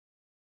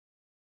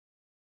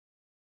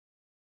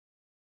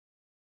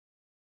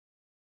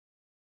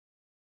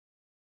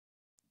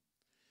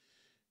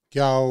Ke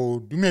a o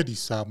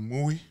dumedisa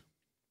mmuwi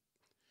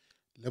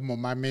le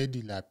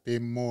momamedi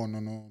lapeng mono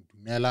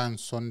dumelang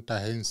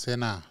sontaheng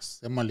sena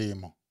se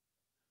molemo.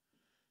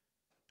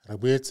 Re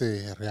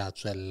boetse re a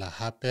tswella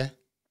hape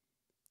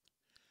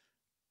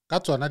ka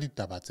tsona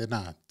ditaba tsena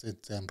tse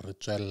ntseng re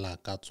tswella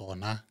ka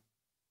tsona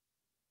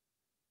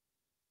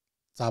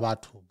tsa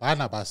batho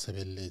bana ba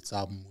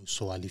sebeletsang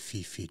mmuso wa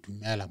lefifi.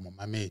 Dumela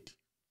momamedi.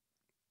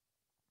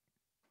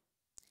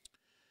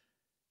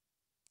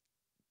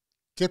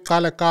 Ke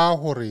qale ka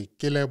hore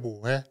ke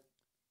lebohe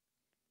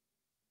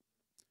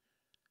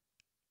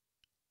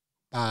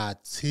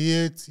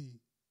batshehetsi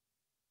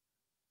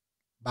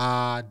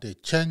ba The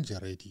Change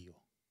Radio.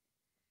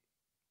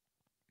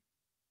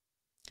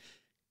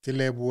 Ke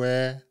lebohe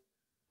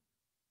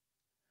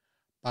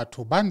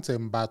batho ba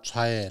ntseng ba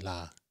tshwaela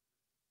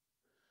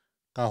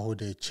ka ho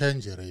The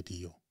Change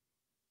Radio.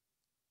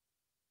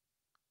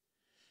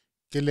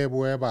 Ke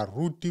lebohe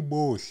baruti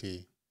bohle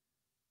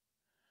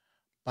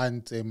ba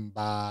ntseng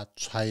ba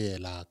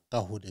tshwaela ka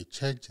ho The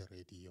Change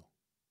Radio.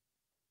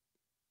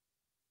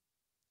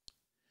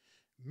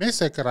 Mme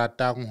se ke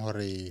ratang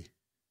hore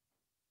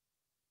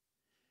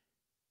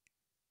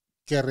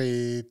ke re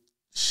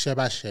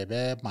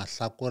sheba-shebe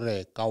mahlakore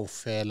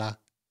kaofela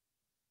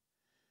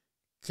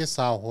ke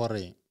sa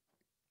hore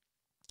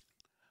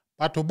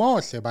batho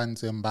bohle ba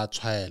ntseng ba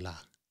tshwaela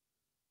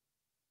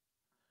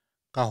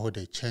ka ho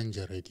The Change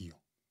Radio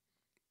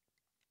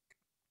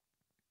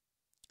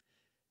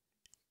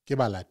ke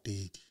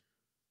balatedi,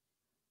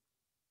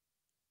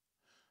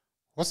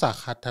 ho sa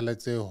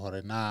kgathaletsehe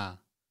hore na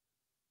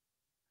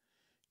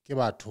ke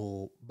batho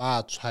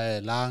ba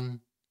tshwaelang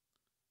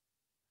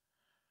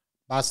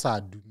ba sa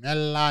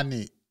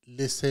dumellane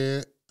le se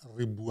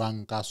re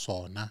buang ka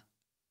sona,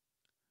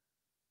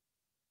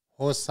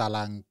 ho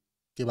salang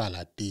ke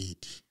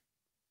balatedi.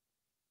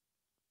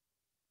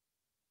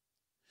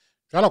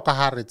 Jwalo ka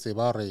ha re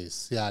tseba hore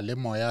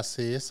seyalemoya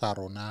se sa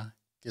rona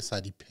ke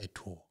sa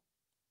diphethoho.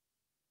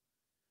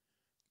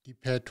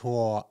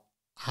 Diphethoho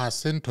ha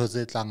se ntho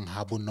tse tlang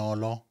ha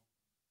bonolo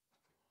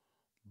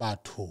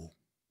bathong.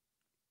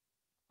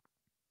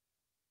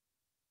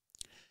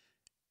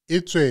 E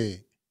tswe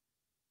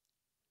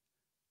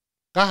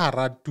ka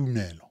hara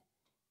tumelo,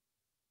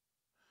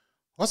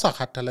 ho sa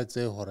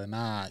kgathaletsehe hore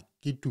na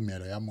ke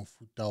tumelo ya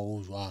mofuta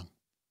o jwang.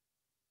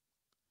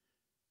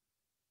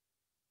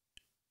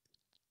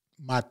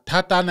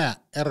 Mathatana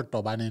e re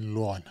tobaneng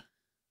le ona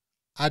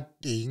a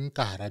teng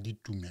ka hara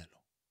ditumelo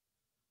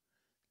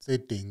tse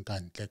teng ka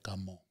ntle ka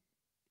moo.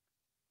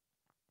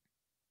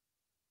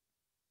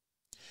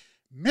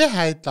 Mme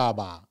ha e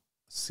tlaba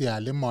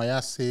seyalemoya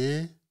se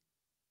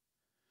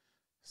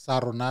sa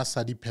rona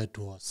sa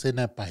diphethoho se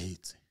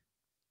nepahetse,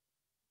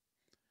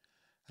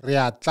 re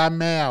a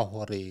tlameha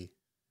hore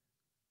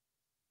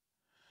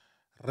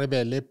re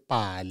be le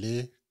pale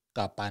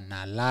kapa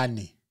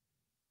nalane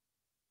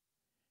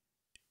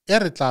e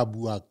re tla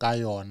bua ka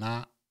yona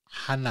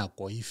ha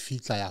nako e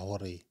fihla ya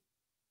hore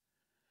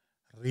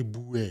re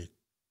bue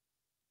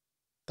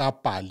ka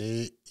pale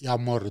ya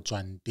moo re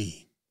tswang teng.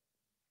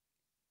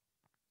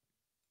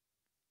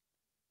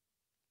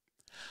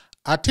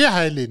 Athe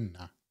ha e le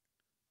nna,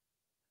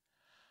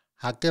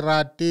 ha ke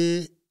rate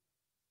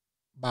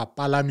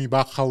bapalami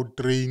ba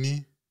Gautrain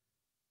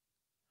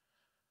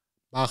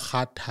ba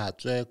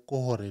kgathatswe ke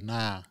hore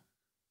na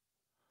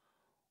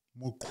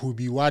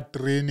moqhobi wa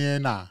terene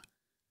ena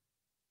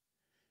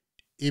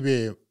ebe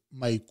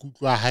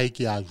maikutlo a hae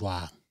ke a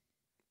jwang.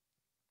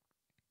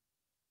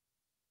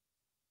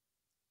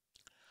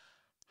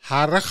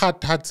 Ha re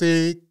kgathatse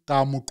ka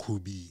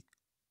moqhobi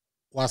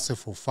wa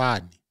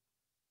sefofane,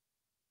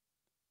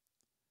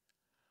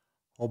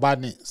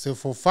 hobane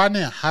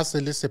sefofane ha se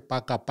le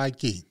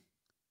sepakapakeng,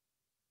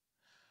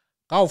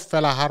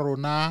 kaofela ha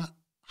rona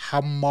ha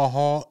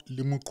mmoho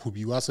le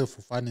moqhobi wa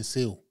sefofane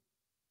seo,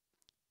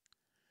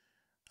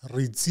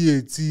 re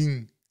tsietsing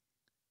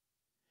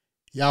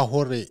ya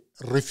hore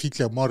re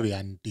fihle moo re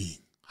yang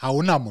teng. Ha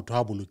hona motho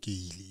a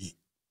bolokehileng.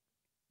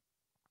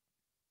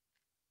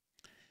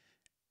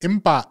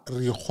 Empa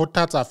re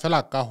kgothatsa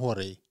fela ka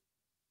hore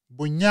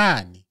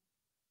bonyane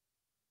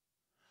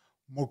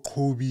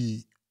moqhobi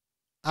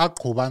a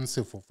qhobang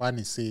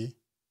sefofane se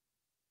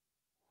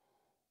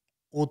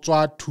o tswa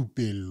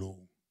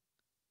thupellong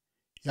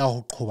ya ho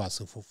qhoba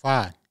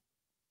sefofane.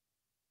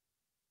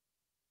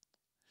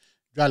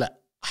 Jwale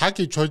ha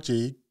ke tjho tje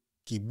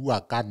ke bua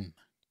ka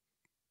nna.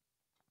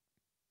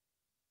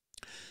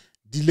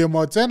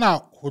 Dilemo tsena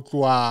ho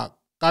tloha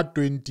ka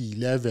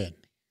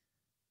 2011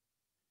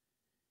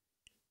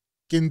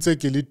 ke ntse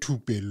ke le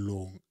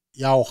thupellong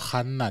ya ho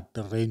kganna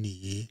terene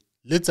e.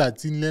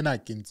 Letsatsing lena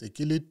ke ntse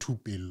ke le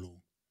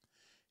thupellong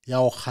ya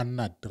ho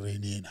kganna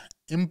terene ena.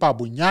 Empa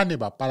bonyane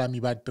bapalami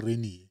ba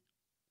terene e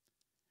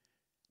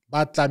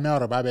ba tlameha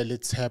hore ba be le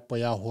tshepo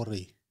ya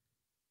hore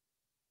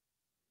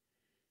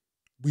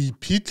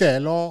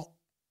boiphihlelo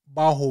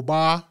ba ho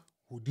ba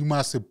hodima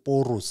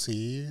seporo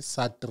se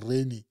sa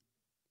terene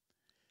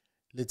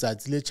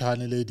letsatsi le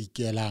tjhabane le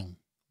dikelang,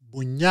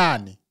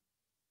 bonyane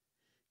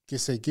ke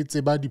se ke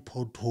tseba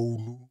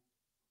di-pothole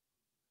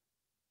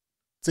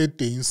tse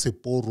teng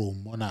seporong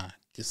mona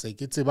ke se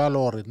ke tseba le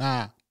hore na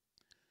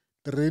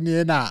terene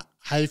ena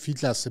ha e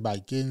fihla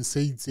sebakeng se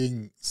itseng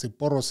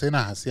seporo sena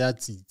ha se a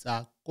tsitsa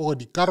gore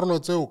dikarolo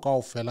tseo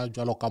kaofela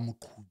jwalo ka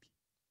moqhubi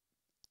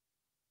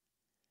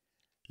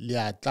le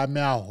a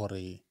tlameha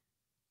hore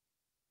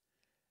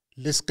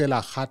le ske la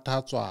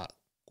kgathatswa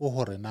ko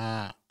hore na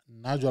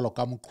nna jwalo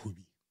ka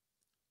moqhubi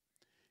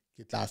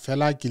ke tla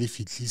fela ke le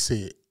fihlise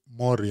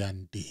mo re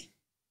yang teng.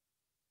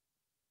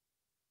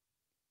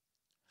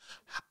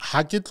 Ha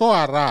ke tlo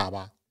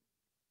araba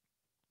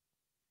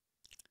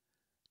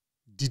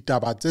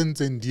ditaba tse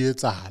ntseng di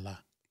etsahala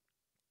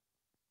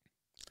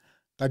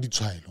ka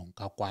ditshwaelong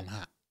ka kwana,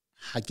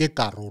 ha ke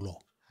karolo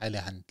ha ile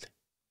hantle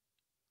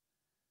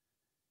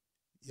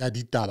ya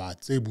ditaba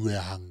tse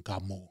buehang ka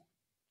moo.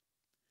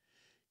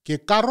 Ke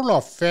karolo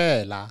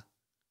fela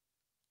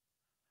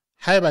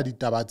haeba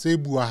ditaba tse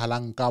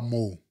buahalang ka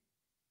moo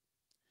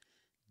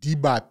di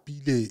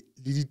bapile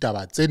le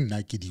ditaba tse nna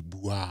ke di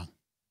buang.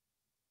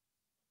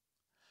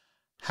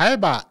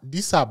 Haeba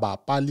di sa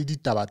bapa le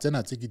ditaba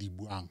tsena tse ke di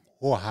buang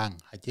ho hang,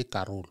 ha ke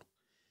karolo.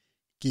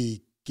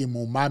 Ke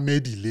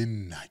momamedi le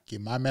nna, ke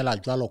mamela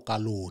jwalo ka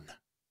lona.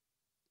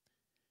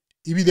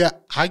 Ebile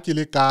ha ke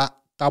le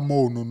ka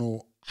monono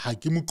ha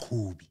ke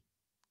moqhubi,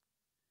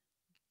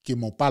 ke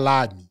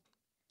mopalami.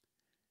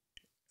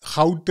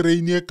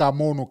 Gautrain e ka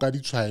mono ka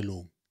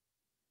ditshwaelong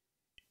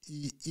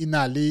e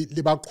na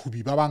le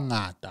baqhubi ba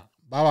bangata,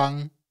 ba bang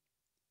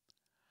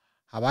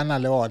ha ba na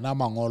le ona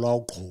mangolo a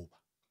ho qhoba,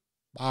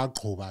 ba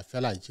qhoba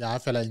fela ha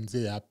fela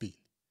ntse ya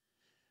pele.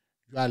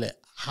 Jwale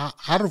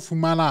ha re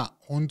fumana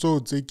ho ntso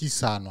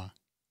tsekisanwa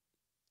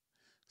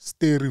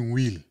steering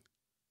wheel,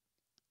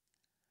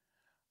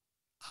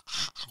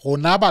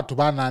 rona batho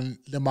ba nang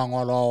le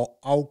mangolo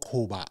a ho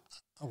qhoba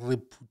re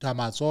phutha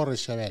matsoho re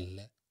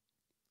shebelle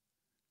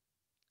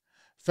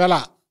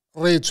fela,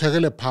 re tshwere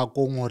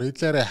lephakong hore e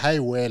tle re ha e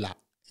wela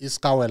e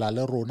ska wela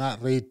le rona,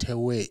 re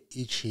theohe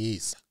e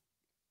tjhesa.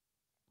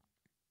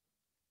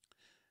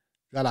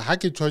 Jwale ha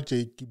ke tjho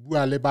ke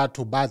bua le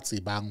batho ba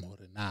tsebang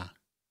hore na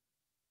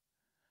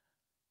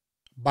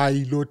ba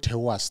ilo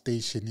theoha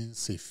stationeng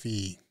se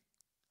feng.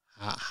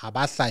 Ha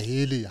ba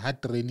hlahele ha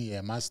terene e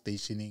ema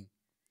stationeng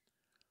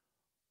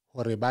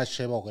hore ba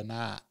shebe hore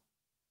na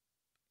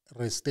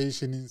re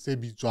stationeng se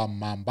bitswang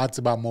mang, ba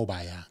tseba moo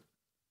ba yang.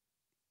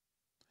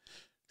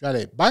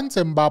 Jwale ba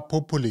ntseng ba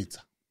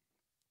phopholetsa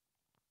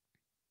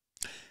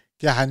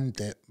ke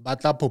hantle, ba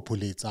tla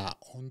phopholetsa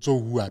ho ntso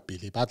huwa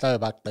pele, ba tla be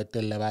ba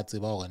qetelle ba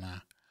tseba hore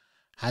na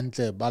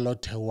hantle ba lo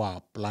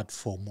theoha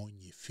platformong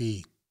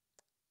efeng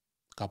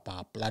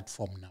kapa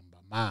platform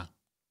number mang.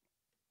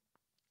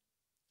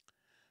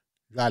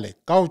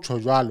 Jwale ka ho tjho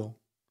jwalo,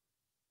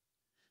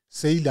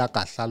 se ile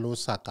ka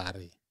hlalosa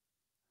kare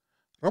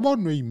re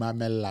bono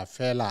imamella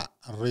fela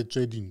re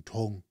tswe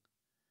dinthong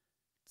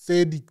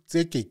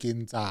tse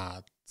kekeng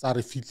tsa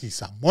re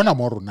fihlisa mona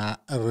mo rona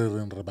re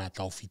reng re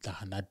batla ho fihla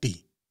hana teng.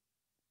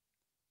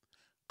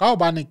 Ka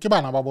hobane ke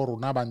bana ba bo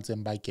rona ba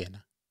ntseng ba kena,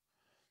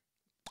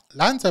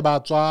 la ntse ba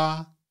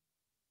tswa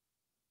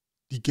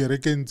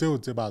dikerekeng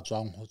tseo tse ba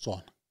tswang ho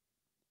tsona,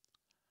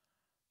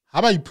 ha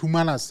ba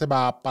iphumana se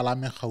ba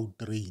palame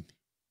Gautrain,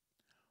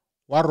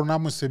 wa rona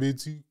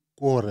mosebetsi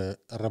ke hore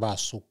re ba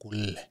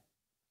sokolle.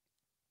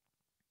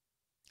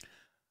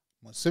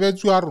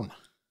 Mosebetsi wa rona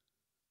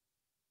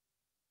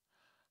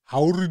ha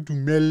o re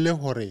dumelle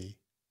hore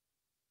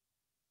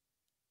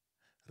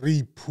re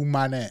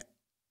iphumane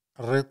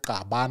re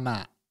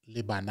qabana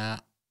le bana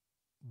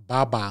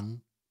ba bang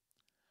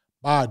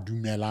ba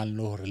dumelang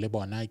le hore le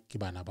bona ke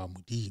bana ba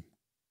Modimo.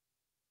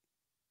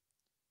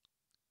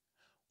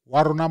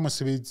 Wa rona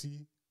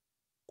mosebetsi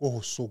ko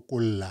ho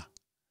sokolla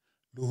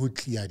le ho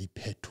tliya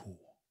diphethoho.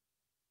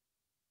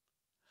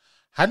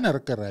 Ha ne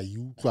re ke ra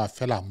utlwa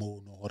fela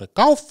mono hore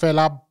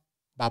kaofela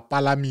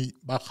bapalami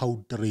ba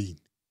Gautrain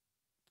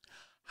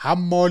ha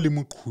mmoho le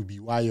moqhubi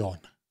wa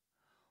yona,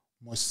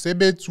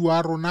 mosebetsi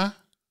wa rona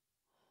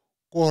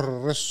ke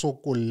hore re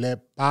sokolle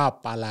ba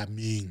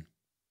palameng,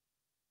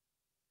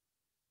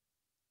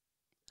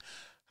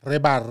 re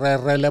ba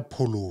rerele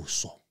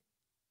pholoso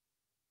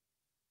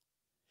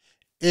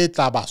e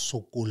tla ba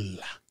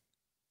sokolla.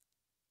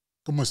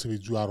 Ke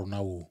mosebetsi wa rona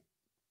oo.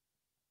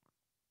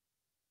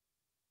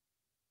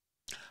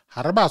 Ha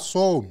re ba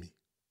some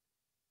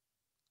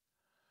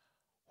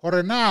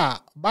hore na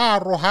ba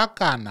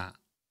rohakana,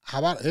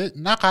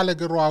 nna kgale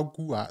ke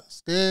rohakuwa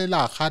se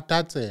la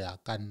kgathatseha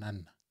ka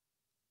nna.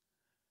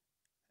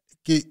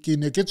 Ke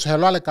ne ke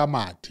tshwelwa le ka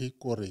mathe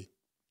kore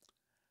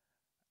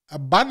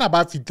bana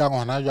ba fitlang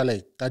hona jwale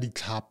ka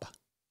ditlhapa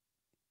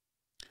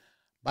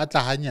ba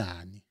tla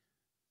hanyane,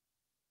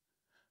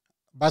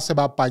 ba se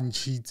ba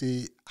pantjhitse.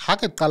 Ha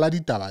ke qala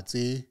ditaba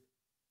tse,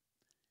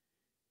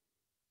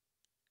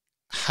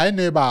 ha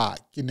ne ba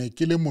ke ne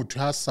ke le motho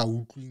ya sa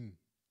utlwing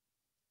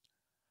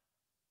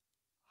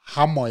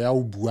ha moya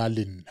o bua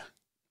le nna,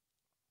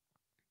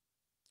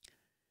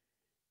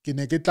 ke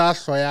ne ke tla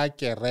hloya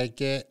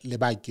kereke le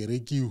ba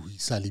kereki ho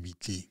isa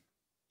lebitleng.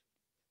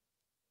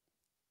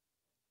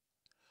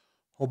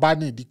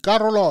 hobane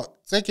dikarolo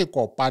tse ke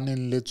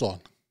kopaneng le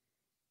tsona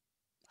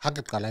ha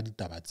ke qala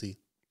ditaba tse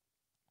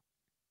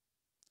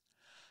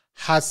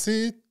ha se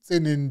tse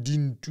neng di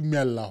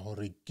ntumella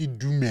hore ke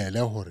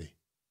dumele hore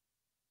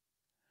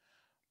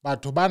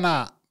batho bana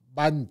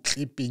ba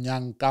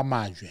ntlepenyang ka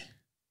majwe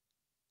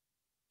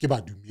ke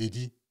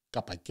badumedi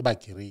kapa ke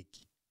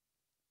bakereki.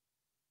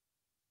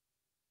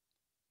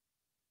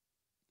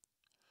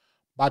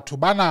 Batho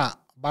bana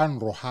ba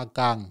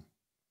nrohakang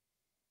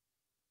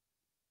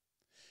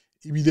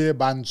ebile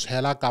ba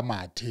ntshwela ka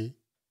mathe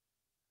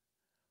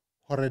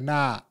hore na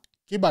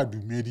ke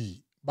badumedi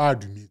ba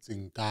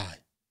dumetseng kae.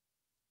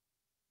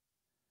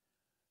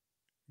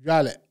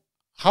 Jwale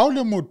ha o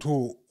le motho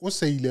o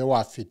se ile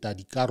wa feta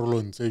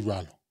dikarolong tse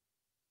jwalo,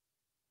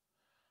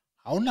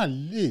 ha ona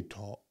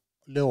letho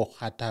le o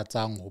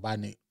kgathatsang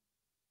hobane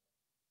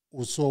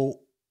o so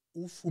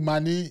o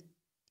fumane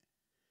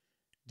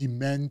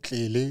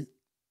dimentlele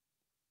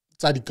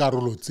tsa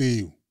dikarolo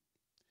tseo,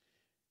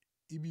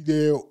 ebile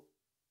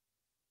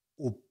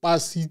o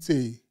pasitse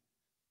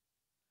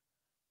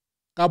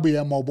ka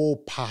boemo bo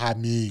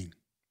phahameng.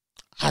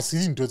 Ha se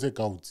dintho tse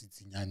ka o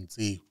tsitsinyang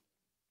tseo,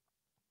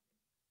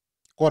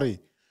 kore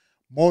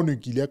mono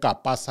ke ile ka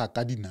pasa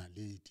ka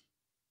dinaledi.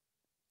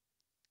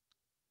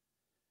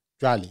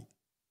 Jwale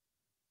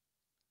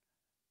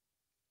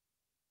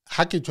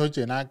ha ke tjho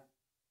tjena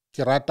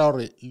ke rata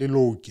hore le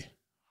loke,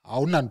 ha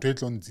hona ntho e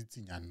tlo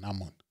ntsitsinya nna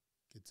mona,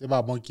 ke tseba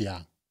mo ke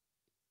yang.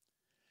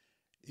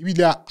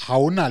 Ebile ha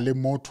hona le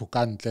motho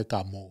ka ntle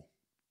ka moo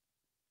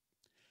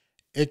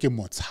e ke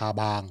mo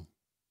tshabang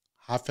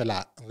ha fela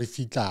re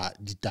fitla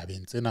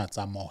ditabeng tsena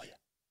tsa moya.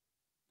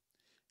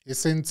 E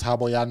seng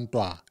tshabo ya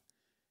ntwa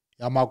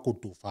ya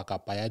makotofa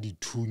kapa ya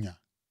dithunya,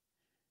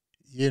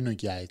 eno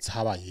ke a e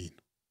tshaba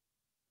eno.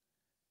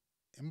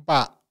 Empa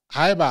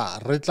haeba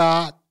re tla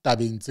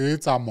tabeng tse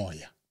tsa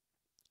moya,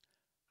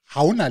 ha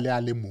hona le a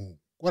le mong.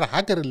 Kore ha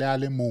ke re le a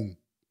le mong,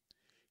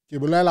 ke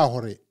bolela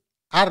hore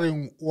a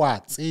reng o a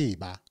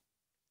tseba,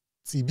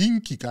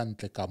 tsebinki ka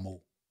ntle ka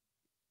moo,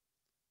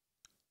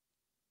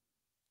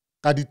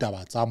 ka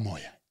ditaba tsa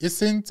moya, e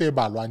seng tse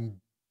balwang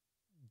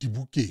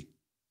dibukeng,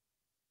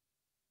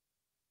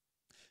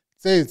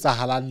 tse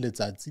etsahalang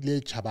letsatsi le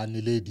tjhabang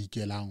le le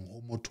dikelang ho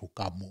motho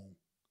ka mong.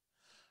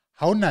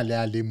 Ha hona le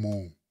a le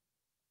mong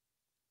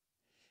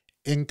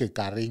e nke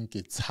ka reng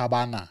ke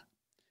tshabana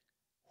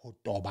ho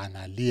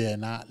tobana le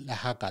yena le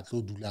ha ka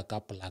tlo dula ka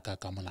polaka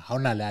ka mona. Ha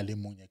hona le a le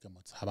mong e ke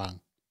mo tshabang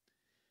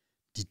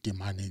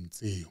ditemaneng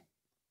tseo.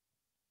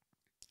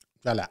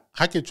 Jwale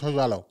ha ke tjho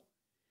jwalo,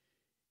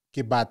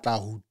 ke batla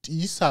ho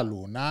tiisa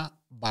lona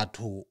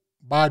batho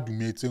ba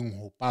dumetseng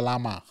ho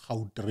palama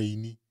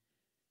Gautrain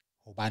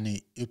hobane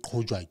e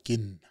qhojwa ke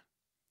nna.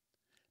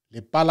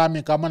 Le palame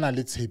ka mona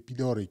le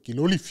tshepile hore ke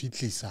lo le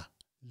fihlisa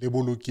le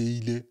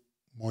bolokehile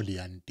mo le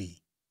yang teng.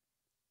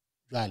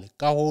 Jwale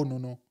ka ho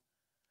nono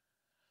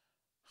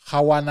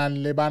kgawanang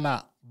le bana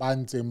ba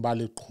ntseng ba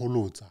le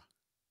qholotsa,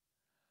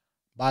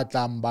 ba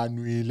tlang ba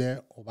nwele,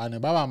 hobane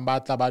ba bang ba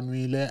tla ba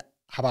nwele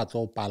ha ba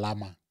tlo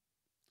palama,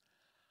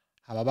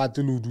 ha ba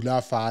batle le ho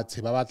dula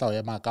fatshe, ba batla ho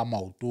ema ka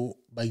maoto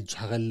ba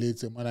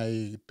itshwarelletse mona.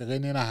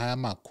 Terene ena ha ya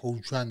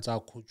ma-coach a ntse a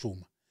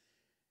khotjoma,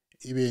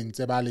 ebe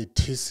ntse ba le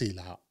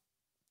thesela,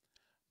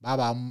 ba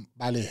bang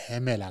ba le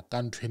hemela ka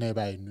nthwena e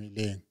ba e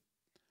nweleng,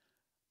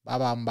 ba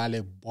bang ba le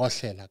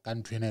bohlela ka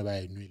nthwena e ba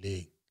e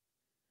nweleng.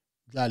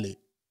 Jwale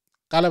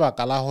ka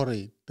lebaka la hore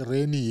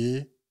terene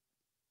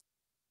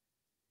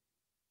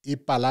e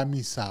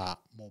palamisa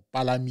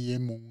mopalami e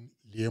mong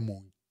le e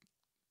mong,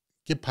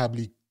 ke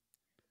public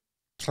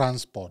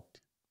transport,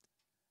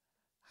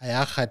 ha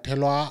ya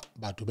kgethelwa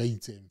batho ba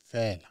itseng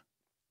fela.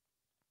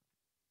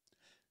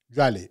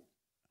 Jwale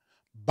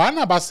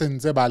bana ba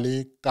sentse ba le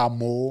ka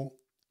moo,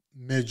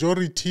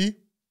 majority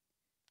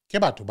ke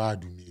batho ba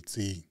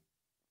dumetseng.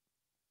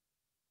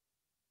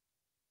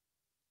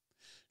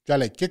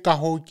 Jwale ke ka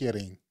hoo ke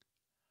reng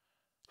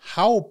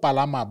ha o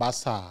palama ba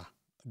sa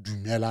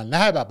dumelang, le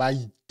haeba ba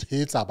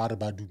ithetsa ba re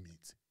ba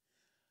dumetse,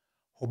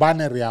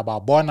 hobane re a ba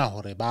bona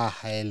hore ba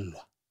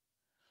haellwa.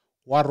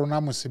 Wa rona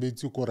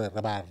mosebetsi ko re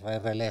ba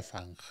rerele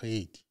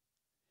fankgedi,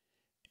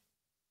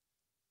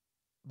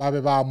 ba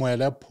be ba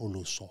amohele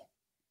pholoso,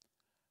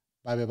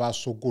 ba be ba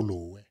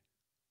sokolohe.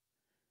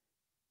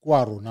 Ke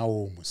wa rona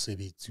o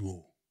mosebetsi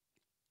oo.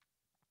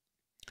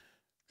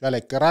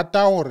 Jwale ke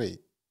rata hore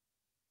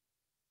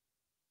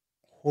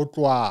ho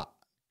tloha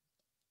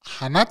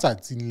hana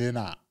tsatsing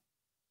lena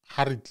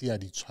ha re tliya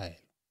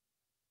ditshwaelo,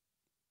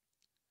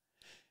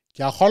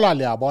 ke a kgolwa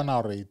le a bona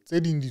hore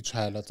tse ding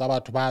ditshwaelo tsa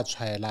batho ba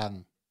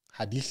tshwaelang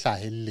ha di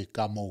hlahelle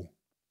ka moo.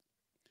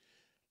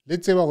 Le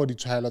tseba hore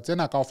ditshwaelo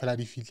tsena kaofela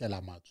di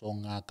fihlela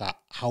matsohong a ka,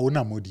 ha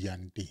hona mo di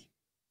yang teng.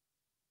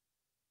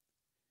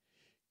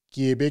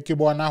 Ke be ke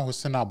bona ho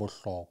sena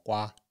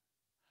bohlokwa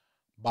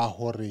ba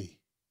hore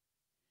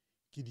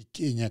ke di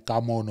kenye ka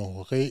mono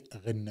hore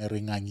re nne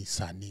re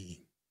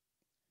ngangisaneng.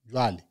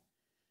 Jwale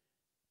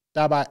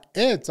taba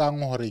e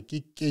etsang hore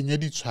ke kenye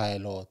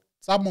ditshwaelo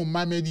tsa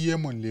momamedi e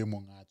mong le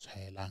mong a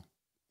tshwaelang,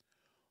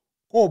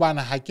 ke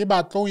hobane ha ke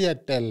batle ho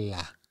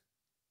etella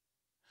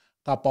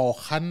kapa o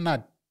kganna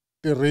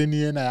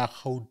terene ena ya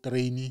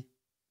Gautrain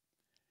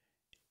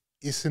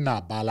e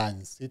sena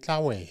balance e tla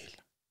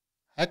wela.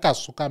 Ha e ka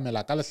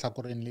sokamela ka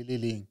lehlakoreng le le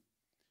leng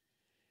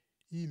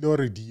ile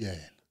hore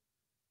diela.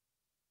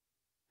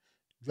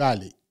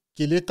 Jwale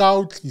ke leka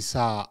ho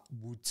tlisa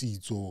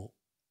botsitso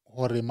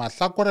hore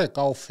mahlakore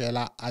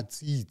kaofela a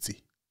tsitse.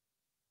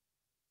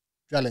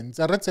 Jwale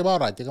ntse re tseba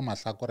hore ke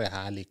mahlakore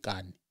ha a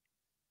lekane.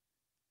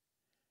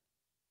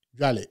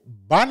 Jwale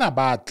bana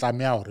ba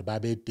tlameha hore ba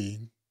be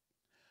teng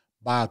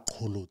ba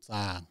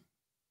qholotsang,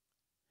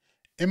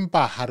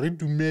 empa ha re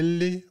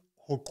dumelle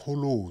ho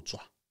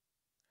qholotswa.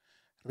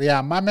 Re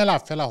a mamela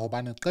fela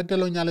hobane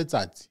qetelong ya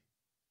letsatsi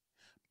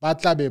ba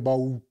tla be ba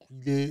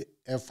utlwile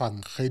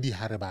efankgedi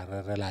ha re ba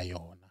rerela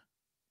yona.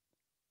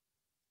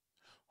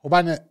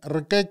 Hobane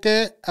re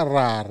keke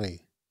ra re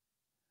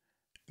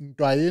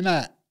ntwa ena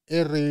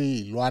e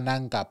re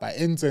lwanang kapa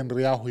e ntseng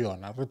re ya ho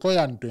yona, re tlo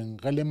ya ntweng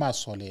re le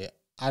masole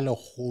a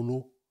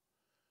 100,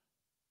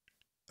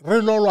 re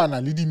lo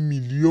lwana le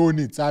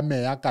dimilione tsa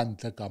meya ka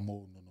ntle ka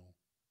moo.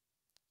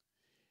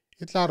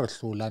 E tla re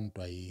hlola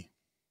ntwa e,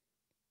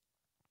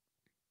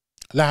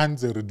 le ha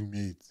ntse re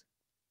dumetse.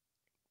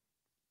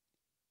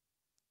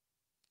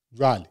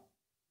 Jwale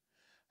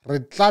re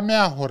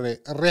tlameha hore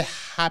re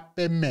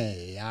hape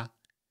meya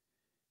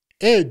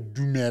e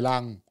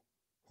dumelang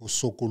ho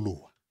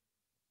sokoloha.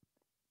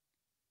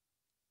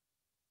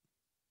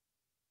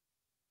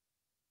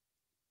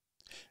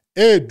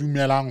 E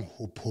dumelang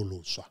ho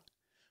pholoswa.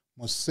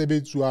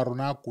 Mosebetsi wa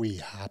rona ko e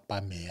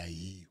hapa meya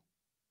eo.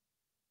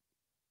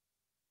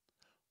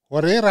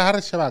 Hore re ha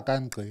re sheba ka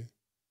nqe,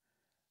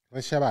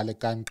 re sheba le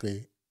ka nqe,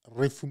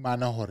 re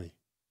fumane hore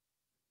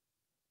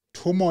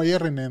thomo e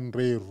re neng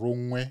re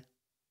rongwe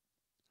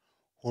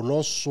ho lo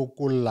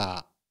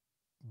sokolla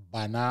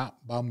bana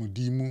ba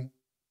Modimo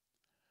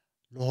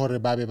le hore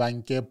ba be ba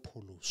nke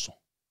pholoso.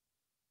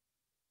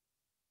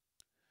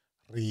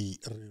 Re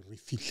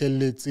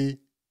fihlelletse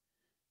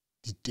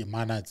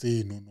ditemana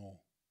tseno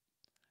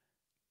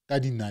ka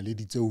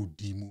dinaledi tse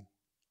hodimo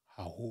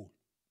haholo.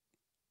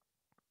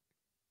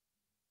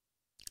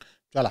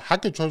 Jwale ha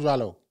ke tjho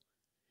jwalo,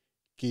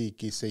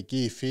 ke se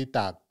ke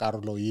feta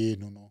karolo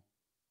eno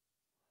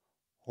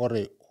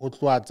hore ho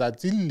tloha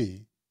tsatsing le,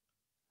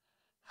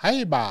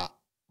 haeba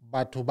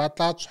batho ba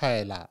tla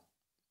tshwaela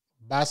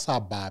ba sa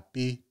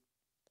bape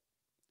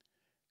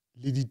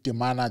le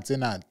ditemana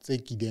tsena tse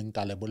kileng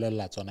ka le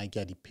bolella tsona ke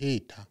a di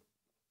phetha.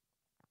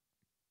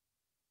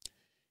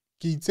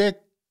 Ke itse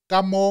ka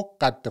mo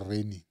ka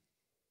tereneng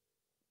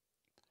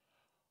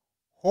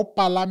ho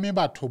palame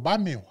batho ba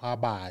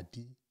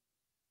mehwabadi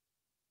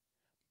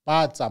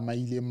ba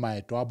tsamaileng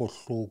maeto a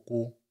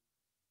bohloko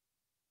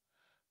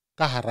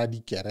ka hara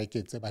dikereke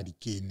tse ba di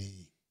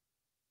keneng.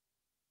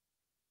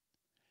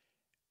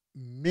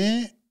 Mme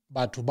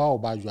batho bao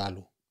ba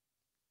jwalo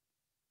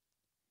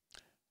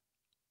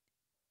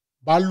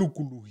ba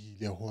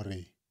lokolohile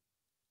hore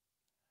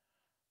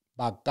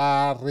ba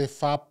ka re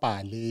fa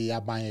pale ya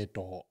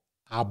maeto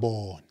a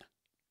bona,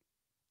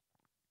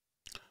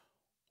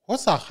 ho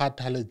sa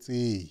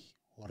kgathaletsehe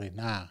hore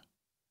na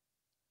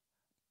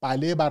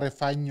pale ba re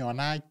fang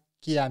yona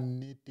ke ya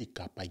nnete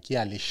kapa ke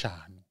ya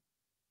leshano.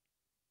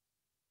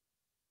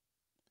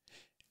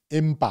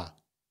 Empa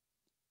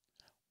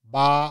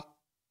ba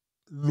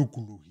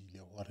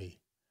lokolohile hore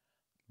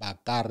ba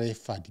ka re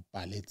fa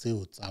dipale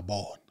tseo tsa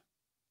bona.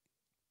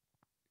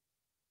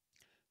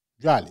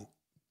 Jwale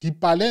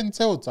dipaleng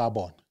tseo tsa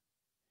bona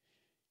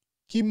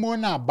ke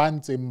mona ba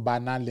ntseng ba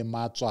na le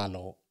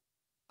matswalo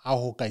a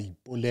ho ka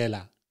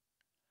ipolela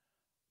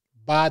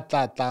ba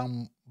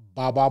tlatlang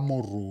ba ba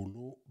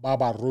morolo, ba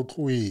ba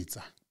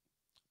rotloetsa,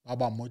 ba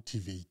ba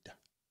motivator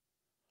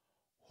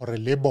hore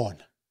le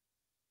bona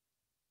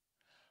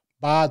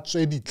ba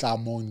tswe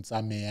ditlamong tsa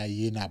meya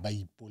ena ba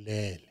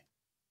ipolele.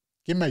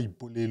 Ke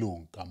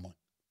maipolelong ka mona.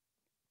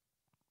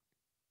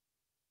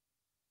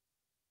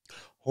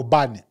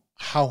 Hobane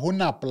ha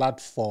hona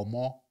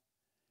platform-o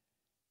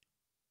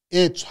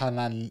e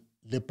tshwanang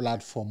le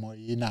platform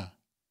ena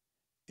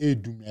e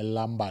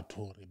dumellang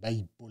batho hore ba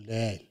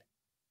ipolele.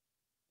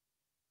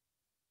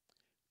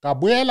 Ka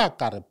boela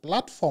ka re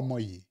platform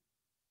e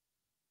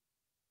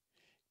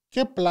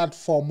ke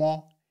platform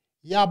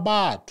ya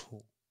batho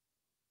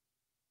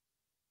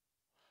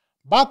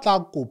ba tla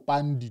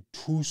kopang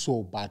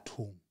dithuso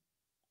bathong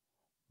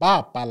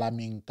ba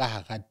palameng ka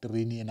hara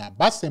terene ena,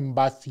 ba seng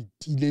ba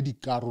fetile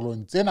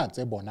dikarolong tsena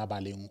tse bona ba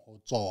leng ho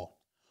tsona,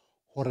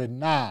 hore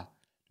na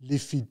le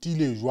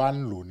fetile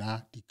jwang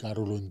lona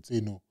dikarolong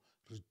tseno,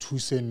 re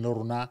thuseng le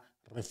rona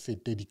re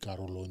fete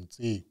dikarolong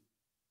tseo.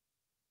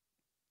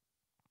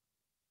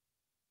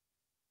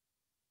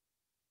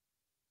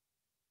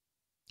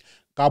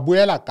 Ka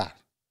boela ka re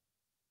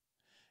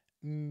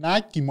nna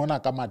ke mona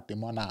ka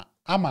matemona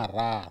a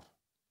mararo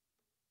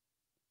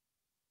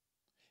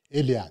e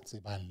le a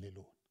tsebang le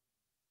lona.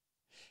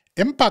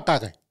 Empa ka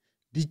re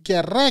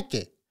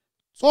dikereke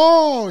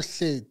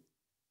tsohle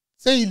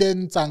tse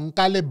ileng tsa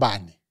nka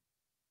lebane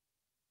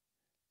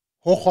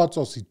ho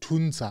Kgotso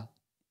Sithunsa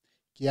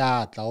ke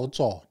a tla ho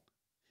tsona,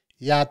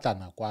 ya tla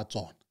nako ya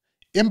tsona,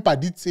 empa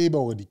di tsebe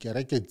hore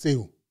dikereke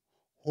tseo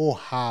ho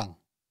hang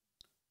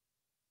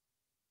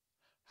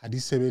ha di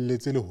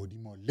sebelletse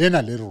lehodimo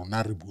lena le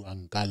rona re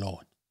buang ka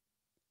lona.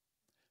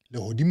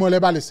 Lehodimo le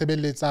ba le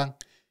sebelletsang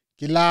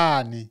ke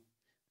lane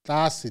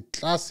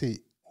tlase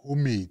ho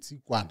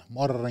metsi kwana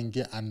mo re reng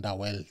ke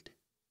underworld.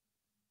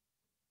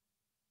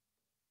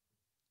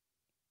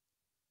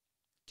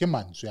 Ke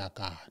mantswe a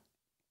kana.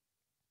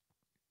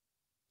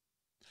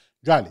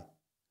 Jwale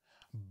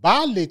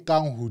ba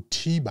lekang ho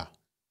thiba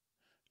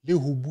le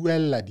ho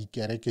buella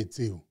dikereke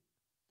tseo,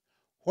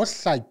 ho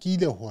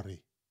hlakile hore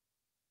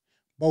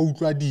ba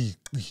utlwa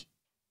diqi.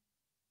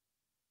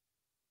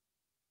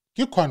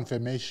 Ke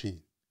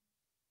confirmation.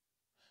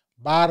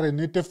 Ba re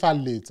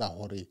netefalletsa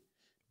hore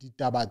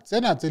ditaba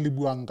tsena tse le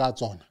buang ka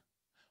tsona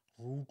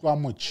re utlwa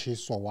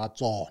motjheso wa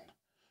tsona.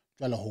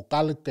 Jwale ho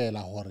ka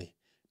lokela hore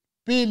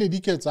pele di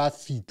ke tsa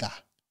fitla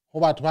ho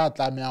batho ba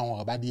tlamehang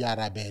hore ba di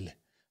arabele,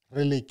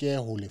 re leke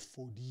ho le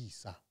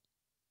fodisa.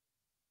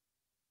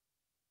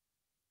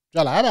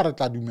 Jwale ha ba re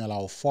tla dumela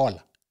ho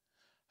fola,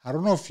 ha re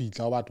no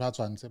fitla ho batho ba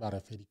tshwantse ba re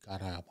fe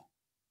dikarabo.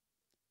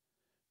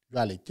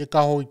 Jwale ke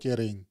ka hoo ke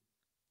reng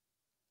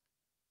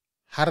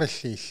ha re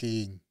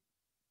hlehleng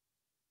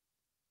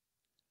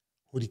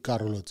ho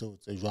dikarolo tseo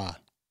tse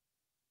jwalo.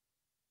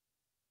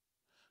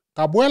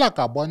 Ka boela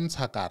ka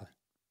bontsha kare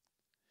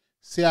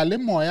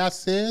seyalemoya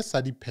se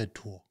sa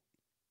diphethoho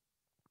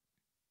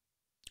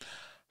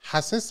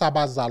ha se sa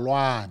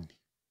bazalwane.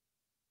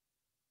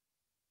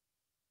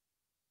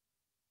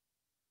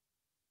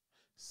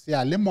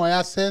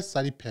 Seyalemoya se sa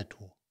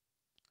diphethoho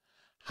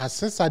ha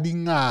se sa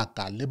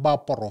dingaka le ba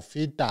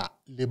profeta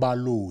le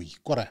baloi.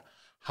 Kore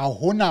ha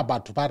hona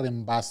batho ba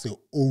reng ba se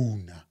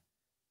ouna.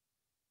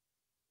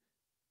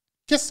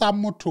 Ke sa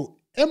motho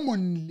e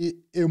mong le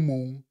e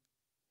mong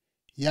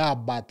ya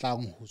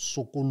batlang ho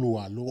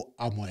sokoloha le ho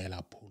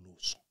amohela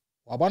pholoso.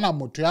 Wa bona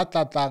motho ya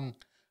tlatlang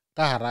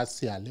ka hara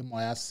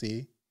seyalemoya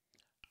se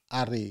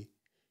a re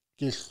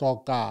ke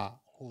hloka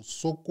ho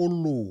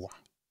sokoloha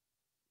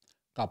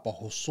kapa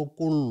ho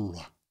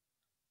sokollwa,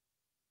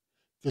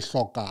 ke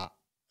hloka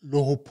le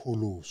ho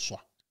pholoswa.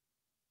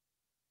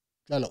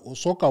 Jwale o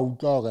so ka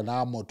utlwa hore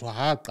na motho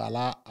ha a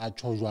qala a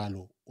tjho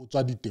jwalo o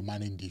tswa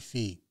ditemaneng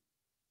difeng.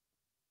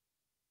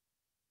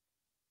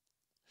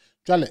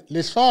 Jwale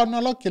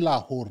lehlohonolo ke la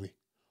hore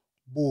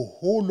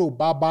boholo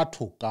ba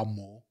batho ka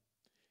moo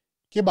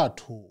ke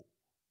batho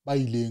ba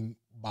ileng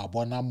ba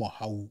bona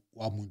mohau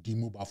wa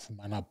Modimo ba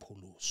fumana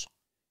pholoso.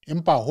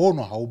 Empa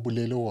hono ha o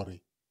bolele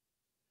hore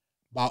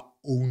ba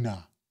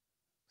ouna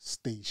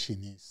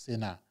station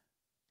sena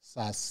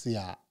sa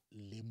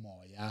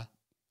seyalemoya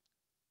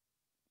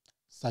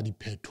sa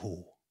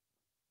diphethoho.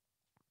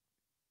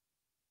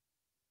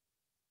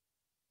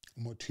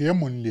 Motho e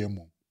mong le e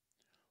mong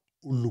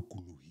o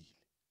lokolohile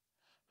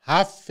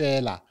ha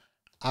fela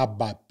a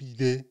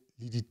bapile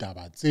le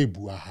ditaba tse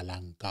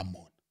buahalang ka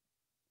mona.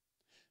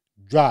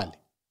 Jwale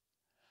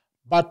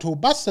batho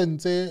ba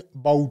sentse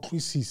ba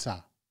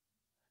utlwisisa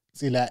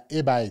tsela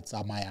e ba e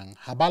tsamayang,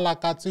 ha ba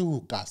lakatse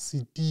ho ka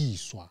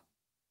sitiswa.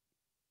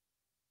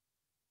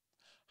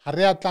 Ha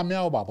re a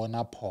tlameha ho ba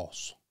bona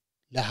phoso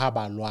le ha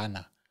ba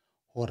lwana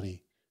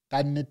hore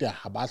ka nnete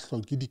ha ba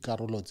hloke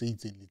dikarolo tse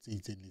itseng le tse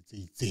itseng le tse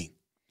itseng.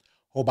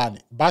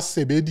 Hobane ba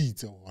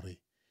sebeditse hore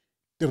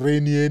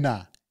terene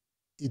ena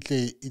e tle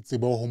e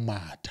tsebe ho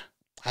matha.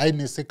 Ha e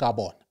ne se ka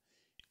bona,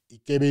 e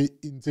kebe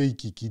e ntse e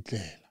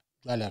kikitlela.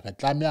 Jwale re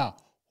tlameha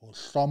ho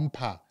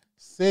hlompha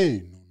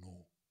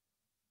seno.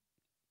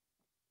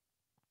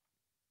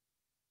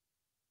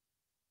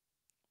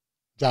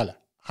 Jwale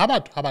ha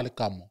batho ha ba le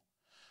ka moo,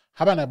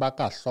 ha ba ne ba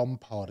ka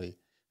hlompha hore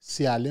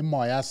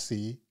seyalemoya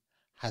se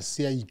ha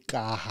se a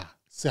ikaha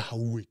se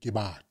hauwe ke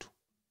batho.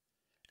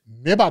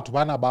 Mme batho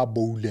bana ba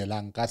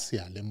boulelang ka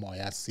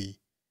seyalemoya se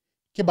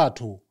ke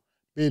batho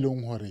be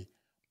leng hore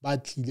ba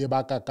tlile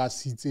ba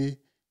kakasitse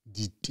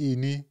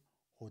ditene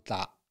ho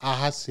tla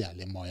aha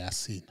seyalemoya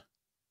sena.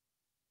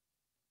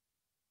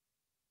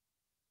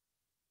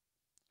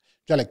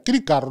 Jwale ke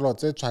dikarolo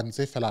tse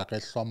tshwantse fela re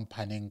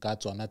hlomphaneng ka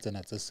tsona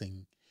tsena tse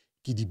seng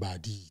ke di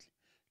badile.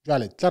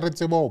 Jwale tle re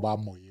tsebe ho ba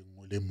moyeng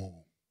o le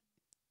mong.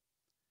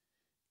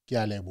 Ke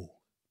a leboha.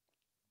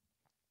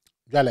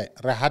 Jwale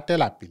re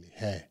hatela pele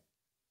he.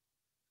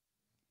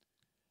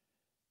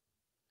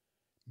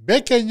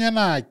 Bekeng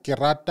ena ke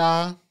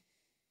rata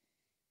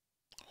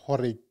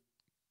hore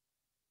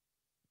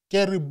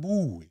ke re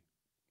bue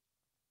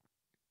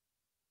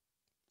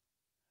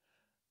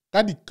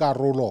ka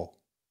dikarolo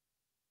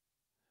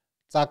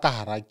tsa ka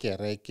hara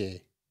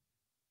kereke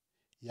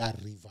ya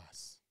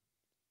Rivers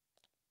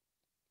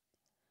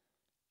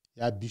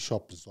ya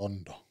Bishop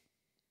Zondo.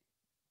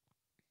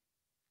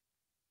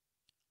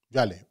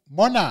 Jwale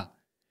mona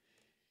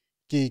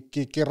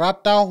ke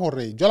rata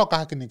hore jwalo ka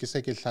ha ke ne ke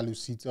se ke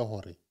hlalositse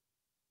hore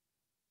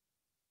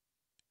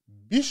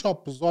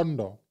Bishop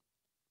Zondo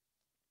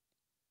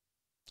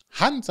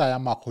ha ntsa ya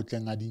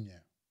makgotleng a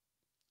dinyewe,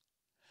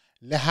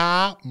 le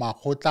ha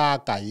makgotla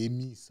a ka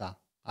emisa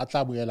a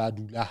tla boela a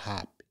dula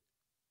hape,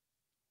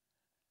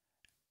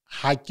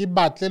 ha ke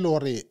batle le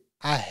hore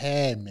a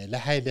heme le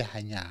ha ile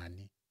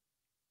hanyane.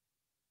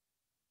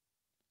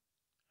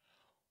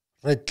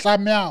 Re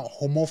tlameha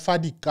ho mo fa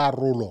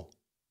dikarolo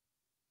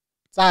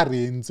tsa re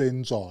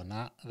entseng tsona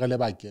re le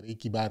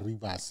bakereki ba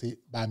Rivers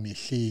ba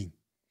mehleng,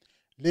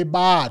 le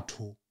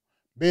batho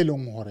be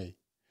leng hore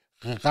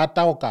re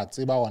rata ho ka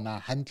tseba ona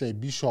hantle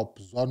Bishop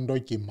Zondo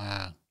ke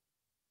mang.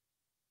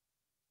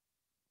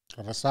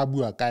 Re sa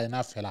bua ka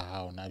ena fela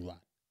ha ona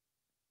jwale.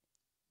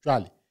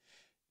 Jwale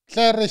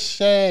tle re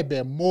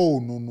shebe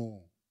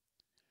mono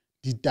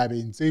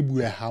ditabeng tse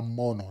buehang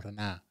mono hore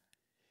na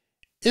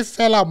e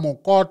fela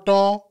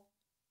mokoto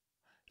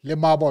le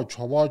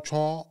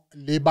mabotjho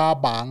le ba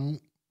bang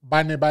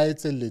ba ne ba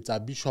etselletsa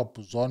Bishop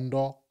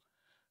Zondo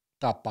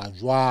kapa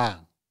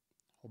jwang,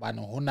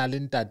 hobane ho na le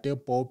ntate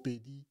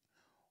Popedi,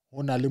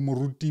 ho na le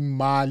moruti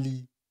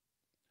Mali,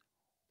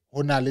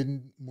 ho na le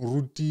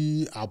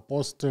moruti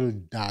Apostle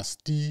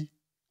Dusty,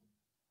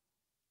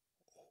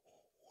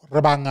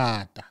 re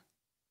bangata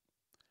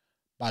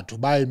batho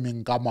ba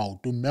emeng ka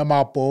maoto. Mme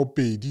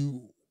Mapopedi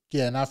ke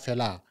yena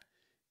fela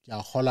ke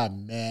a kgola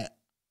mme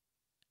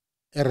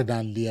e re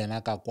nang le yena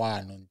ka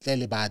kwano ntle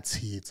le ba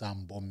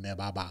tshehetsang bomme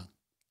ba bang,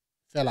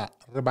 fela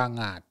re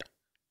bangata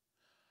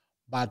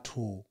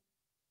batho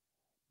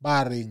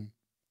ba reng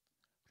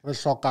re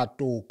hloka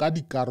toka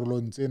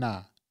dikarolong tsena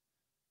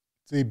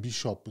tse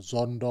Bishop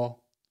Zondo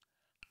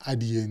a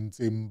di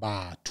entseng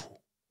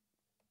batho,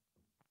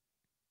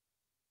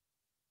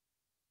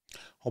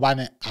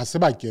 hobane ha se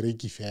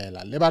bakereki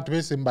fela, le batho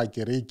be seng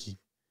bakereki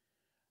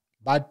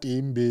ba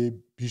teng be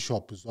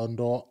Bishop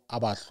Zondo a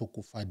ba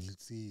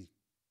hlokofaditseng.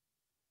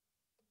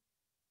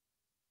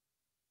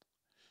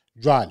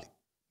 Jwale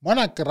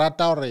mona ke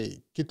rata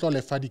hore ke tlo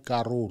lefa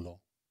dikarolo.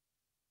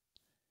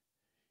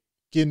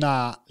 Ke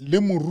na le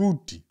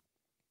moruti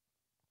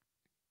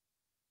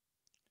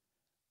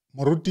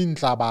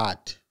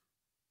Nhlabathe.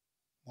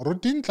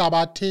 Moruti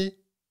Nhlabathe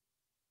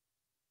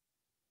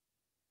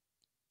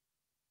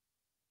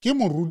ke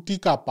moruti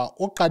kapa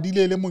o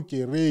qadile le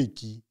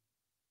mokereki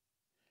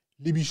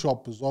le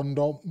Bishop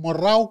Zondo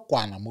morao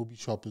kwana mo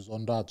Bishop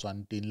Zondo a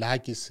tswang teng, le ha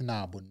ke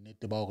sena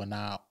bonnete ba hore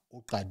na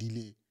o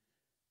qadile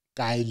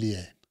kae le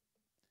yena,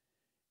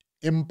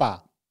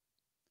 empa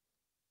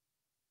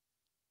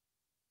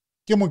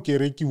ke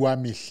mokereki wa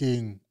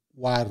mehleng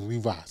wa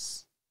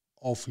Rivers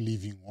of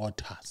Living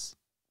Waters.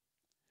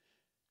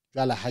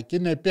 Jwale ha ke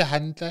nepe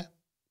hantle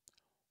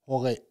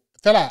hore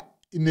fela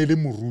e ne le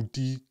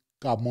moruti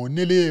ka mo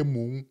ne le e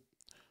mong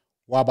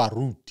wa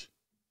baruti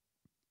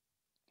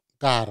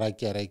ka hara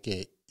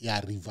kereke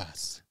ya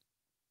Rivers.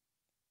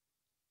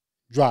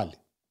 Jwale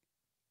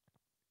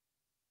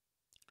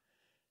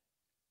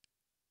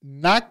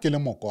nna ke le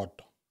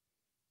Mokoto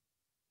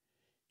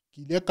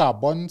ke ile ka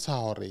bontsha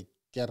hore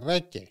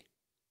kereke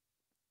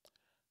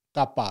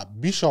kapa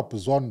Bishop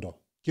Zondo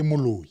ke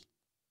moloi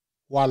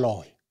wa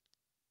loya,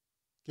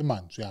 ke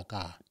mantswe a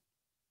ka.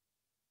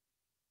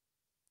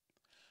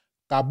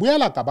 Ka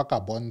boela ka ba ka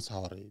bontsha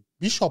hore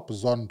Bishop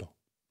Zondo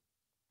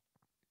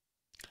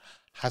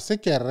ha se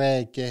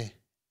kereke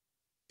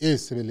e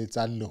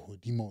sebeletsang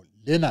lehodimo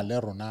lena le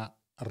rona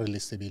re le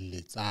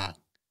sebeletsang.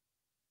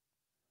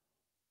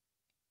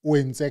 O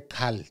entse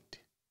cult.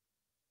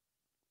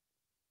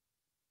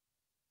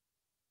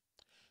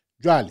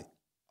 Jwale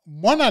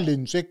mona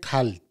lentswe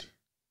cult,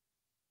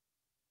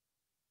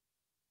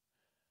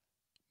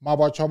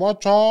 mabotjho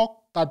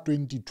ka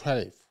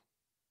 2012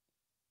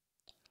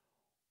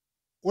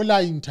 o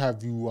la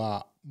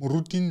interviewa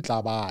moruti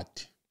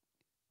Nhlabathe.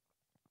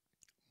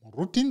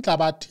 Moruti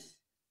Nhlabathe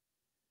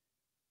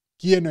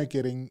ke ena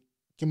ke reng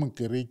ke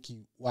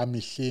mokereki wa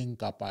mehleng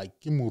kapa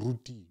ke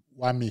moruti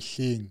wa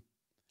mehleng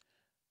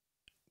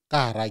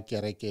ka hara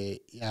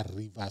kereke ya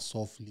Rivers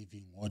of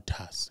Living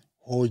Waters.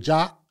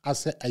 Hoja a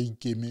se a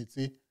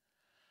ikemetse,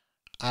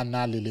 a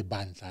na le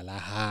lebandla la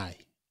hae,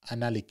 a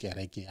na le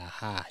kereke ya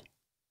hae.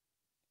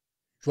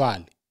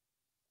 Jwale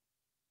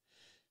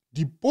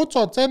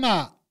dipotso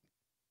tsena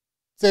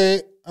tse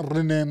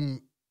re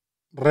neng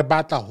re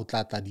batla ho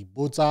tlatla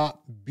dipotsa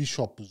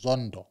Bishop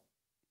Zondo,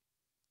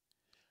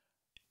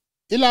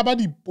 e laba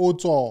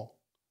dipotso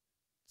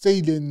tse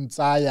ileng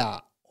tsaya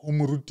ho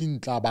moruti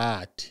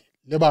Nhlabathe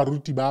le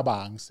baruti ba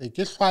bang, se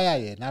ke hlwaya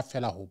yena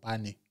fela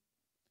hobane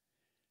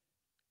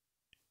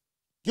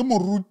ke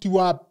moruti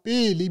wa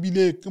pele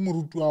ebile ke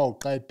moruti wa ho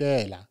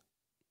qetela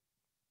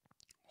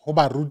ho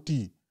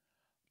baruti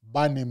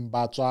ba neng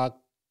ba tswa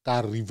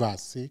ka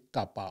Rivers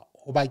kapa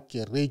ho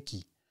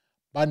bakereki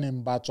ba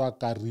neng ba tswa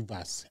ka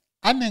Rivers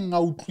a neng a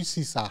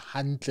utlwisisa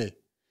hantle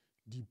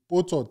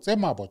dipotso tse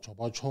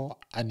mabotjho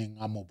a neng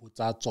a mo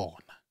botsa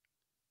tsona.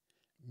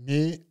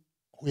 Mme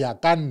ho ya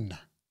ka nna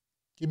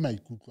ke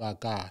maikutlo a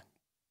ka,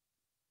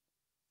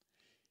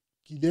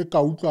 ke ile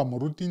ka utlwa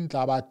moruti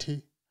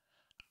Nhlabathe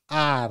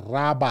a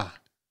araba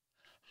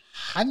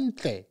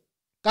hantle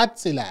ka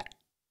tsela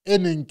e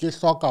neng ke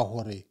hloka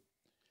hore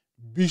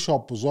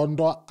Bishop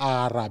Zondo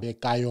a arabe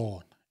ka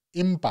yona,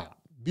 empa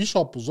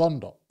Bishop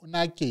Zondo o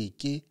na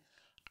keke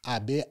a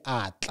be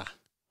a tla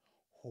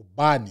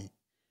hobane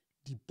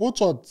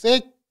dipotso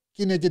tse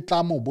ke ne ke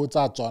tla mo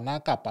botsa tsona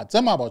kapa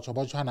tse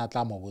mabotjho ana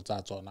tla mo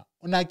botsa tsona,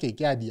 o na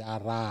ke a di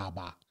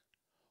araba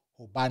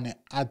hobane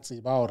a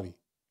tseba hore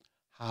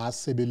ha a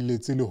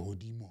sebelletse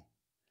lehodimo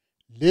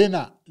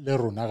lena le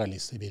rona re le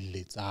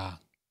sebelletsang.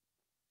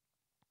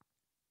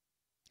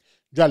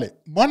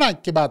 Jwale mona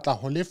ke batla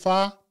ho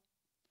lefa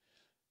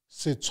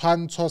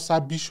setshwantsho sa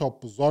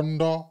Bishop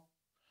Zondo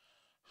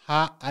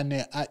ha a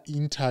ne a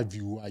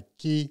interviewa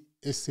ke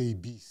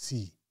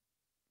SABC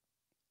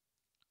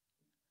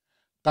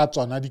ka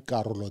tsona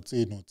dikarolo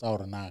tseno tsa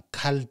hore na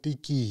cult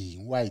ke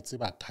eng, wa e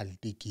tseba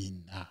cult ke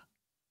eng na.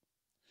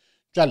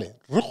 Jwale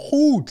re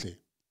kgutle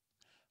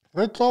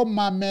re tlo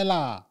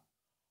mamela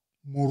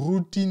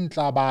moruti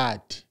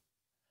Nhlabathi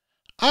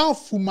a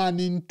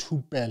fumaneng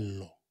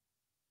thupello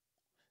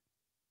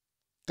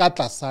ka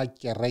tlasa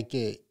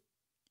kereke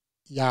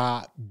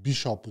ya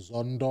Bishop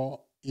Zondo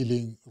e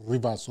leng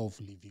Rivers of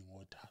Living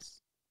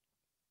Waters.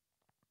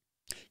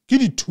 Ke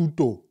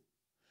dithuto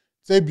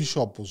tse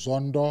Bishop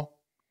Zondo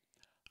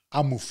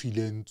a mo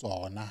fileng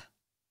tsona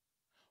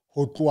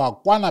ho tloha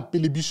kwana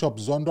pele Bishop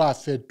Zondo a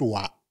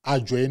fetoha a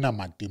joina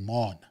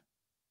matemona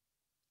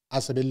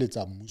a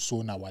sebeletsa mmuso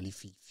ona wa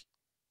lefifi.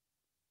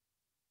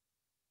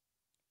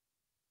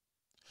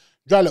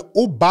 Jwale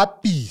o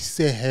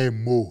bapise he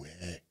moo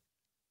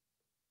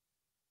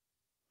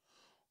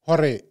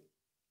hore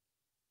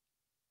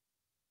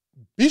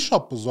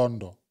Bishop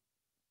Zondo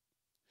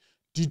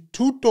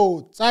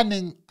dithuto tsa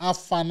neng a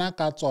fana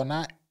ka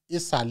tsona e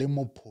sa le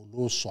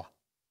mopholoswa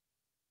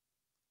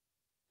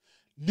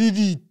le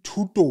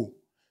dithuto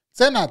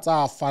tsena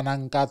tsa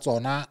fanang ka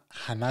tsona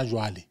hana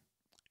jwale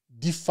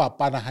di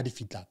fapana ha di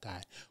fitla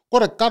kae.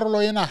 Kore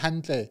karolo ena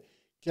hantle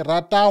ke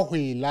rata ho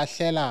e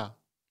lahlela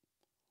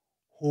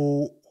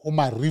ho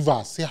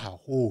ma-Rivers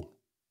haholo,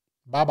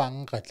 ba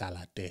bang re tla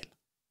latela.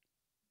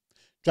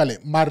 Jwale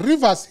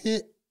ma-Rivers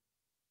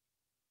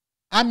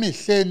a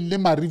mehleng le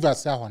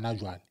ma-Rivers a hona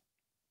jwale,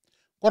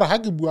 kore ha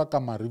ke bua ka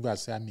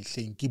ma-Rivers a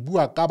mehleng ke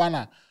bua ka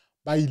bana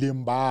ba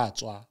ileng ba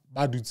tswa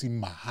ba dutseng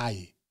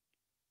mahae.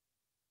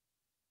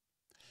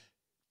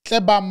 Tle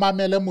ba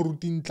mamele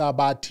moruti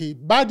Nhlabathi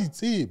ba di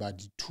tseba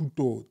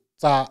dithuto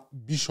tsa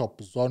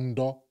Bishop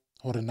Zondo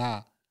hore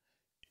na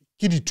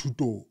ke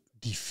dithuto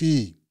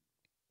difeng.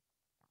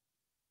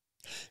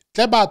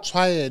 Tle ba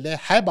tshwaele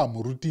haeba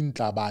moruti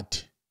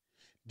Nhlabathi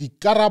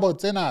dikarabo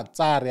tsena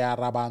tsa re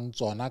arabang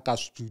tsona ka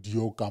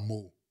studio ka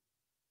moo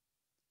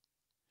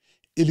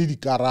e le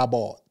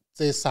dikarabo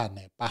tse sa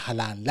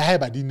nepahalang, le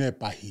haeba di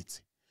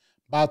nepahetse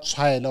ba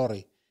tshwaele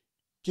hore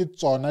ke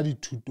tsona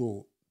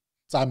dithuto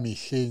tsa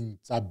mehleng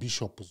tsa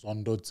Bishop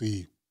Zondo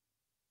tseo.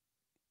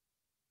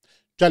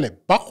 Jwale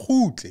ba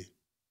kgutle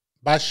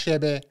ba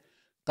shebe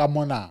ka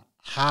mona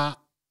ha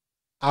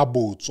a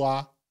botswa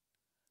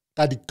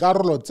ka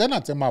dikarolo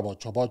tsena tse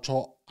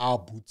mabotjho a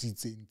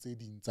butsitseng tse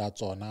ding tsa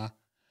tsona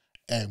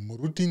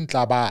moruti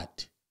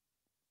Nhlabathi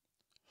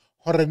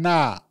hore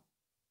na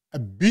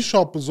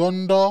Bishop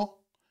Zondo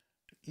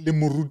le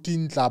moruti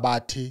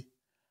Nhlabathi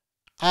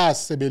a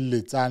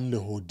sebeletsang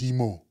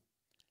lehodimo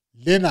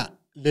lena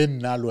le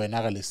nna le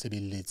wena re le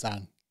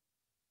sebeletsang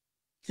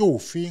ke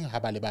ofeng ha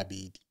ba le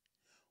babedi,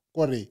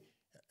 kore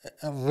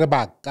re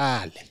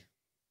bakale.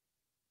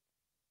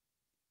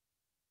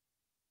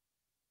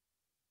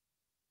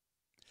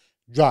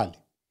 Jwale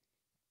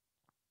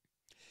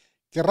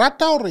ke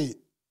rata hore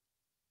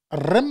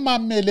re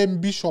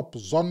mameleng Bishop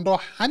Zondo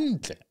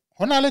hantle.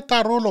 Hona le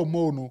karolo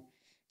mono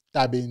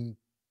tabeng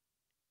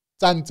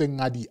tsa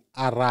ntseng a di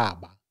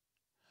araba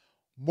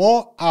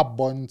mo a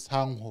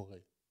bontshang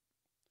hore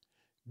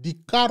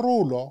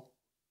dikarolo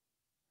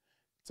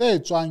tse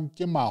tswang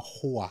ke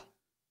makgowa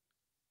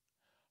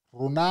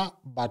rona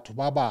batho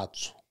ba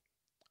batsho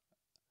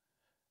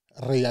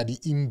re ya di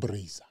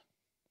embrace,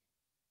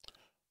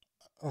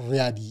 re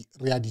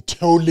ya di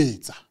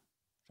theoletsa,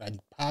 re ya di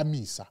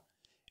phahamisa,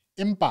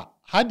 empa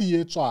ha di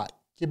etswa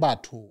ke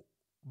batho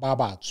ba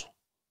batsho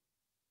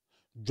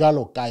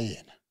jwalo ka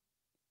yena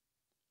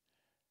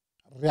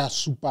re a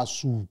supa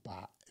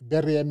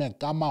be re eme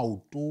ka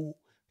maoto,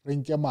 re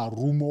nke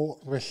marumo,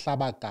 re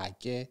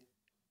hlabakake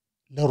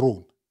le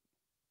rona.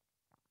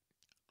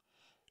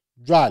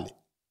 Jwale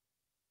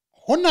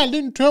hona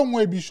le ntho e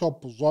nngwe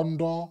Bishop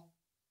Zondo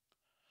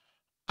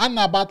a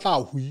na batla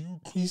ho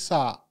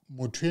utlwisa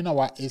motho ena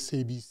wa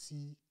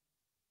SABC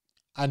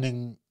a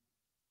neng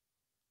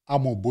a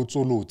mo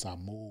botsolotsa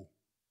moo,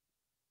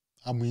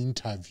 a mo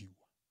interview,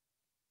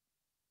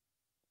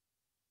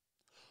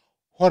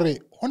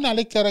 hore hona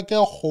le kereke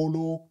e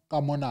kgolo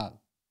ka mona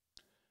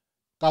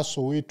ka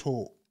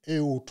Soweto e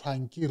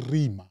hothwang ke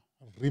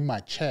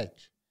Rima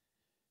Church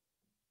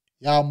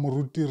ya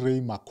moruti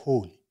Ray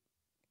Macaulay.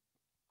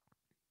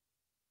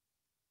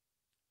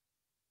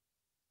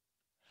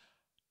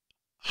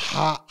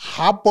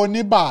 Ha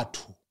bone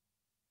batho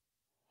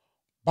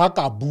ba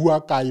ka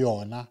bua ka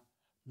yona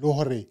le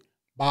hore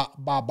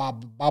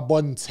ba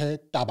bontshe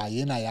taba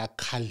ena ya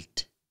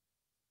cult,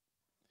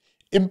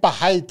 empa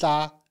ha e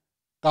tla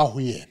ka ho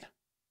yena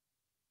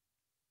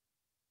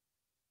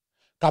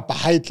kapa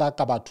ha e tla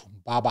ka batho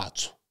ba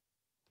batsho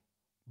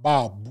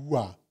ba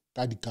bua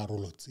ka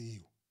dikarolo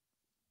tseo.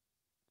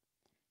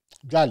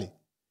 Jwale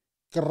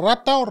ke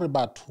rata hore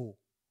batho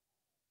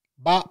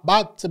ba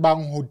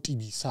tsebang ho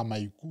tibisa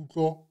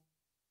maikutlo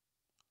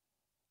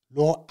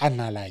le ho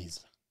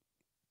analyze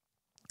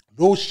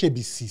le ho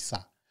shebisisa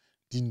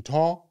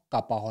dintho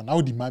kapa hona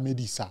ho di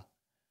mamedisa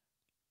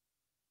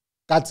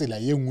ka tsela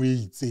e nngwe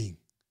e itseng,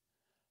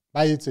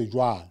 ba etse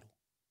jwalo.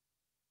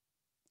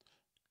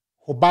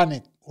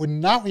 Hobane ho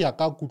nna ho ya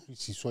ka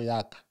kutlwisiso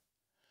ya ka,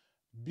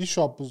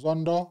 Bishop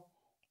Zondo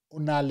o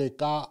na le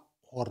ka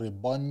hore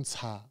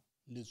bontsha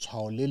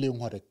letshwao le leng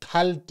hore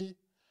cult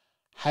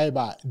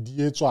haeba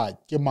di etswa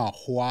ke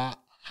makgowa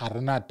ha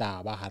rena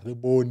taba, ha re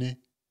bone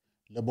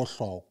le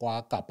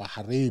bohlokwa kapa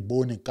ha re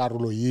bone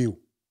karolo eo.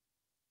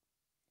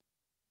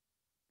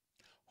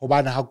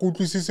 Hobane ha ke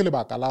utlwisise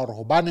lebaka la hore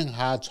hobaneng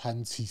ha a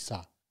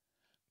tshwantshisa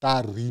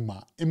ka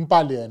Rima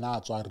empa le yena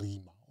a tswa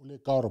Rima, o le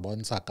ka hore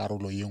bontsha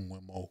karolo e nngwe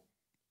moo.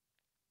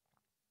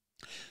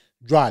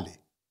 Jwale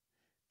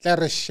tle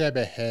re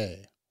shebe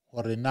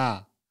hore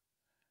na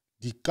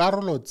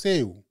dikarolo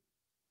tseo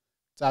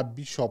tsa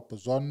Bishop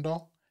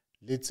Zondo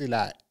le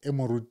tsela e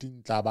moruti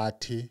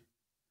Nhlabathi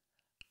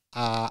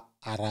a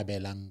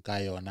arabelang ka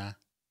yona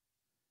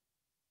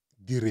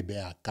di re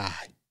beha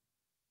kae.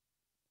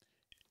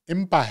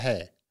 Empa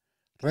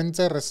re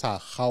ntse re sa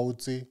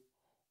kgaotse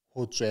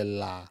ho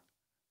tswella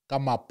ka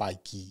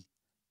mapaki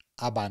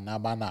a bana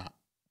bana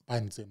ba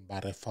ntseng ba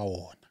re fa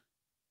ona.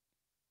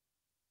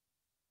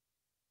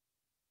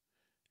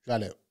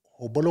 Jwale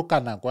ho boloka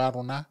nako ya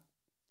rona,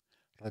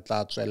 re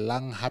tla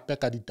tswellang hape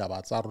ka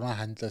ditaba tsa rona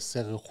hantle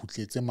se re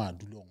kgutletse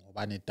madulong,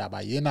 hobane taba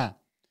ena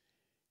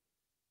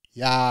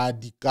ya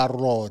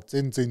dikarolo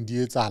tse ntseng di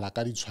etsahala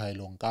ka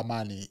ditshwaelong ka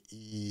mane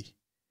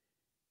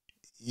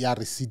ya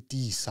re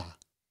sitisa.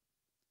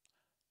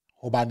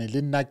 Hobane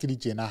le nna ke di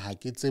tjena ha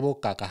ke tsebe ho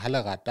kaka ha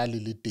lerata le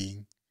le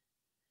teng,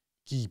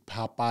 ke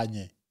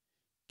iphapanye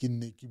ke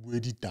nne ke bue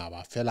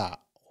ditaba fela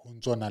ho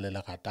ntsona le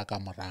lerata ka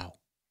morao.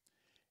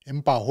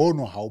 Empa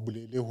hono ha o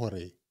bolele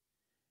hore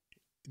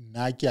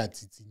nna ke a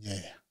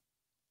tsitsinyeha,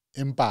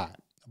 empa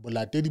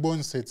bolatedi bo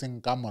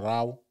nsetseng ka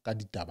morao ka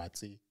ditaba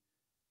tse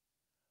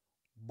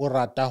bo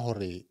rata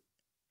hore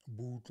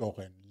bo utlwe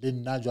hore le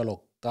nna jwalo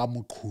ka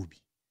moqhobi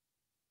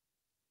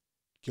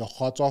ke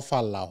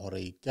kgotsofalla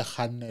hore ke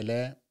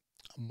kgannele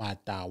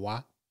matawa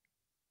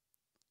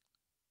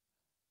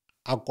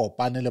a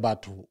kopane le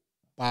batho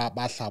ba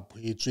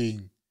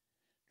hlaphohetsweng,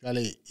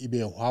 jwale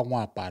ebe hwa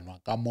ngwapanwa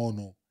ka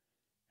mono,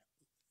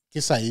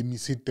 ke sa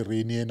emise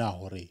terene ena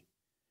hore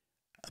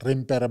re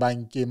mpe re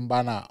bankeng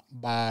bana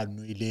ba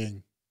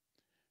nweleng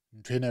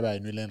ntho ena ba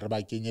nweleng, re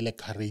ba kenye le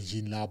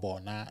carriage-ing la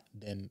bona,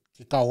 then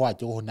ke ka hoa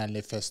ke ho nang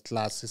le first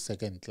class,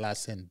 second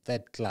class and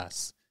third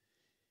class.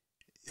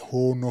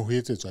 Ho no ho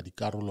etsetswa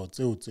dikarolo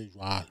tseo tse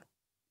jwalo.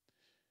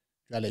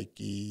 Jwale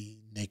ke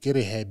ne ke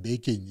re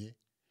bekeng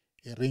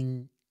e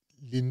reng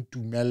le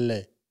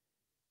ntumelle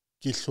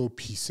ke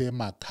hlophise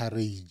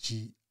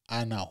ma-carriage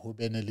ana ho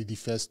bene le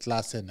di-first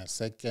class and a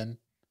second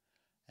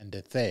and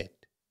the third.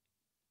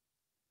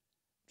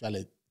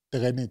 Jwale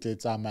terene tle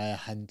tsamaya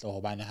hantle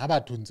hobane ha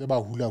batho ntse ba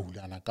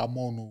hula-hulana ka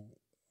mono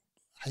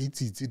ha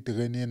itsitse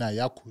terene ena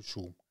ya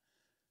khushuma.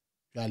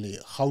 Jwale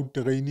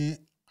Gautrain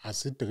ha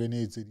se terene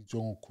e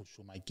etseditsweng ho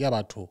khushuma, ke ya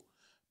batho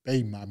ba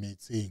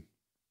imametseng.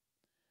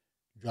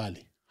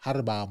 Jwale ha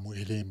re ba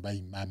amoheleng ba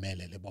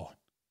imamele le bona.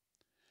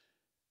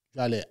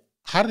 Jwale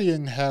ha re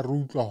yeng re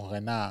utlwa hore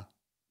na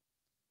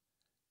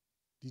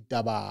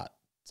ditaba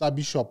tsa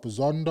Bishop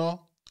Zondo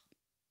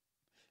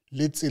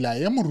le tsela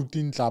e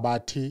moruti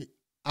Nhlabathi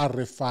a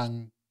re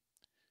fang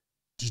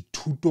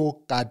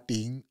dithuto ka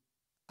teng,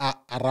 a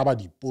araba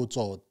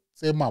dipotso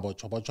tse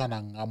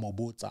mabotjho-botjhwanang a mo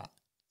botsa,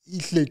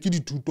 ihle ke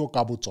dithuto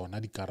ka botsona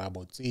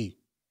dikarabo tseo.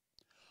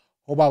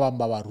 Ho ba bang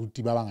ba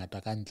baruti ba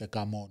bangata ka ntle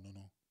ka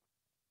mono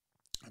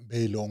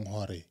be leng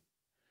hore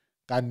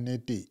ka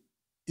nnete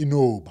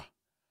inoba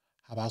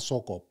ha ba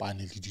so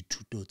kopane le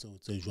dithuto tseo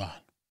tse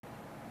jwalo.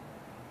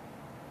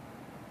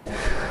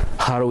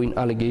 Harrowing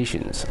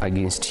allegations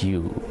against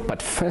you.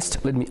 But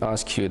first, let me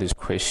ask you this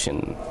question.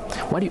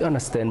 What do you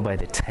understand by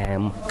the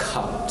term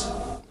cult?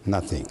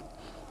 Nothing.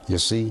 You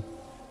see,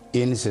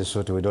 in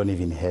Sesotho, we don't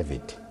even have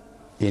it.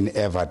 In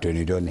Everton,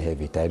 we don't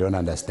have it. I don't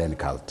understand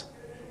cult.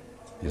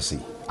 You see,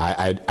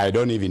 I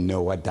don't even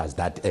know what does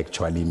that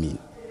actually mean.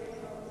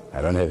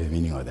 I don't have a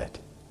meaning of that.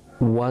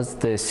 What's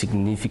the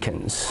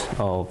significance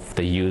of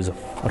the use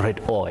of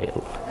red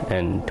oil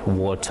and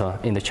water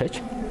in the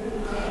church?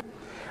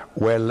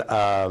 Well,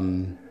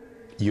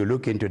 you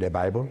look into the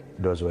Bible,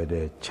 those were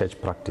the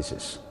church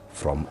practices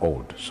from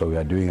old. So we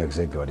are doing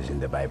exactly what is in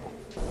the Bible.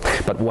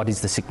 But what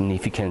is the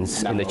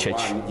significance in the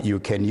church? You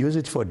can use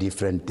it for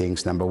different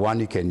things. Number one,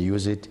 you can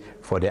use it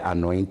for the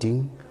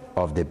anointing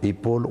of the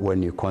people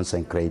when you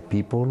consecrate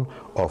people,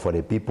 or for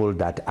the people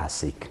that are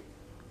sick.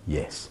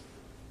 Yes.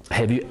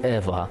 Have you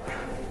ever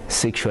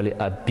sexually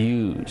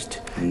abused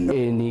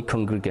any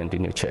congregant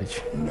in your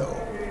church? No.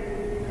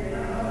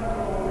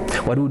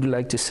 What would you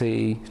like to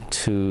say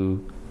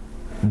to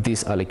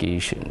these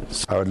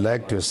allegations? I would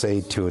like to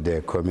say to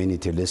the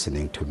community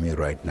listening to me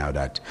right now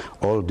that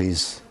all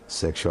these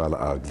sexual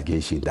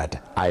allegations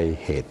that I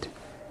had,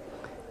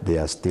 they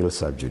are still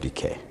sub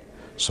judice.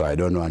 So I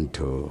don't want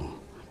to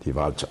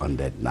divulge on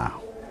that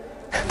now.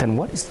 Then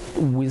what is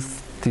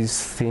with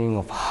this thing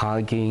of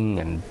hugging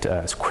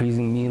and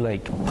squeezing me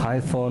like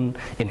python,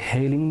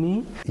 inhaling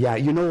me? Yeah,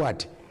 you know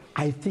what?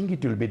 I think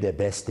it will be the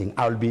best thing.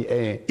 I'll be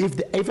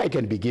if I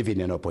can be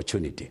given an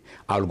opportunity,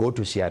 I'll go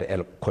to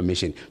CRL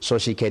Commission so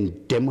she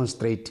can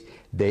demonstrate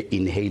the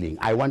inhaling.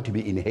 I want to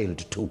be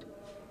inhaled too,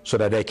 so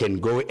that I can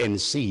go and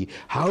see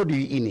how do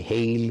you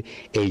inhale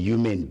a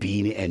human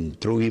being and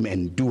through him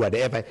and do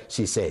whatever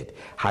she said.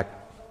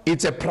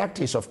 It's a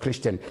practice of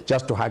Christian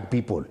just to hug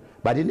people,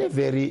 but in a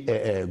very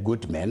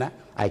good manner.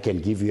 I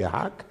can give you a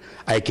hug,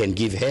 I can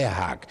give her a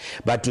hug,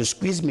 but to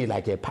squeeze me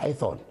like a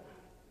python,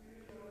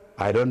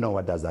 I don't know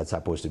what does that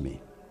supposed to mean.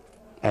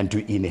 And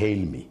to inhale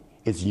me,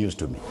 it's news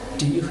to me.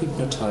 Do you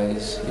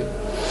hypnotize?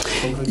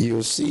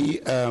 You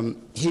see,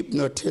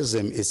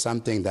 hypnotism is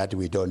something that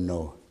we don't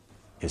know.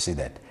 You see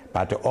that?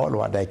 But all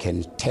what I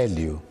can tell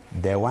you,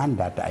 the one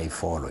that I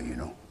follow, you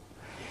know,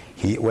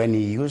 when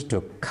he used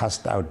to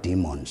cast out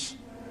demons,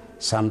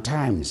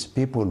 sometimes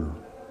people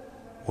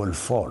will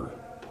fall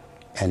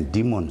and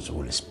demons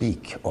will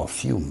speak or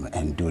fume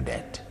and do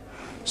that.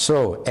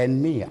 So,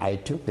 and me, I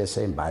took the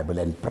same Bible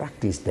and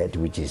practiced that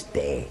which is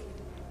there.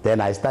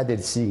 Then I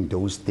started seeing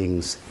those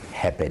things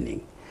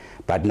happening.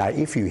 But now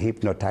if you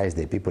hypnotize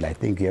the people, I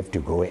think you have to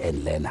go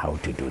and learn how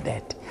to do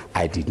that.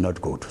 I did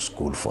not go to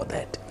school for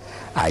that.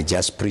 I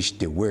just preached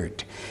the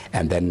word.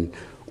 And then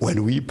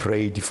when we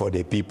prayed for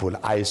the people,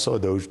 I saw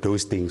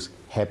those things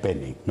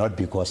happening, not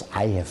because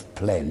I have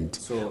planned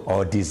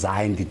or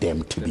designed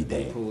them to be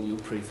there. People you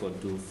pray for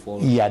do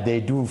fall? Yeah, they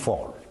do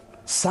fall.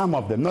 Some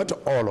of them, not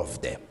all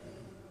of them.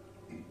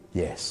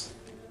 Yes,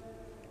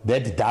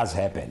 that does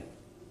happen.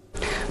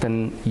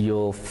 Then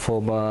your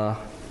former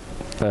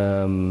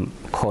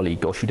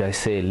colleague, or should I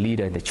say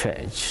leader in the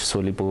church,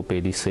 Solibo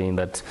Pedi, saying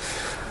that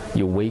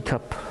you wake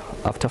up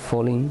after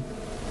falling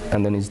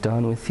and then it's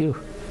done with you.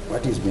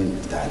 What is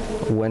being done?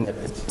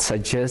 When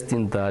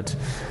suggesting that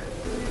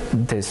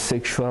the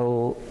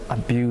sexual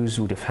abuse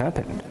would have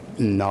happened.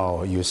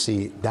 No, you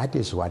see, that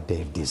is what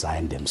they've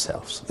designed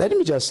themselves. Let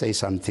me just say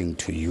something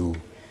to you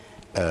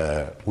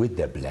with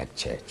the black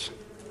church.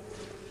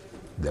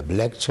 The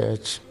black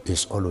church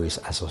is always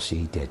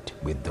associated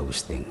with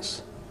those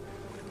things.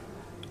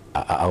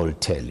 I will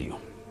tell you.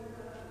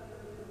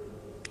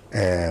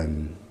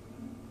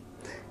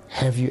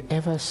 Have you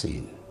ever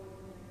seen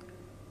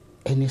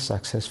any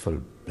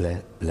successful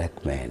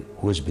black man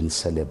who has been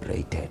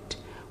celebrated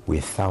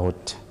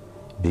without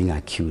being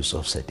accused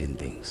of certain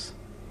things?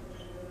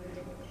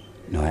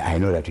 No, I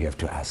know that you have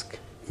to ask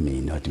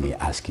me, not me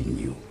asking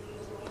you.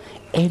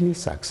 Any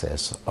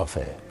success of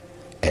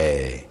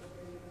a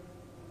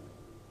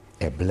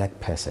black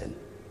person,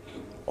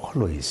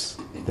 always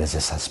there's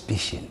a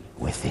suspicion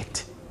with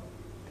it.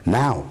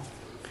 Now,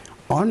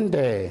 on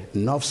the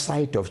north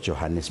side of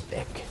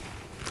Johannesburg,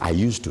 I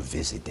used to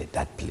visit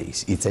that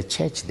place. It's a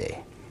church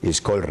there. It's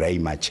called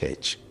Rhema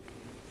Church.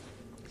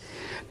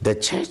 The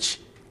church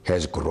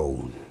has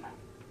grown,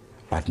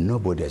 but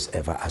nobody has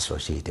ever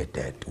associated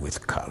that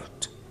with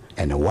cult.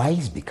 And why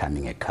is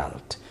becoming a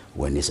cult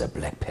when it's a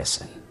black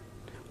person?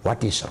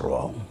 What is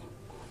wrong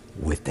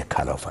with the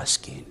color of our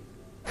skin?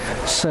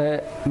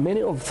 So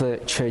many of the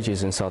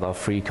churches in South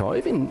Africa, or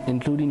even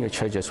including your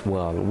church as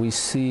well, we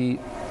see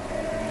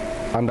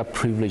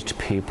underprivileged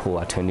people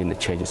attending the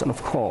churches. And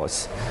of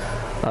course,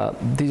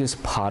 this is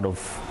part of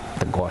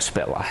the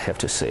gospel, I have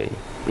to say.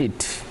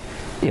 It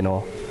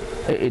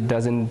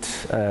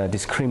doesn't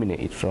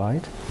discriminate,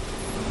 right?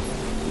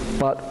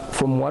 But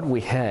from what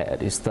we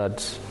heard is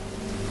that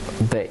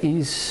there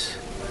is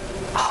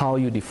how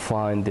you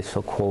define the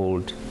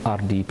so-called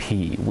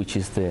RDP, which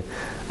is the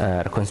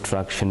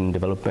Reconstruction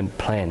Development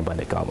Plan by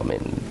the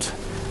government.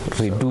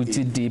 Reduce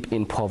deep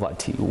in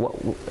poverty.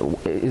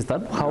 Is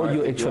that how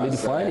you actually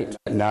define it?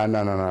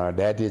 No.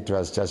 That it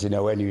was just,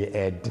 when you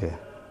add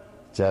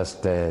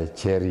just a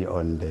cherry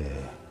on the,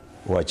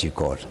 what you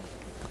call,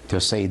 to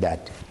say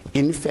that,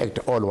 in fact,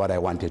 all what I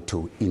wanted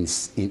to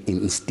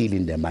instill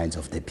in the minds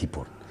of the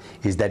people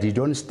is that you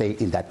don't stay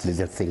in that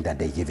little thing that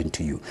they're giving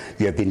to you.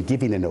 You have been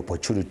given an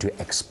opportunity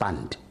to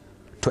expand,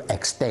 to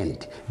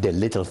extend the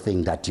little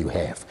thing that you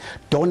have.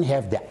 Don't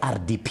have the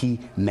RDP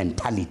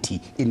mentality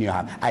in your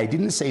house. I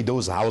didn't say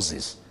those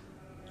houses,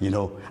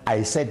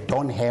 I said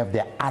don't have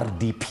the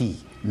RDP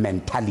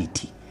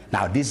mentality.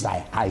 Now this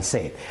I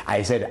said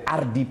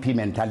RDP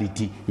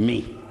mentality,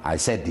 me. I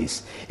said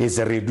this is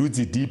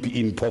reduce deep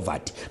in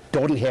poverty.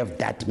 Don't have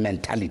that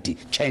mentality.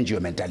 Change your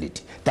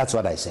mentality. That's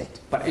what I said.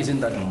 But isn't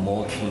that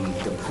mocking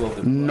the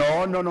poor?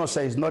 No,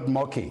 sir, it's not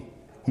mocking.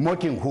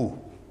 Mocking who?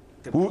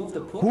 The poor.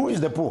 Who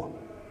is the poor?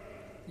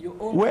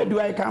 Where do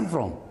I come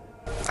from?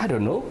 I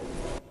don't know.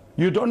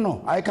 You don't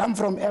know? I come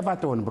from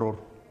Everton, bro.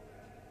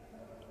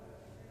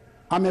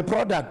 I'm a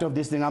product of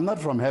this thing. I'm not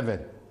from heaven.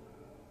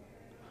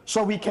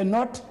 So we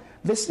cannot,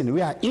 listen,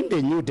 we are in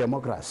the new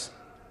democracy.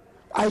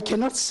 I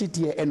cannot sit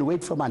here and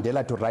wait for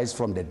Mandela to rise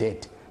from the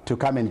dead to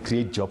come and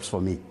create jobs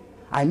for me.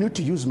 I need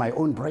to use my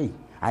own brain.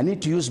 I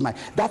need to use my,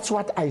 that's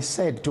what I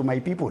said to my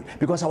people,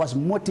 because I was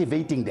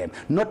motivating them,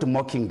 not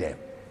mocking them.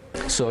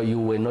 So you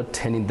were not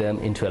turning them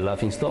into a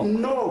laughing stock?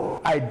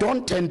 No, I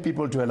don't turn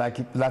people to a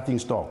laughing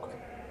stock.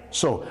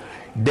 So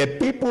the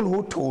people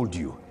who told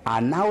you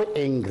are now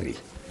angry,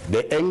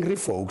 the angry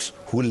folks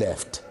who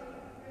left.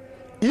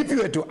 If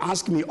you were to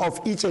ask me of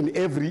each and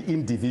every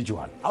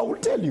individual, I will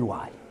tell you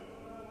why.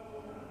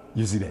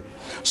 You see that?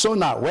 So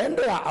now, when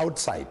they are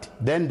outside,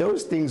 then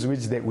those things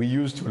which we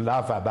used to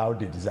laugh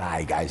about it is,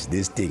 guys,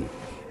 this thing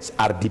is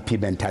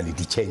RDP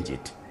mentality, change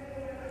it.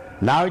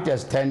 Now it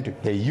has turned to,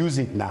 they use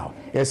it now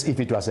as if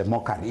it was a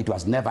mockery. It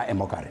was never a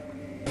mockery.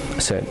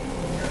 So,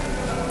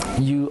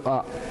 you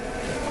are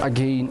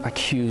again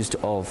accused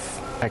of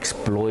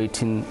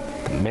exploiting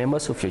the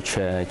members of your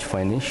church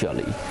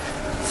financially,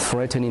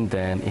 threatening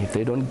them if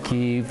they don't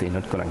give, they're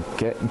not going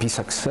to be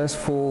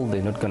successful,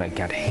 they're not going to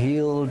get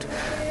healed,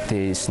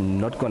 there's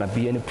not going to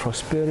be any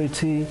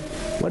prosperity.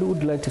 What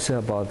would you like to say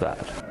about that?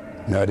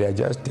 No, they're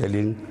just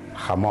telling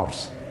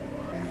Hamas.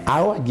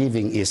 Our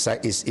giving is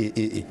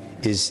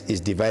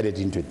divided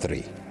into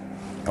three.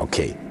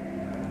 Okay.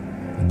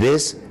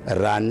 This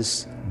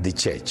runs the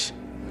church.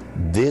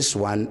 This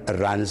one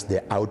runs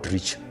the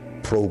outreach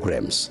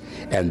programs.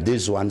 And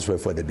these ones were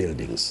for the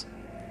buildings.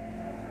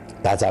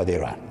 That's how they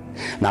run.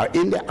 Now,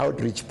 in the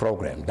outreach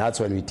program, that's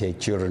when we take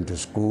children to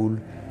school,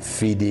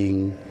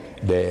 feeding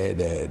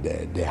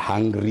the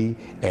hungry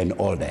and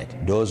all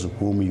that. Those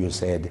whom you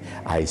said,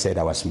 I said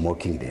I was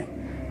mocking them.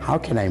 How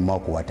can I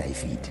mock what I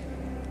feed?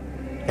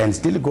 And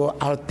still go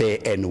out there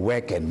and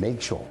work and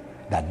make sure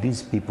that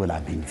these people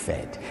are being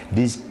fed.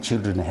 These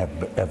children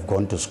have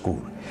gone to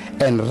school.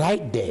 And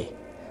right there,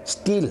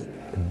 still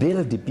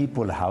build the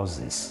people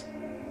houses.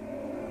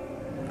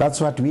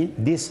 That's what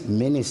this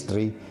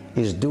ministry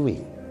is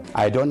doing.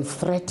 I don't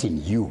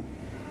threaten you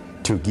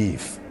to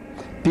give.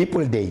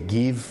 People, they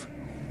give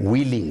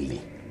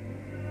willingly.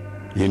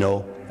 You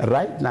know,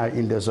 right now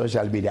in the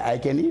social media, I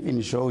can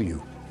even show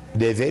you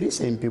the very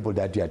same people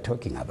that you are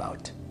talking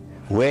about,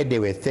 where they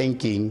were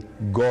thanking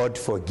God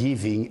for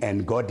giving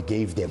and God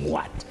gave them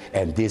what,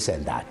 and this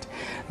and that.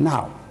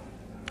 Now,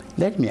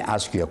 let me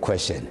ask you a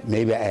question.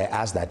 Maybe I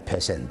ask that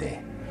person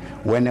there.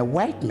 When a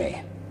white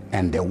man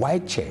and the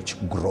white church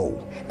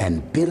grow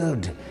and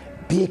build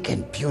big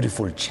and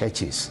beautiful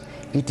churches,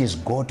 it is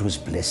God who's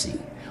blessing.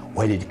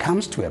 When it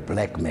comes to a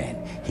black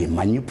man, he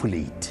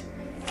manipulates,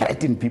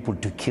 threatens people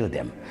to kill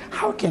them.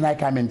 How can I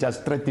come and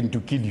just threaten to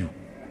kill you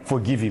for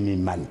giving me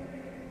money?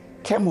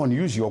 Come on,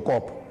 use your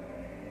cop.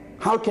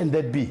 How can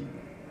that be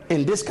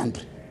in this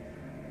country?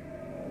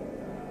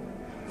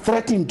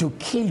 Threatening to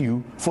kill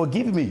you for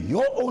giving me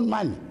your own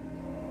money.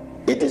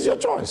 It is your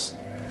choice.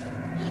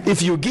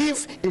 If you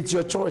give, it's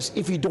your choice.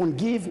 If you don't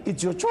give,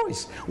 it's your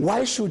choice.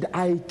 Why should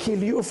I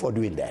kill you for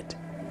doing that?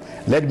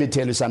 Let me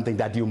tell you something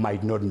that you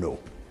might not know.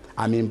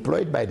 I'm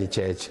employed by the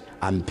church.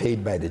 I'm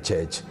paid by the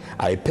church.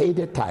 I pay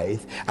the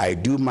tithe. I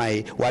do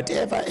my,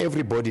 whatever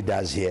everybody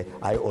does here,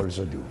 I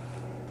also do.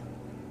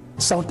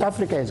 South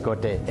Africa has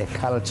got a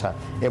culture.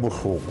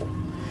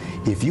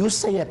 If you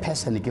say a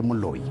person,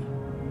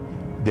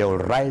 they will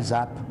rise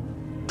up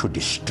to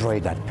destroy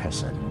that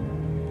person.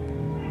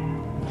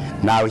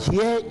 Now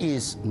here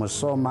is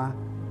Musoma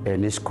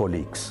and his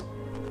colleagues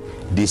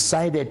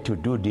decided to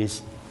do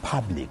this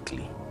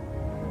publicly.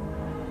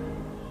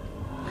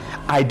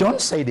 I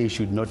don't say they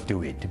should not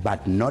do it,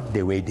 but not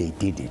the way they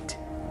did it.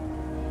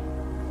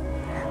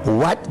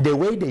 The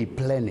way they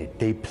plan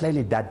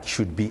it that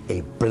should be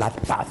a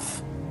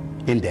bloodbath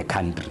in the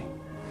country.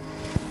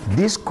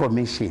 This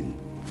commission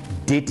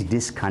did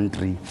this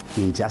country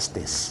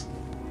injustice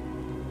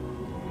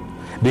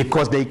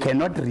because they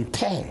cannot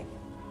repair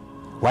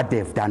what they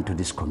have done to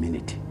this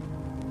community.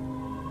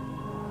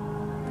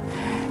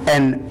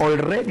 And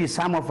already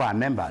some of our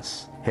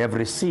members have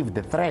received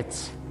the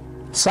threats.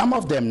 Some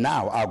of them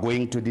now are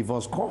going to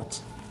divorce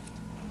courts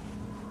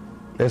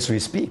as we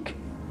speak.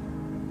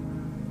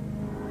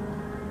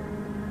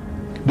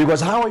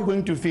 Because how are you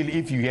going to feel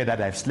if you hear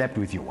that I've slept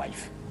with your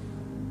wife?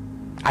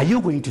 Are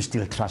you going to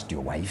still trust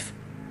your wife?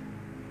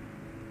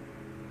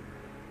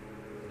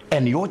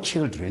 And your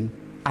children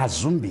are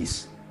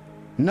zombies,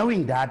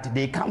 knowing that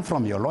they come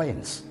from your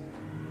loins.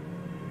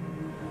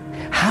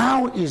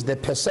 How is the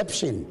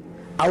perception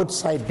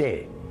outside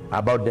there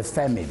about the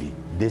family,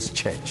 this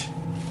church?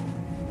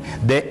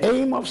 The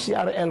aim of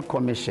CRL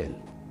Commission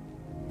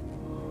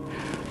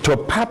to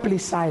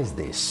publicize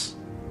this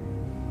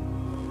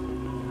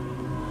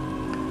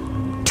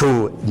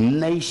to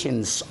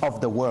nations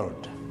of the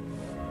world.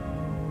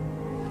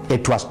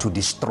 It was to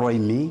destroy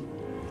me,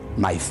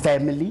 my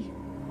family,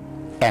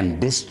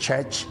 and this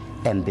church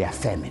and their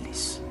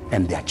families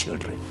and their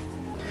children.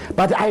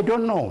 But I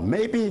don't know,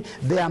 maybe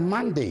their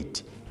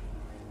mandate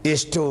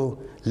is to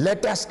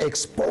let us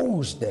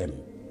expose them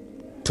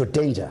to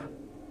danger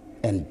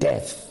and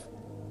death,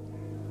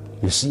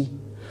 you see,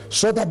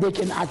 so that they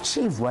can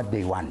achieve what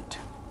they want.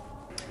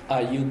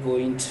 Are you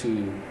going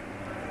to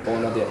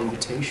honor their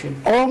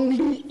invitation?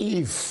 Only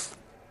if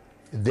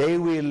they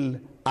will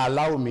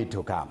allow me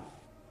to come,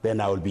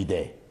 then I will be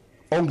there.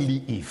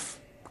 Only if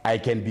I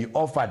can be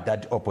offered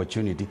that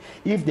opportunity.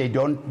 If they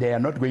don't, they are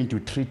not going to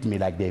treat me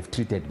like they've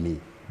treated me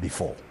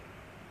before.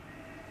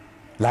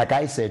 Like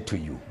I said to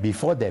you,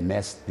 before the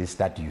mess this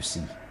that you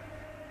see,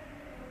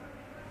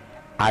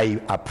 I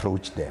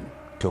approached them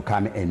to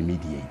come and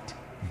mediate.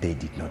 They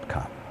did not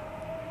come.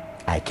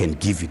 I can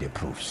give you the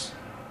proofs.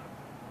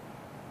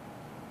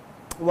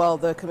 Well,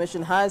 the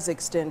Commission has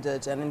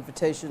extended an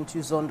invitation to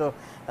Zondo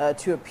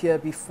to appear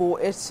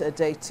before it. A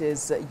date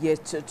is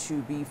yet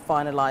to be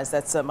finalized.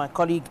 That's my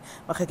colleague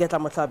Makgaketla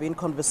Motlabi in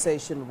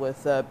conversation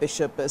with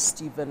Bishop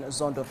Stephen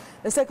Zondo.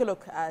 Let's take a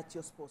look at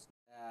your sports.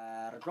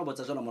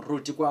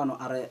 Moruti kwano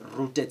are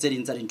rute tse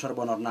ding tsa dintho re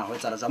bona rena ho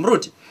etsa jwa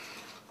Moruti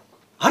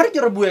ha re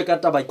ke re bue ka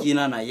taba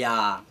kina na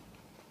ya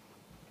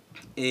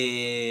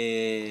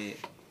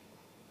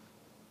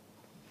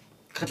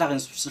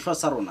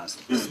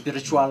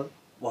spiritual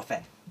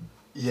warfare.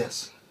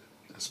 Yes,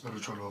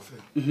 spiritual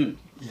warfare.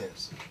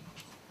 Yes.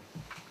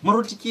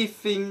 Moruti ke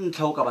feng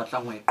tlhao ka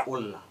batlang ho e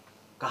qolla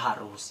ka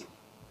hare ho se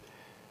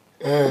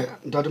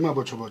ntate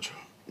Mabotjho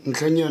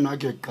ntlheng yena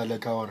ke qale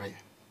ka hore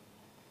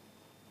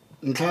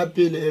ntlha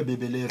pele e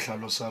bebele e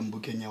hlalosang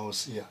bukeng ya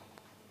Hosea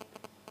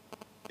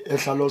e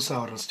hlalosa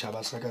hore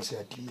setjhaba sa ka se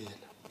a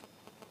timela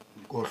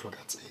go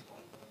hloka tsebo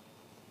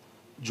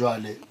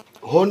jwale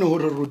hono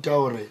hore ruta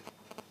hore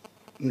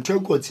ntho e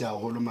kotsi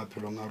haholo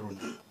maphelong a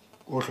rona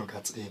go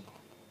hloka tsebo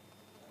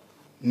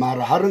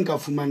mara ha re nka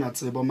fumana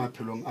tsebo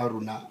maphelong a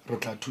rona re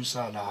tla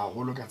thusala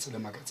haholo ka tsela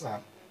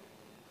makatsana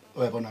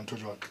o ya bona ntho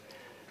jwale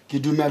ke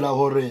dumela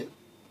hore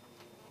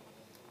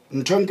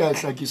ntho nka e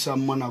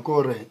hlakisang mona ko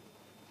hore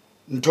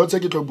ntho tse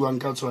ke tlo buang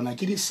ka tsona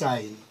ke di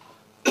sign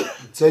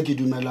tse ke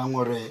dumelang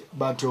hore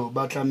batho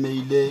ba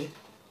tlameile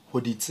ho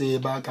di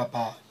tseba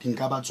kapa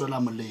dinka ba tswela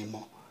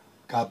molemo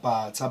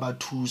kapa tsa ba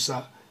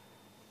thusa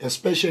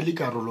especially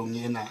karolong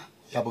ena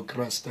ya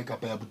bokreste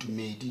kapa ya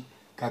bodumedi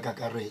ka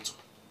kakaretso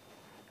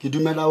ke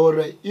dumela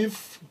hore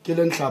if ke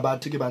le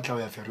nhlabathe ke batla ho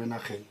ya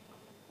Vereeniging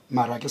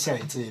mara ke sa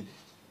etsebe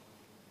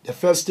the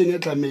first thing e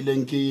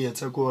tlameileng ke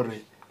etse ko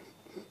hore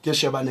ke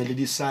shebane le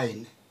di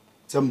sign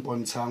tse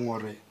mpontshang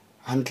hore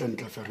hantle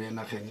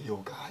Vereeniging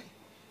eo kae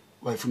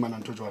wa ifumana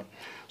ntho jwalo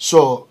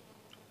so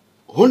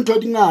ho ntho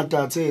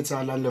dingata tse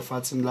etsahalang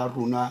lefatsheng la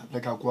rona le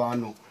ka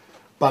kwano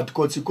but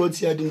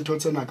kotsi ya dintho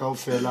tsena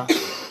kaofela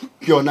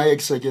ke yona e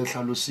ke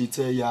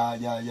hlalositse ya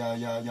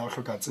ho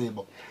hloka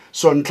tsebo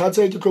so ntlha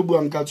tse ke tlo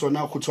buang ka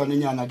tsona go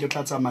tshwanenyana ke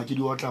tla tsamaya ke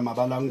di otla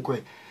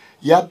mabalankwe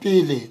ya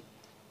pele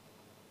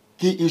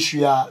ke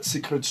issue ya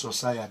secret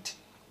society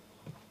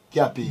ke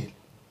ya pele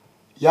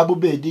ya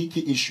bobedi ke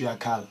issue ya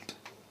cult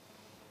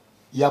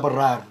ya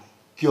boraro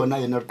ke yona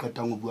ene re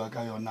qetang go bua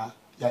ka yona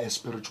ya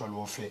spiritual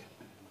warfare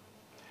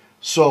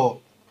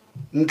so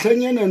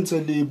ntlheng ene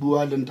ntse le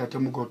bua le ntate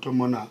Mokoto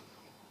mona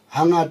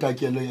hangata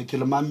ke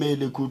le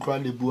mamele ku utlwa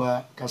le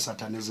bua ka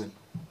satanism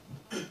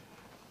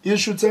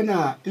issue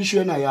ena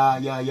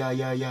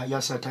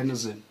ya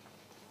satanism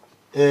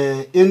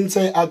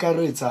ntse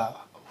akaretsa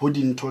ho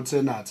dintho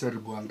tsena tse re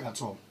buang ka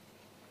tsona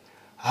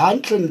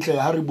hantle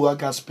ha re bua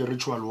ka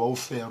spiritual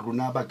warfare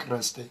rona ba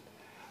Kriste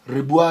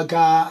re bua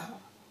ka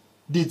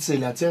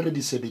ditsela tse re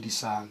di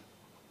sebedisang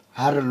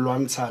ha re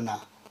lwantshana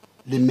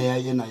le meya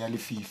ena ya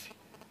lefifi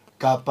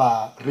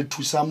kapa re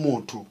thusa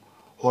motho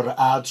hore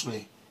a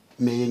tswe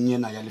meyeng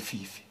ena ya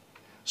lefifi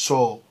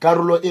so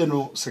karolo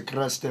eno se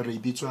Kriste re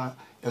bitswa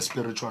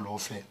spiritual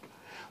warfare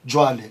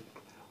jwale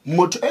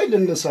motho e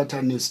leng le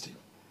satanist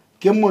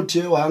ke motho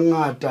e wa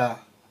ngata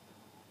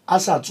a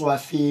sa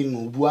tswafeng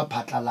ho bua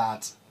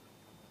phatlalatsa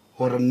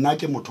hore nna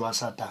ke motho wa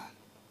Satan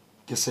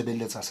ke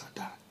sebeletsa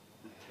Satan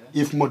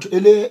if motho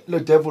ele le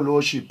devil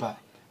worshipper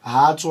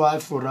ha tswa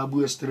fora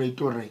bua straight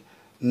hore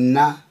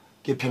nna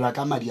ke phela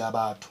ka madi a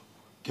batho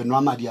ke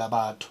nwa madi a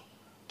batho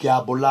ke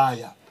a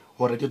bolaya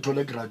hore ke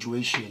thole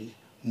graduation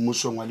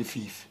mmusong wa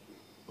lefifi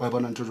wa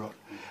bona ntho jwalo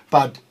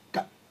but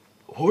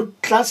ho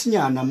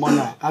classnyana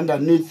mona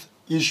underneath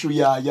issue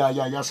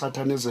ya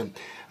satanism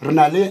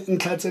rena le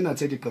ntlha tsena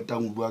tse ke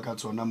qetang ho bua ka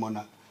tsona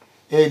mona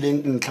e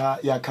leng ntlha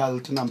ya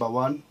cult number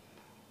 1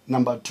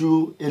 number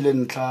 2 e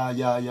leng ntlha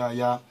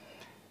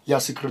ya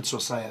secret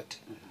society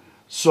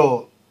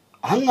so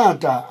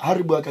hangata ha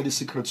re bua ka di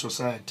secret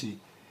society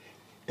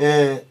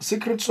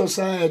secret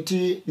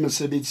society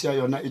mesebetsi ya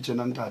yona e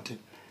tjena ntate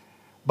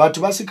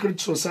batho ba secret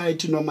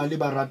society normally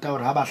ba rata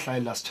hore ha ba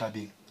hlaela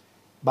setjhabeng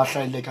ba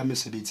hlaile ka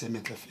mesebetsi e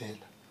metle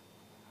fela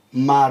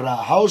mara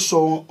ha o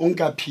so o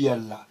nka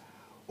phiella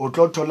o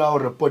tlo thola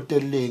hore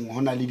potelleng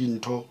hona le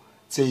dintho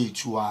tse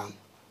etsuwang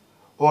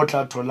o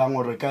tla tholang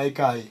hore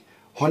kae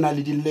hona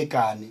le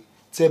dilekane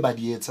tse ba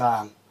di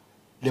etsang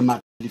le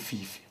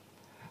lefifi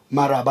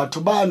mara batho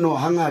bano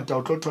hangata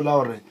o tlo thola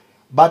hore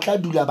ba tla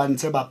dula ba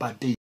ntse ba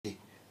patile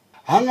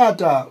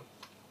hangata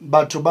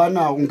batho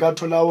bana o nka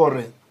thola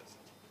hore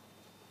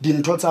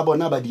dintho tsa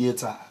bona ba di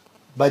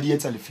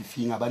etsa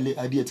lefifing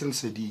a di etse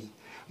leseding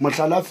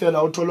mohlala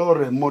fela o thola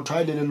hore motho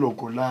a ile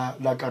leloko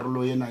la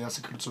karolo ena ya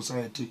secret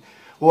society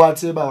o a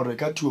tseba hore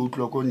ka 2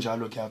 o'clock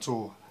njalo ke a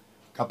tsoa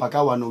kapa ka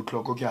 1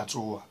 o'clock ke a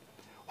tsoa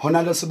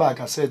hona le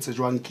sebaka se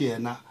tsejwang ke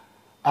yena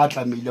a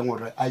tlamehileng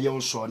hore a ye ho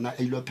sona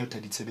a ilo phetha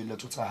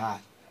ditshebeletso tsa hae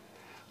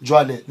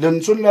jwale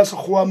lentswe la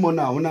sekgowa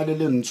mona hona le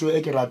lentswe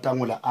e ke ratang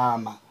ho la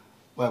ama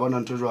wa bona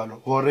ntho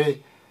jwalo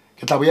hore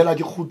ke tla boela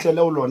ke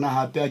khutlele ho lona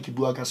hape a ke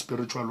bua ka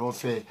spiritual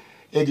warfare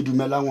e ke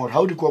dumelang hore ha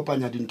o di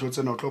kopanya dintho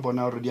tsena o tlo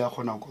bona hore di a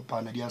kgona ho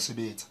kopana di a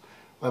sebetsa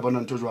wa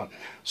bona ntho jwalo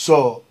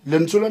so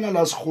lentswe lena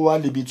la sekgowa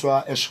le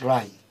bitswa a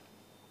shrine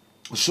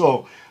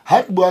so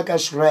ha re bua ka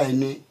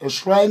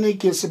shrine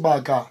ke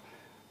sebaka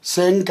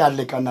se nka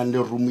lekanang le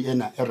room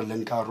ena e re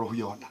leng ka ro ho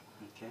yona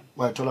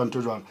wa thola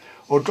ntho jwalo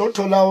o tlo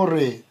thola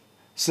hore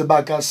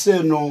sebaka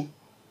seno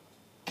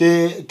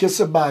ke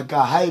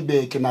sebaka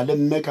haebe ke na le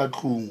mme ka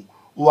tlung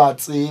wa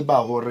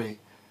tseba hore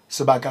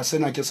sebaka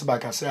sena ke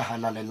sebaka se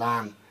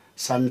halalelang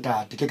sa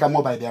ntate ke ka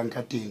mo ba beang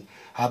ka teng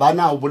ha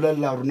bana o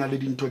bolella rona le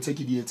dintho tse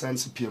ke di etsang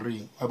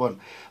sephiring wa bona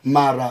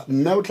mara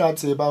mme o tla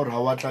tseba hore ha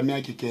wa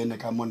tlamea ke kene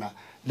ka mona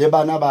le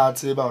bana ba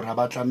tseba hore ha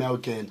ba tlamea ho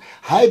kena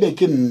haebe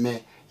ke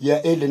mme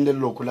ya e leng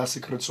leloko la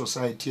secret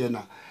society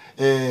ena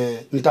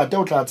ntate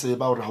o tla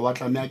tseba hore ha wa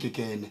tlamea ke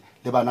kene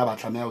le bana ba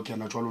tlamea ho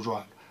kena jwalo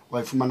jwalo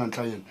wa ifumana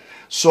ntla yena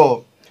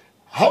so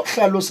ha o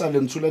hlalosa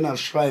lentswe lena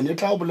shrine e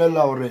tla o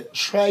bolella hore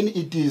shrine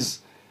it is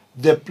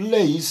the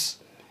place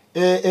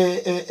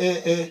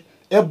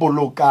e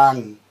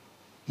bolokang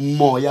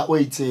moya o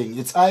itseng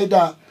it's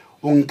either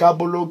o nka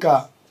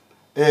boloka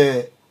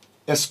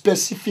a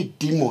specific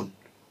demon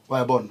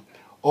wa bona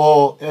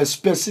or a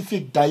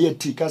specific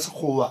deity ka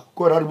sekgowa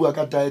ko ra re bua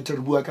ka deity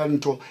re bua ka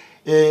ntho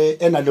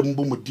ena le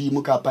mbu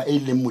modimo kapa e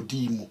leng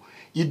modimo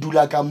e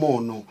dula ka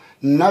mono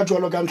nna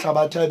jwalo ka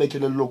nhlabatha be ke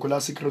le leloko la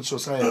secret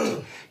society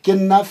ke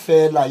nna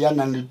fela ya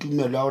nang le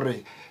tumelo ya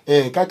hore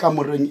ka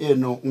kamoreng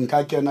eno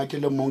nka kena ke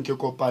le mong ke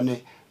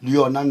kopane le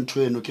yona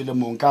ntho eno ke le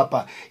mong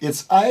kapa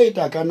it's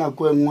either ka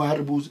nako engwe ha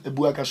re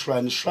bua ka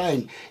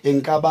shrine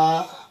enka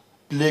ba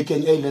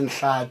plekeng e leng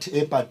hlathi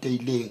e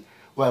pateileng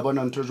wa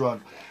bona ntho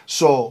jwalo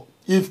so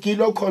if ke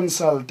lo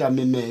consulta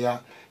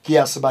memeya ke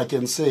ya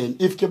sebakeng seno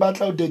if ke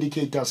batla ho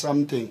dedicate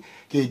something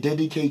ke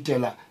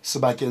dedicatela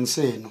sebakeng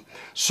seno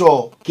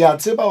so ke a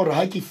tseba hore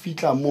ha ke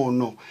fitla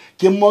mono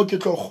ke mo ke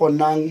tlo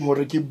kgonang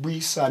hore ke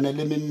buisane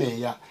le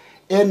memeya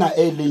ena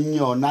e leng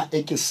yona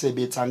e ke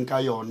sebetsang ka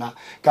yona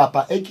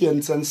kapa e ke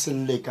entseng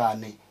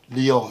selekane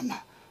le yona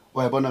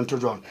wa bona ntho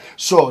jwalo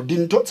so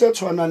dintho tse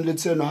tshwanang le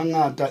tseno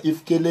hangata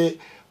if ke le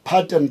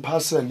part and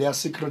parcel ya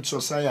secret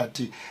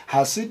society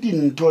ha se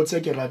dintho tse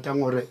ke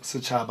ratang hore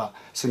setjhaba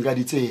se nka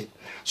di tsebe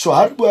so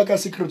ha re bua ka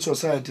secret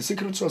society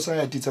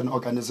it's an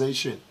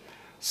organization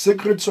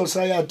secret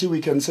society we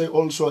can say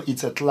also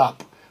it's a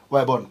club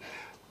wa bona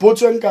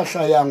potso nka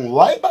hlayang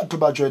why batho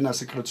ba joina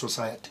secret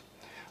society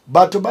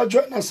batho ba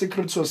joina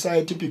secret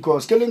society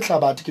because ke leng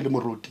hlabathi ke le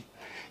moruti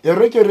e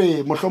re ke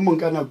re mohlomong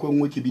ka nako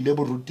engwe ke bile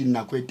boruti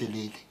nako e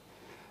telele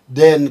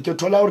then ke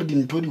thola hore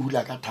dintho di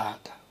hula ka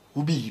thata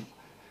ho bile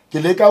ke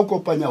le ka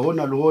kopanya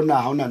hona le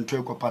hona ha ona ntho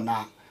e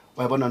kopanang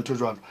wa bona ntho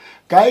jwalo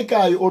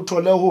kae o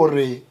thole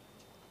hore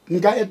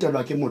nka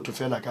etelwa ke motho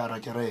fela ka ra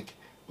kereke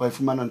wa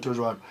ifumana ntho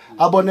jwalo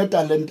a bone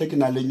talente ke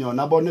na le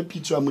yona a bone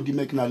pitso ya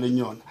modimo ke na le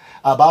yona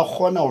a ba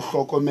khona ho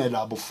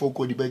hlokomela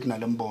bofokodi ba ke na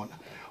le mbona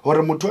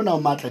hore motho ona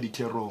o matla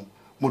ditherong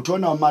motho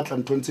ona o matla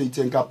ntho ntse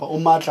itseng kapa o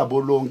matla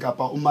bolong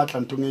kapa o matla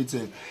ntho e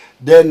itseng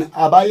then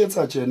a ba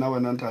etsa tjena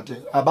wena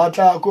ntate a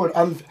batla ko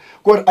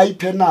a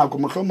iphena ko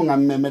mohlomong a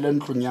mmemele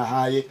ntlong ya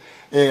hae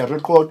re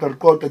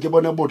qoqa ke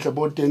bone botle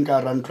bo teng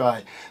ka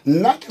rantlae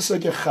nna ke se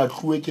ke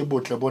kgatluwe ke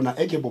botle bona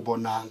e ke bo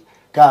bonang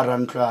ka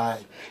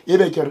rantlae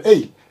ebe ke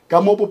re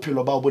ka mo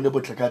bophelo ba o bole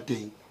botle ka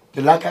teng ke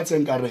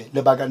lakatseng ka re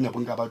le baka nne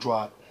bonka ba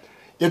jwalo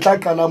e tla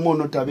qala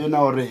mono tabena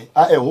hore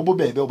ho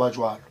bobebe o ba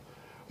jwalo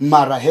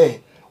mara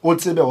o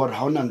tsebe hore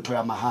ha ona ntho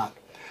ya mahala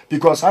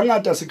because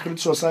hangata secret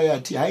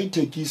society ha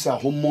itekisa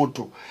ho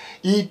motho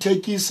e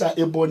tekisa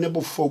e bone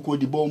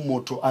bofokodi bo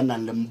motho a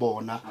nang le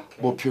mbona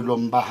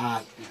bophelong ba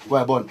hae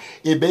wa bona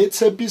e be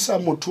tshepisa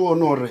motho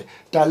ono hore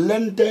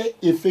talente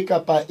efe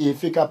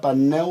kapa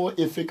neo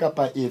efe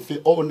kapa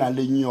efe o na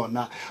le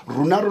yona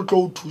runa re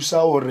tlo thusa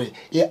hore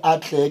e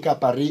atle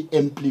kapa re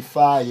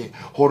amplify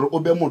hore o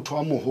be motho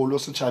wa moholo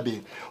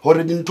setjhabeng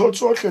hore dintho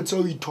tsohle tse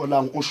o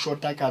itholang o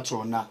shota ka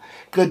tsona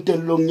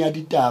qetellong ya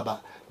ditaba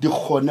di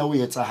kgone ho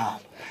etsahala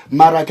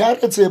mara ka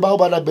re tseba ho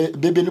bala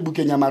bebele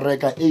bukenya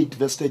mareka 8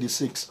 verse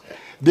 36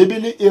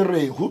 bebele e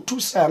re ho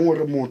thusang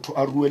hore motho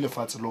a ruwe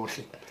lefatshe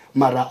lohle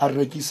mara a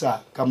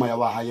rekisa ka moya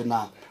wa hae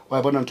na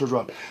wa bona ntho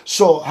jwalo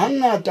so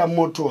hangata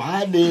motho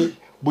ha le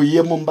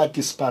boyemong ba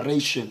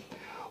desperation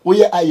o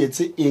ye a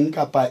etse eng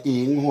kapa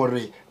eng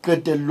hore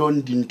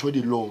qetellong dintho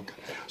di loka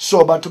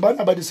so batho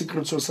bana ba di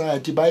secret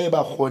society ba ye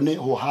ba kgone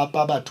ho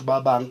hapa batho ba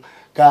bang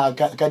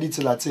ka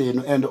ditsela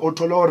tseno and o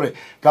thole hore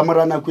ka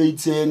morana ko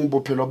itseng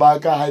bophelo ba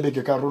ka ha ibe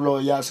ke karolo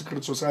ya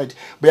secret society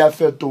bo ya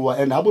fetoa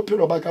and ha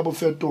bophelo ba ka bo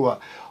fetoa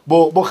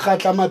bo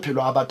kgatla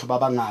maphelo a batho ba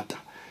bangata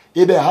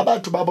ebe ha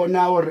batho ba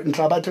bona hore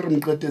ntla ba tle re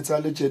mqetetsa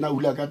le tjena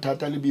hula ka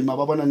thata le bima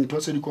ba bona ntho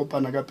se di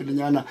kopana ka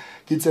pelenyana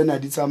ke tsena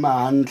di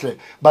tsamaya hantle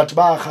batho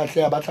ba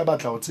kgahleha ba tla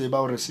batla ho tseba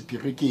hore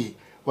sephiri ke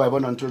wa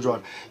bona ntho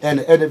jwalo and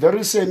at the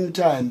very same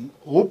time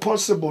ho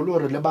possible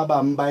hore le ba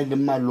bang ba le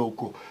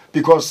maloko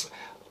because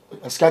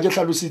ska ke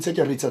hlalositse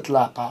ke re it's a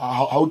club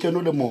ha o keno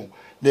le mo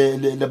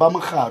le ba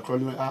mokgatlo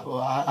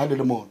a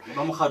le mo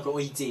ba mokgatlo o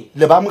itseng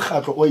le ba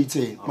mokgatlo o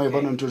itseng mo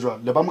bona ntho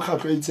jwalo le ba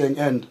mokgatlo o itseng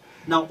and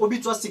now o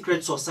bitswa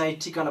secret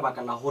society ka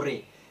lebaka la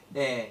hore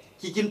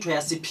ke ntho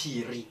ya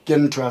sephiri ke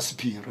ntho ya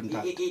sephiri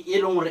ntate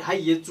e leng hore ha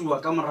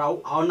ietsuwa ka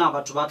morao ha ona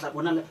batho ba tla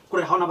bona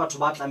gore ha ona batho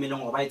ba tlameleng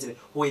hore ba etse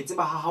ho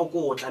etseba ha ha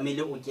ko o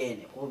tlamele o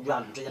kene o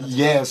jwalo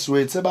yes o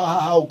etseba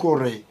ha o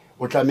kore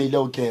o tlamele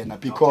o kena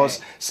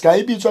because ska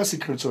e bitswa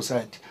secret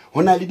society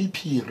hona le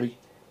diphiri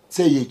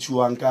tse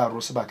etsuwang ka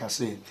ro sebaka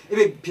sena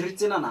ebe phiri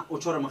tsena na o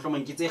tshware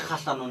mohlomong ke tse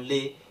kgahlanong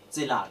le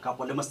tsela ka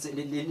po le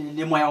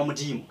moya wa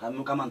modimo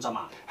ka mantswe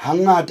mang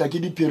hangata ke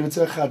diphiri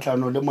tse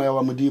kgatlano le moya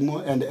wa modimo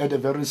and at the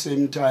very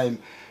same time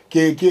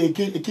ke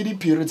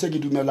diphiri tse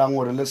ke dumelang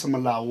hore le se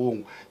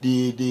molaong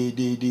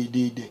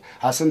di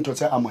ha se ntho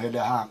tse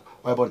amohelehang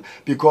wa bona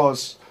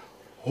because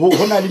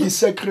hona le di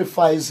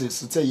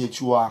sacrifices tse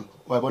etsuwang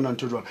wa bona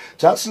ntho jwalo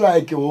just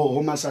like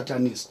ho ma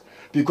satanist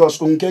because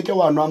unkeke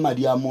wa nwa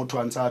madi a motho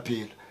a ntsa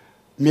phela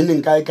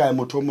meaning kae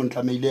motho o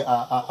montlameile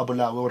a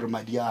bolawe hore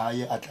madi a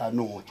hae a tla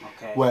nowe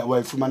wa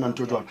ifumana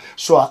ntho jwalo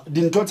so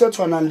dintho tse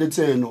tshwanang le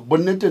tseno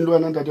bonneteng le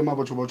wena ntate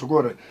mabotho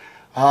gore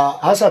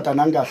ha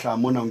satana nka hla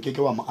mona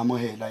unkeke wa mo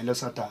amohela ile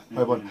satana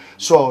wa bona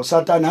so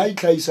satana ha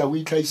itlhaisa o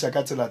itlhaisa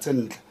ka tsela tse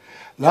ntle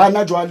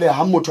lana jwale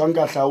ha motho a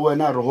nka hla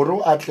wena re hore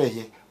o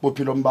atlehe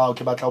bophelong bao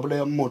ke batla o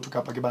bolaya motho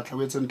kapa ke batla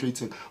o etse ntho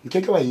itseng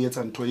unkeke wa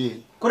etsa ntho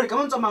yena gore ka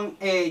mantswe mang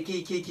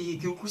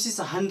ke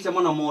utlwisisa hantle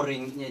mona mo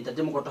reng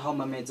ntate Mokotlo ha o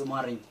mametse mo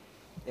reng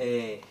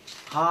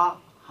ha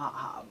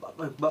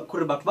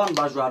gore batho bang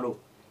ba jwalo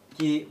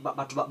ke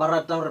batho ba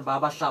rata hore ba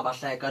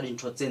hlaya ka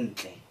dintho tse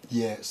ntle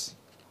yes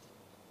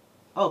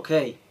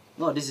okay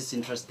no this is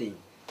interesting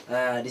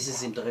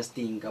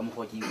ka mo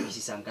go ke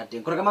utlwisisang ka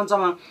teng gore ka mantswe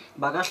mang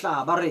ba ka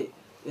hlaya ba re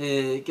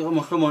ke go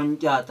mohlomong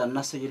ke atla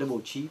nna se le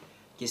botjhi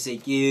ke se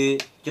ke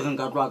reng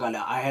ka tloa ka le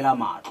ahela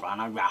matlo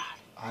ana jwale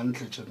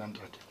hantle tjena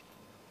ntate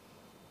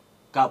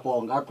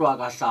kapo nga tloa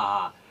ka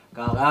hlaha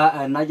ka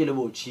ga nna ke le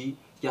botjhi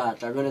ke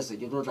atla jwale se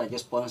ke tlotla ke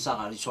sponsor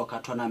ga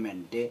di-soccer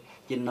tournament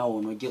ke nna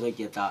ono ke re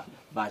ke tla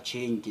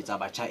batjheng ke tsa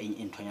batjha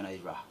nthonyana e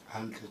jwang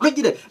hantle re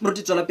kile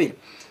moruti tswela pele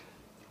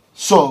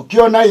so ke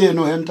yona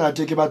eno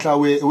hentate ke batla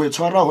we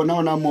tshwara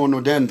hona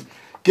mono then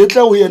ke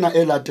tla ho yena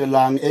e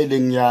latelang e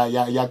leng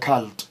ya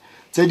cult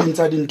tse ding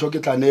tsa dintho ke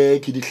tla ne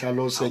ke di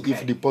hlalose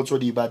if dipotso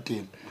di ba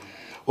teng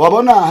wa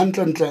bona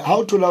hantle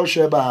how to la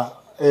sheba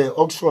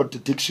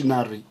Oxford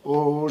Dictionary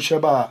o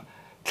sheba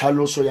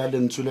tlhaloso ya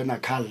lentswe lena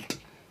cult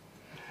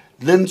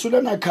lentswe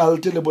lena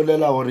cult le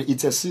bolela hore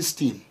it's a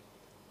system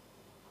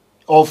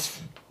of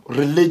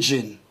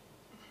religion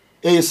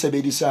e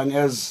sebedisang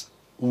as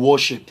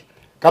worship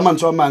ka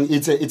mantswe a mang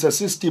it's a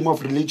system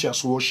of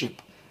religious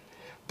worship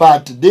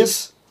but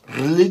this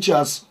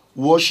religious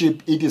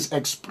worship it is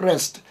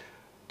expressed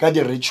ka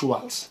di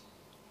rituals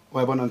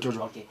wa bona ntho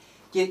jwa okay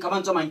ke ka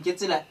mantswe a mang ke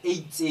tsela e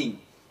itseng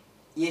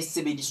e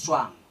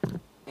sebediswang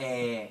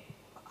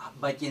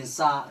bakeng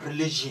sa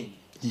religion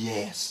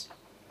yes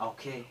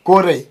okay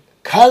kore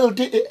cult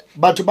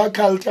batho ba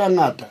cult a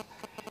ngata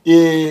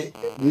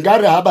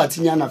ngare ha ba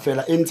tsinyana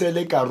fela e ntse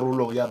le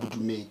karolo ya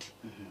bodumedi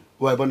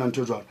wa bona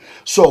ntho jwa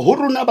so ho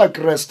rona ba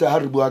Kriste ha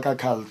re bua ka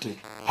cult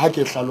ha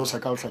ke hlalosa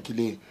ka o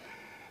hlakileng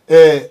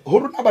ho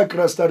rona ba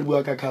Kriste ha re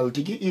bua ka cult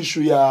ke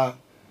issue ya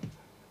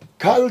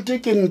cult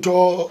ke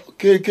ntho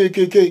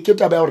ke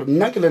taba ya hore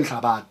nna ke le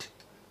ntlhabate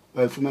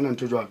wa fumana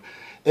ntho jwa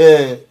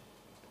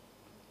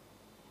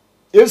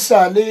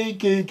esale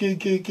ke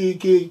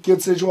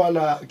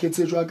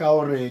tsejwa ka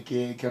hore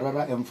ke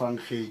rara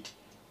emfangedi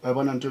wa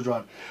bona ntho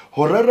jwa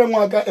ho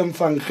rerengwa ka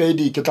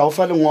emfangedi ke tla o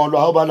fa lengolo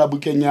ha o ba la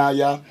bukenya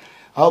ya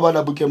ha o ba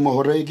la bukeng mo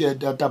hore ke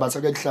taba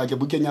tsa ka dihlake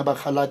bukenya ba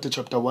Galate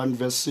chapter 1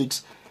 verse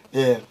 6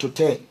 to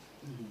 10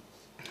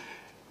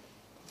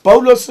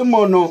 Paulos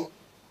mono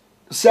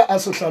se a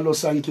se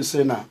hlalosang ke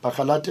sena ba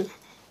Galate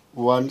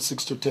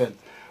 1:6 to 10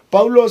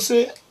 Paulos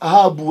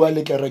ha bua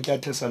le kereke ya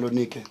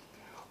Thessalonike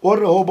o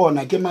re ho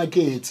bona ke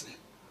maketse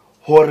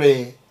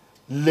hore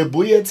le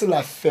boetse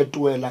la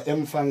fetoela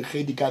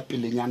emfangedi ka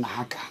pelenyana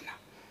hakana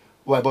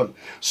wa bona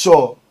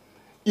so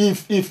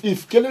if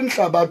ke le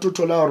nhlabatho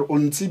thola hore o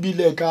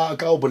ntsibile ka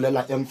o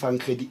bolela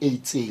emfangedi e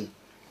itseng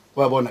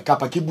wa bona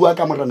kapa ke bua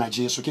ka morena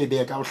Jesu ke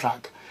be ka o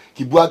hlaka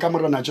ke bua ka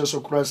morena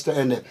Jesu Christ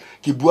ene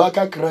ke bua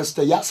ka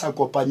Kriste ya sa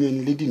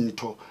kopanyeng le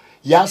dintho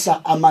ya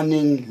sa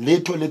amaneng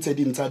letho le tse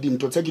ding tsa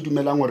dintho tse ke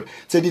dumelang hore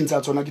tse ding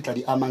tsa tsona ke tla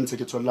di amantse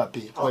ke tswella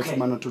pele o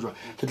fumana ntho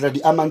ke tla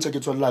di amantse ke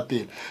tswella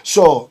pele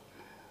so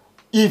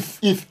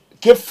if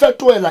ke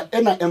fetoela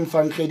ena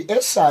emfangedi e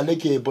sale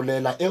ke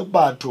bolela e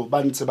batho ba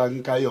ntse ba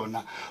nka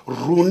yona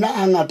runa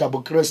hangata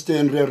bo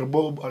Kristen re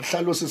bo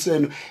hlalose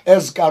seno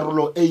as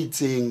karolo e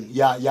itseng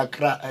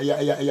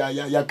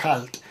ya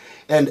cult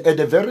And at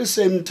the very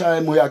same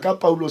time, we are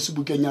Paulos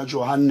bukeng ya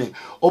Johanne,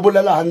 o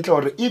bolela hantle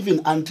hore even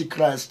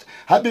Antichrist,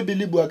 ha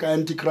Bibele bua ka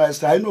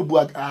Antichrist, ha eno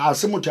bua ha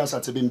se motho ya sa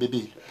tsebeng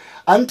Bibele.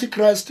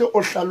 Antichrist o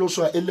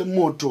hlaloswa e le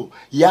motho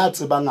ya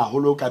tsebang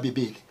haholo ka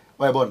Bibele.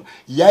 Wa bona,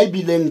 ya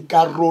ibileng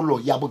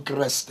karolo ya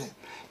bokreste.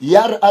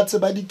 Ya re a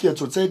tseba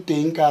diketso tse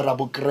teng ka ra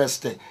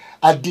bokreste,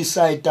 a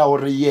decide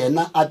hore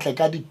yena a tle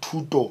ka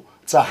dithuto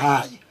tsa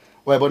hae.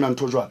 Wa bona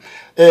ntho jwang.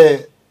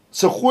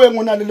 Sekgoeng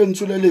o na le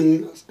lentswe le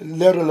leng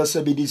le re le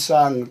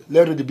sebedisang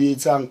le re di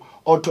bitsang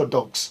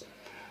orthodox.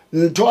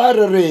 Ntho a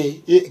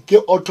re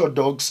ke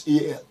orthodox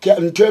ke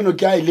ntho eno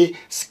ke a ile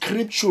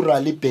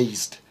scripturally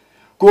based.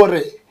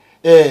 Kore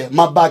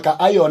mabaka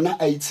a yona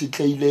a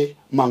itshetleile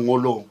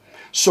mangolong.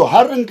 So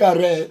ha re nka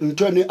re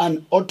ntho eno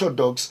an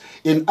orthodox,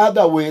 in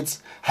other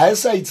words, ha e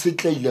sa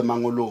itshetleile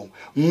mangolong,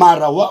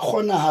 mara wa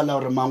kgonahala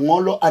hore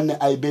mangolo a ne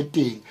a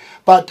beteng.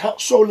 But ha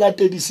so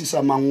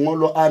latedisisa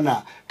mangolo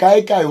ana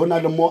kae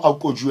hona le mo a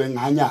kojueng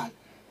hanyane.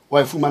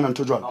 Wa fumana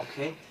ntho jwalo.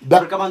 Okay.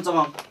 Ba ka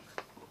bantsama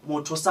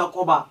motho sa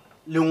koba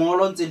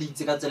lengolo ntse le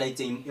itse ka tsela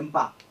itseng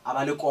empa a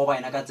ba le koba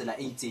ena ka tsela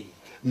e itseng.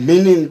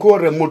 Meaning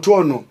kore motho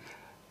ono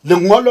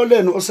lengolo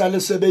leno o sa le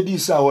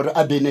sebedisa hore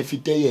a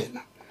benefite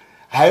yena.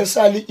 Ha e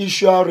sa le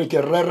issue hore ke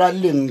rera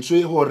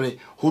lentswe hore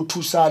ho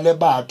thusa le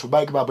batho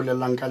ba ke ba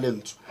bolelang ka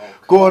lentswe.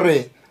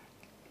 Kore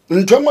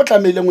ntho mo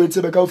tlamehile mo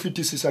itsebe ka ho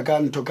fitisisa ka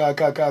ntho ka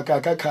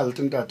cult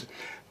ntate.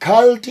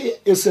 Cult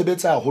e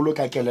sebetsa haholo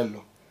ka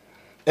kelello.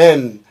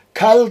 And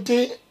cult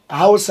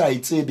ha o sa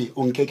itsebe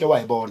o nkeke wa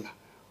e bona.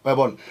 Wa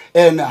bona.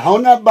 And ha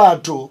ona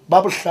batho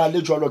ba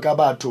bohlale jwalo ka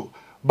batho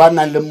ba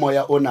nang le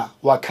moya ona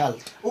wa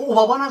cult. O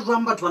ba bona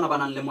jwang batho bana ba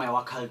nang le moya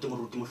wa cult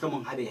moruti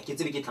mohlomong habe ya ke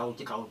tsebe ke tla o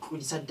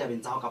tlodisa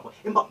ditabeng tsa ho kapo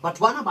empa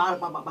batho bana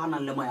ba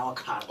nang le moya wa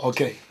cult.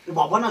 Okay. O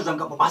ba bona jwang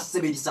kapo ba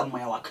sebedisa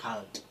moya wa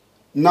cult.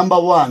 Number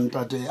 1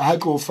 tate ha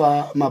ke o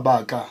fa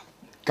mabaka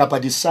kapa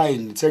di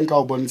sign tse nka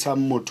o bontsha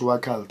motho wa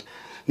cult.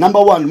 Number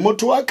 1,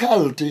 motho wa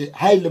cult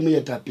ha ile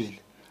moetapele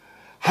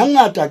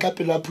hangata ka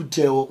pela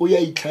phutheo o ya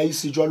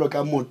itlhaisi jwalo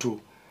ka motho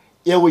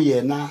eo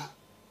yena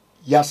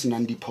ya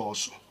senang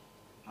diphoso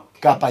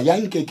kapa ya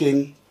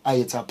nkekeng a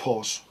etsa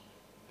phoso.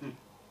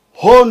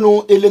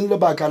 Hono e leng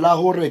lebaka la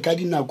hore ka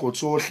dinako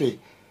tsohle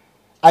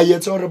a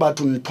etsa hore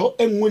batho ntho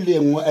enngwe le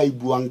enngwe a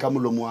ibuang ka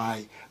molomo wa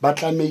hae ba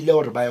tlameile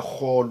hore ba e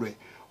kgolwe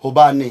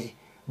hobane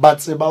ba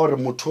tseba hore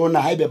motho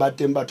ona haebe ba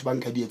teng batho ba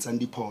nka di etsang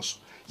diphoso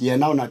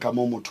yena ona ka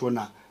mo motho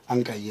ona a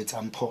nka e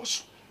etsang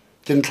phoso.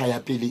 Ke ntlha ya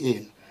pele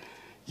ena.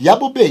 Ya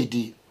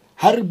bobedi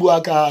ha re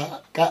bua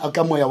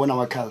ka moya ona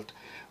wa cult,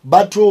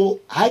 batho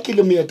ha ke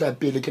le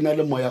moetapele ke na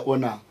le moya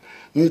ona,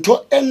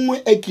 ntho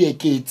enngwe e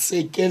ke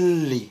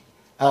tsekelle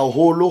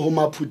haholo ho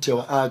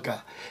maphutheo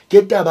aka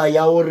ke taba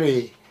ya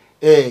hore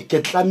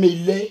ke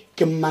tlameile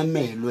ke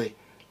mamelwe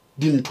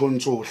dinthong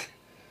tsohle.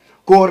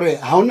 Kore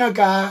ha ona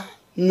ka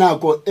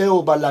nako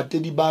eo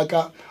balatedi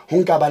baka ho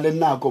nka ba le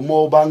nako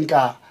mo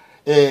banka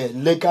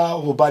leka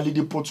ho ba le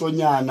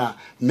dipotsonyana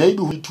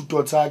maybe ho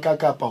ithuto tsa ka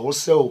kapa ho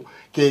seo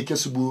ke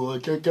se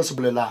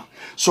bolelang.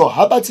 So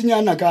ha ba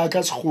tsinyana ka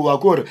sekgowa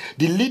kore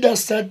the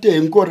leaders tsa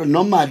teng kore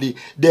normally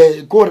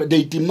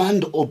they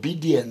demand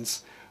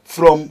obedience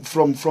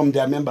from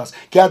their members.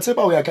 Ke a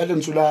tseba ho ya ka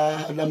lentswe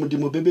la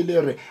Modimo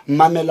Bibele re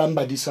mamelang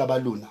badisa ba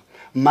lona,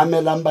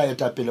 mamelang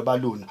baetapele ba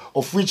lona,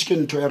 of which ke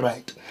ntho e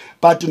right.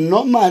 But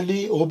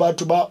normally ho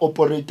batho ba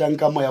operatang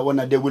ka moya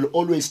ona they will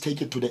always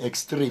take it to the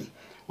extreme.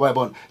 Wa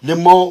bona le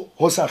mo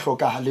ho sa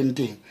hlokahaleng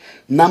teng.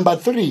 Number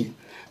 3,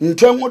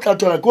 ntho engwe tla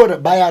thola ke hore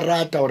ba ya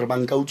rata hore ba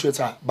nka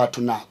utswetsa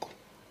batho nako,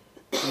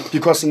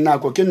 because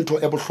nako ke ntho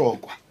e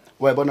bohlokwa.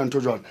 Wa bona ntho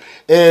jwalo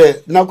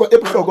nako e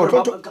bohlokwa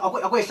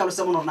a e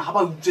hlalose mona rona ha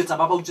ba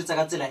utswetsa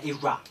ka tsela e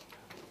jwang.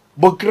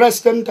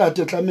 Bokreste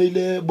ntate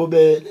tlameile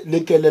bobe le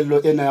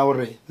kelello ena ya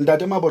hore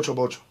ntate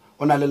Mabotjho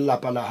o na le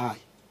lelapa la hae,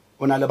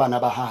 o na le bana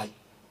ba hae.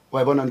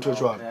 Wa bona ntho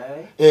jwalo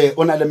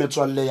o na le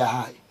metswalle ya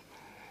hae.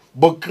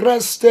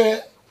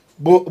 Bokreste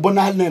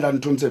bonahanela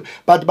nthong tseo,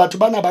 but batho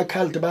bana ba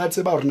cult ba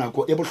tseba hore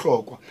nako e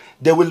bohlokwa.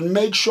 They will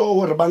make sure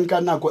hore ba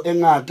nka nako e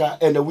ngata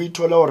and we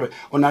thola hore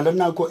o na le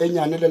nako e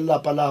nyane le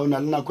lelapa la hao, o na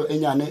le nako e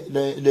nyane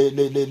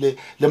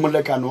le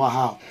molekane wa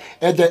hao.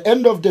 At the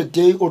end of the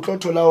day o tlo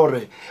thola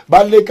hore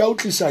ba leka o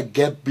tlisa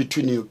gap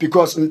between you,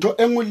 because ntho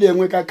engwe le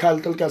engwe ka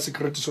cult ka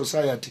secret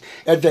society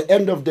at the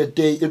end of the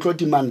day it tlo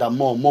demanda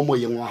more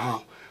moyeng wa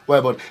hao.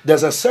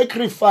 There's a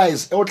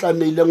sacrifice at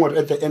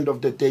the end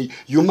of the day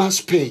you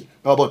must pay.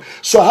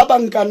 So ha ba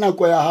nka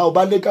nako ya hao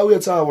ba leka o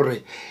etsa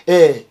hore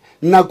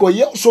nako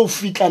ye o so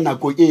fitla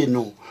nako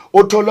eno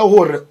o thola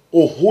hore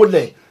o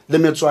hole le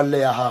metswalle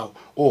ya hao,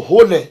 o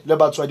hole le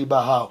batswadi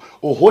ba hao,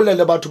 o hole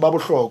le batho ba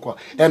bohlokwa.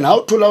 And ha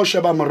o thola o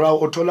sheba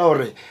morao o thola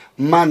hore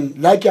man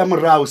like ya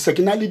morao se ke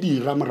na le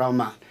dira morao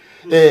man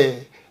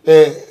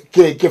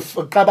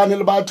qabane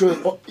le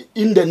batho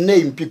in the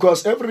name,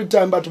 because every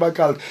time batho ba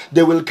cult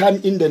they will come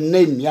in the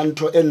name ya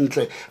ntho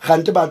entle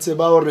gante ba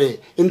tseba hore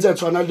ntse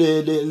tshwana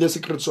le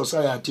secret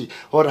society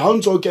hore ha o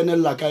ntse o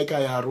kenella kae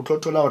kae ha re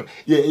tlothola hore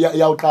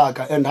ya o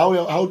tlaka, and ha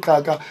o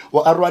tlaka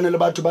o arwane le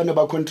batho ba ne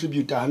ba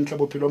contribute hantle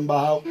bophelong ba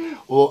hao,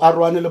 o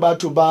arwane le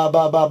batho ba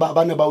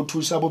ne ba o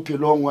thusa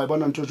bophelong wa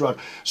bona ntho jwalo.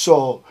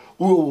 So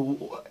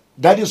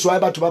that is why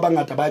batho ba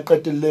bangata ba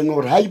qetelleng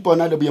hore ha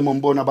ipona le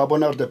boemong bona ba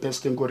bona hore the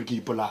best thing gore ke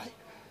ipolaya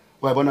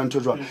wa bona ntho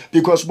jwalo,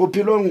 because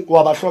bophelong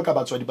wa ba hloka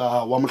batswadi ba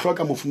hao, wa mo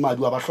hloka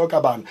mofumadi, wa ba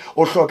hloka bana,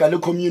 o hloka le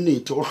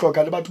community, o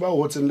hloka le batho ba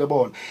hotseng le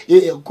bona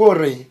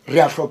kore re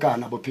a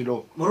hlokana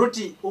bophelong.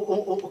 Moruti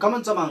o ka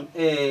montsamang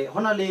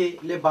hona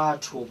le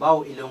batho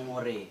bao e leng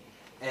hore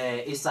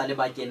e sa le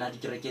ba kena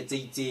dikereke tse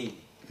itseng,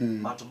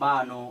 batho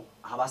bano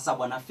ha ba sa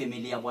bona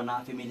family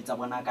tsa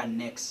bona ka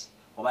next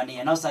hobane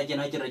yena o sa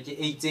kena kereke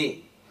e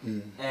itseng,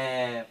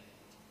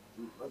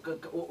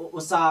 o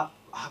sa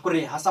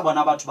hakore ha sa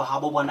bona batho ba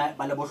habo bona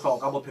ba le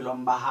bohlokwa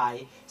bophelong ba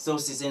hae, seo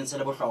se seng se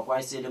le bohlokwa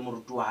e se le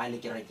moruti wa hae le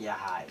kereke ya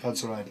hae.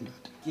 That's right.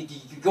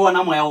 Ke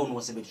wona moya ono o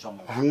sebediswa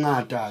mo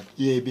hangata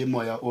ye be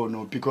moya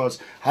ono, because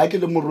ha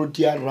ke le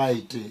moruti ya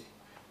right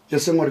e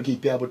seng hore ke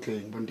ipea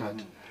botleng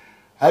bontate,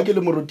 ha ke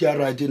le moruti ya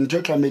right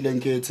ntho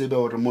tlameleng ke tsebe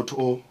hore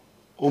motho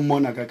o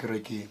mona ka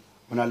kerekeng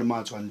ona le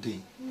matswang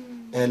teng,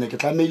 ene ke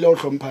tlamehile o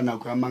hlompha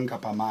nako ya mang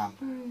kapa mang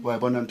wa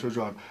bona ntho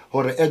jwalo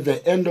hore at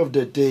the end of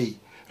the day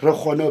re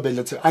khone o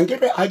beletse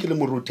ankere ha ke le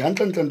moruti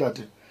hantle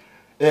ntate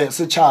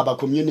setjhaba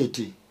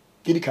community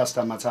ke di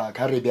customer tsa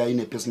ka re bea in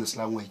a business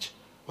language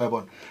wa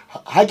bona.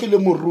 Ha ke le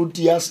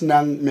moruti ya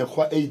snang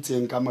mekgwa e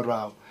itseng ka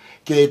morao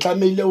ke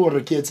tlamehile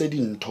hore ke etse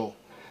dintho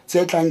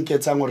tse tlang ke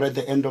tsang hore at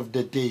the end of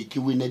the day ke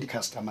win di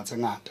customer tse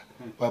ngata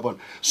wa bona.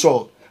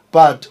 So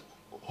but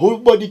whole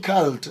body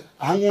cult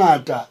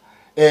hangata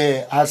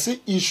ha se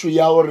issue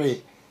ya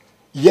hore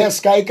yes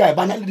kai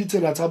bana le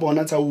ditsela tsa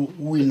bona tsa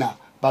winner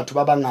batho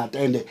ba bangata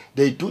and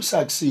they do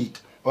succeed,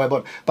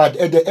 but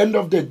at the end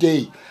of the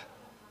day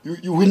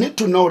we need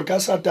to know ka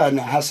Satan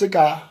ha se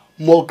ka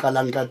mo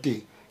qalang ka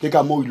teng ke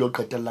ka mo ilo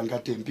qetellang ka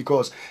teng,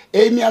 because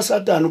aim ya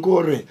Satan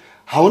ko re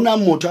ha ona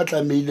motho a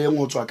tlameileng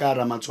go tswa ka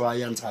ra matswa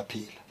ya ntsa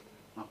phela.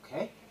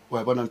 Okay,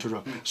 wa bona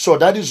ntho. So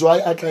that is why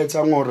a tla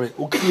etsa ngore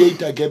o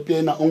create a gap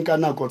ena o nka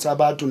nako tsa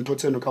batho ntho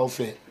tseno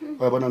kaofela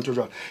wa bona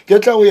ntho. Ke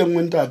tla o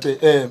yengwe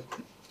ntate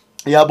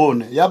ya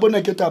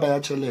bone ke taba ya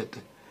tšhelete,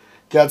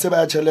 ke a tseba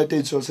ya tšhelete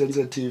it's so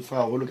sensitive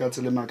haholo ka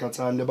tsele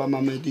makatsang le ba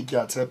mamedi ke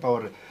a tshepa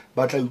hore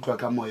ba tla utlwa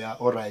ka moya.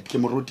 Alright, ke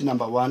moruti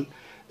number 1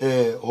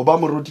 ho ba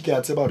moruti ke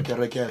a tseba hore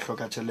kereke ya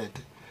hloka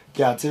tšhelete, ke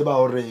a tseba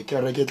hore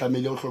kereke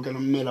tlamehile o hlokela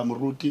mmela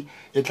moruti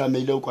e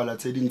tlamehile o kwala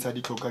tse ding tsa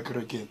ditlhoka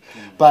kerekeng,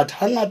 but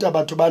hangata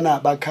batho bana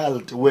ba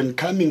cult when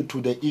coming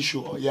to the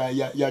issue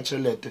ya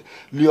tšhelete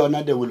le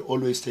yona they will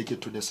always take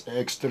it to this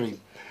extreme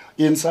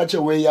in such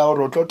a way ya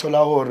hore o tlo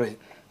thola hore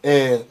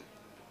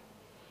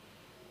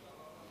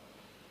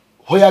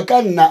ho ya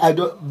ka nna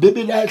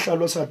Bibele ha e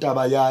hlalosa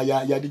taba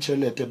ya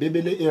ditjhelete,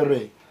 Bibele e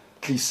re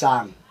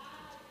tlisang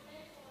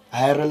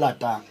ha e re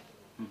latang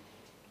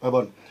wa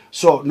bona.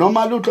 So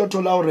normally o tlo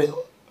thola hore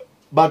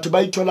batho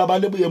ba ithola ba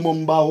le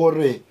boemong ba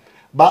hore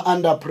ba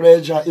under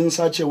pressure in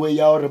such a way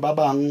ya hore ba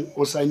bang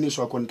o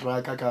signiswa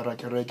contract ka ra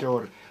kereke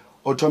hore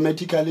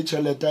automatically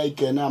tjhelete e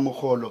kena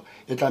mogolo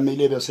e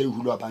tlamehile be se e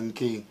hulwa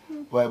bankeng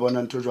wa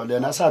bona ntho jwale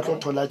yena sa tlo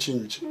thola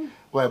change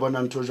wa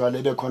bona ntho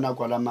jwale be khona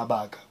kwala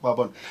mabaka wa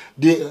bona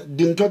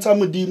dintho tsa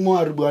modimo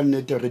a re bua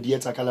nnete re di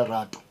etsa ka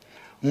lerato.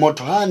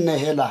 Motho ha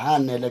nehela ha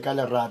nele ka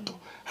lerato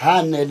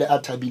ha nele a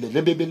thabile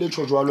le Bibele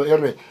tjho jwalo e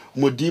re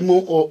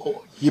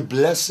modimo he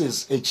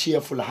blesses a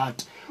cheerful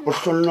heart, o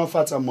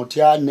hlonolofatsa motho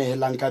ya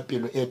nehelang ka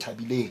pelo e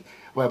thabileng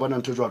wa bona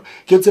ntho jwalo.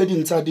 Ke tse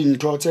ding tsa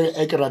dintho tse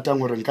e ke ratang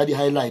hore nka di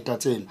highlighta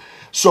tsena.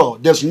 So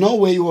there's no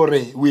way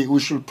hore we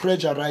should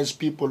pressurize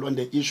people on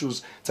the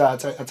issues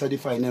tsa di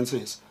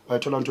finances wa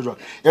thola ntho jwalo.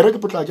 E re ke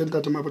potla ke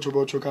ntate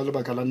mabotho ka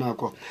lebaka la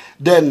nako.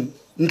 Then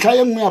ntlha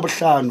e nngwe ya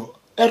bohlano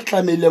e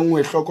tlameileng o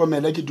e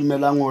hlokomela ke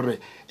dumelang hore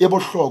e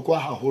bohlokwa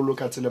haholo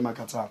ka tsele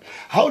makatsang.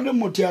 Ha o le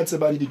motho ya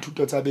tsebang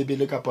dithuto tsa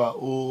Bibele kapa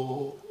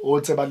o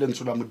tseba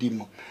lentswe la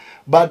modimo,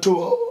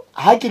 batho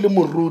ha ke le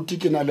moruti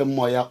ke na le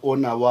moya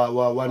ona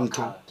wa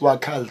ntho wa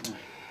cult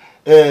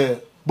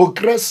bo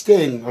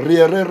Kristeng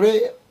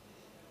re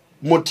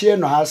motho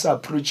eno ha sa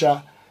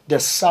preacher the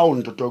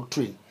sound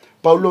doctrine.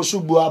 Paulos o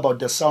bua about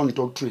the sound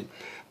doctrine,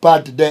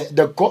 but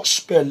the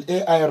gospel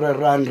e a re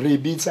rang re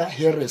bitsa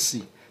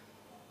heresy.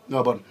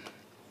 No bon.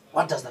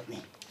 What does that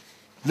mean?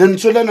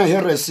 Lentswe lena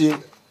heresy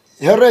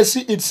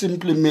it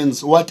simply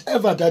means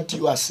whatever that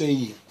you are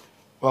saying,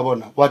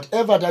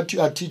 whatever that you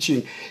are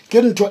teaching,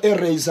 ke ntho e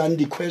raising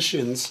the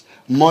questions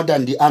more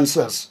than the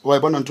answers.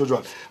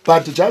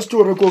 But just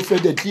to recover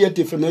the clear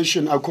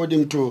definition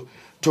according to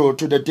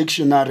the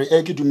dictionary,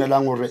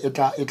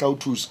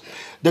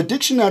 the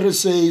dictionary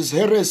says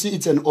heresy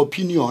is an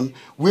opinion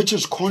which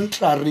is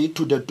contrary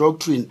to the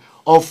doctrine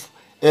of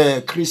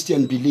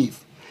Christian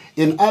belief.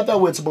 In other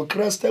words, bo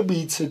Kriste bo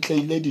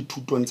itshetleile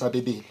dithutong tsa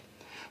Bibele.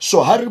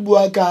 So ha re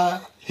bua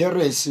ka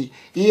heresy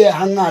e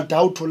hangata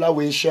ha o thola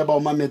we sheba o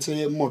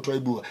mametse motho a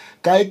bua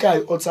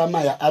kae o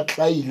tsamaya a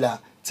tlaila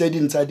tse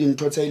ding tsa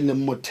dintho tse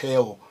leng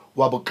motheo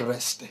wa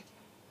bokreste.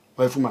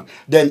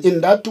 Then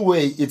in that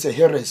way it's a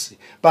heresy,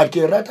 but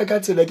ke rata ka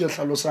tsela ke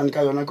hlalosang ka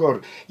yona ka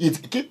hore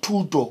ke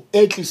thuto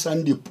e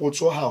tlisang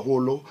dipotso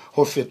haholo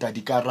ho feta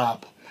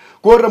dikarabo.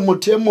 Gore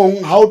motho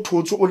mong ha o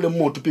thotse o le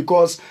motho,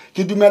 because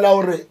ke dumela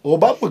hore ho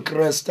ba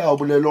mokreste ha o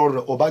bolele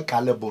hore o ba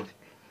gullible.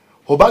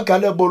 Ho ba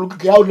gullible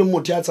ke ha o le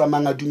motho ya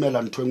tsamayang a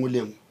dumela ntho engwe le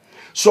engwe.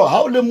 So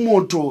ha o le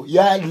motho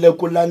ya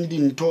lekolang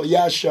dintho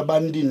ya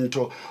shebang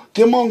dintho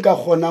ke mo nka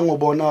kgonang go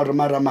bona hore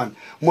maramane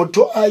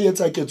motho a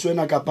etsa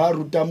ketswena ka ba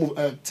ruta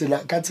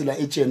ka tsela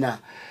e tjena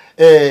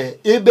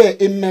ebe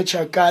e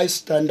matcha ka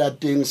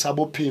standarding sa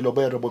bophelo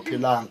bo re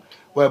bophelang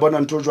wa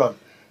bona ntho jwang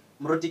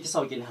moroti ke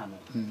sa o kene hano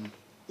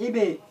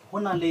ebe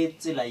hona le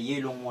tsela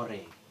ye leng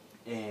hore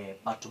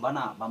batho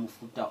bana ba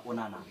mofuta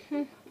onana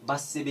ba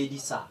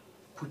sebedisa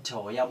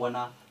phutheho ya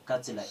bona ka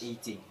tsela e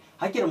itseng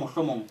ha ke re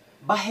mohlomong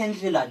ba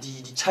handlela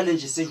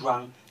di-challenges se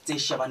jwang tse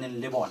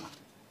shebaneng le bona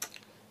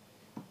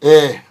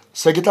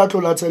se ke tla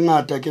tlola tse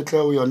ngata ke tle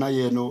o yona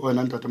yeno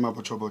wena ntate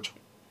Mabotjobotjo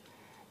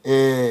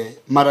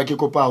mara ke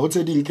kopa ho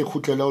tse ding ke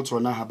khutlele o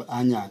tsona ha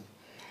anyane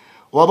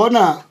wa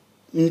bona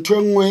ntho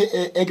engwe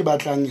e ke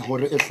batlang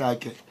hore e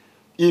hlake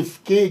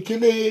if ke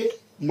le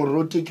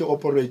moruti ke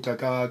operator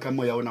ka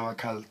moya ona wa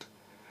cult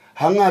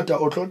hangata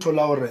o tlo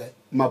thola hore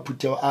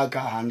maphutheo a ka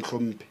ha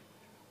nhlompe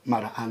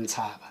mara a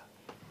ntshaba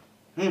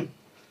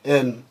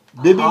and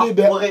Bibele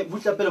be hore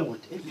butla pele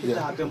motho e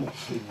pheta hape mo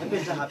e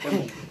pheta hape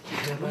mo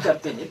butla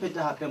pele e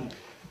pheta hape mo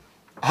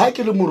ha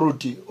ke le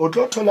moruti o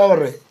tlo thola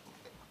hore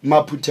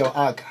maphutheo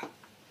aka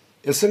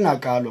e senga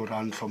kalo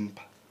ra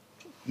nhlompa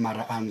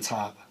mara a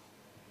ntshaba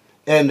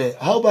and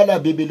ha o bala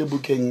Bibele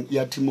bukeng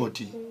ya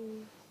Timothy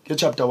ke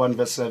chapter 1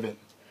 verse 7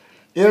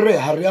 e re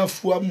ha re a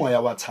fuwa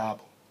moya wa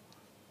tshabo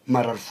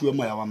mara re fuwa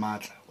moya wa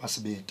matla wa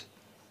sebete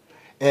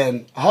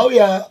and how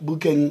ya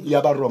bukeng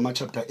ya ba Roma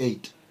chapter 8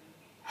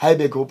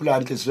 haebe ke hopola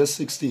hantle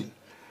verse 16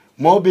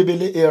 mo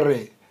Bibele e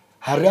re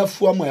ha re a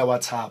fuwa moya wa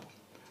tshabo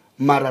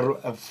mara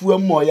re fuwa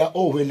moya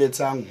o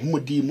hweletsang ho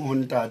modimo ho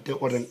ntate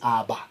o reng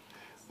aba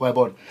wa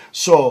bona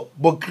so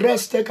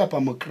bokreste kapa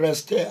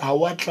mokreste ha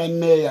wa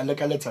tlameya le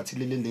ka letsatsi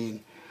le leng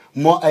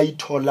mo a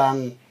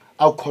itholang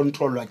a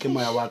controlwa ke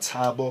moya wa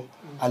tshabo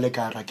a le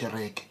ka ra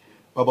kereke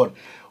wa bona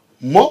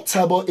mo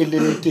tshabo e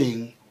leng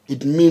teng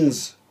it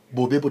means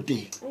bobe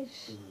boteng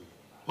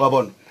wa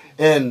bona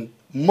and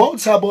mo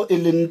tshabo e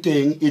leng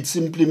teng it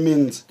simply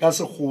means ka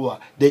sekgowa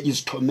there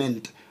is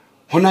torment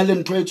hona le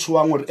ntho e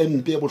tswang hore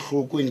empe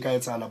bohloko en ka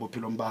etsala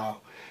bophelong ba hao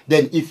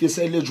then if you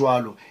say le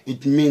jwalo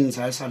it means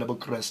ha sa le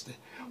bokreste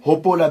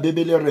hopola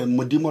Bibele re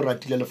modimo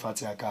ratile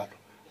lefatshe ya kalo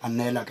a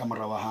nela ka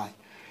mora wa hae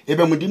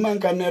ebe modimo a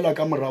nka nela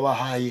ka mora wa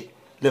hae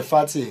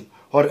lefatsheng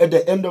or at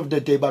the end of the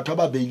day batho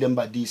ba beileng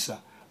badisa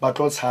ba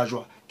tlo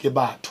tshajwa ke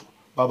batho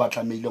ba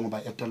tlameileng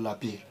ba etella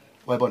pele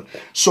wa bona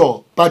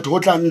so but ho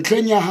tla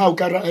ntleng ya hao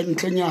ka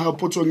ntleng ya hao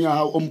potsong ya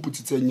hao o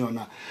mputsitseng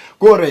yona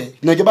gore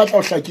ne ke batla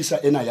ho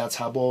hlakisa ena ya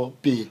tshabo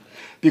pele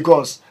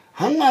because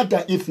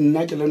hangata if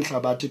nna ke le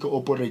nhlabathe ke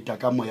operator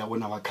ka moya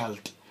ona wa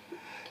cult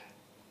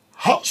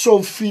how so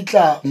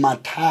fitla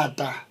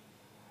mathata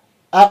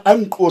a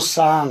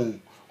nqosang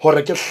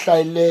hore ke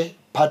hlaile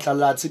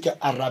phatlalatse ke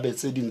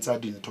arabetse dintsa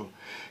dintho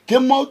ke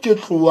mo ke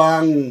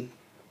tloang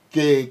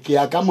ke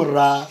ya ka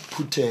mora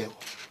phutheo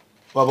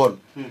wa bona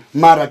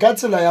mara ka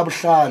tsela ya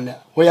bohlale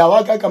ho ya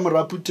wa ka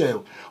mora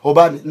phutheo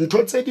hobane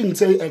ntho tse ding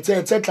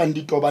tse tlang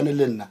di tobane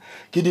le nna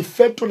ke di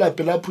fetola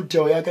pela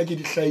phutheo ya ka ke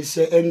di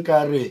hlaise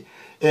enkare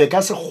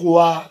ka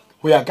sekgowa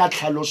ho ya ka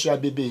tlhaloso ya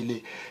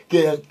Bibele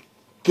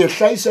ke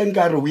hlaise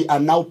enkare we are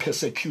now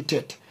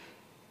persecuted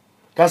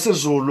ka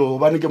sezulu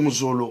hobane ke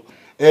mozulu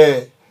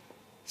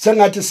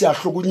sengathi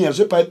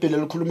siyahlukunyezwa iBhayibheli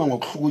likhuluma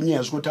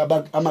ngokuhlukunyezwa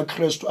ukuthi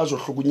amaKristu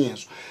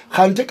azohlukunyezwa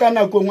kanti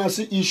kana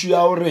kwengwasi issue ya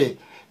hore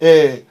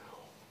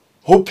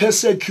ho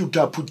persecute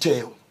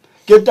phutheo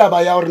ke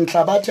taba ya hore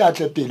nhlabathi a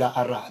tle pela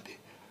arabe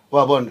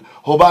wa bona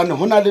hobane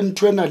hona le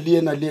ntwena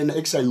le ena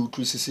eksa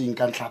utlwisising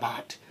ka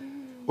nhlabathi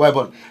wa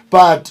bona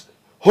but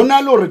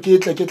hona le hore ke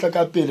tle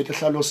ka pele ke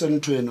hlalose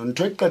ntweno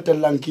ntwe ke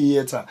qetellang ke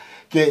etsa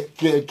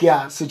ke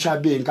ya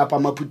setjhabeng kapa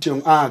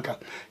maphutheong aka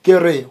ke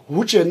re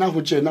ho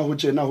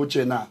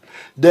tjena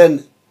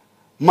then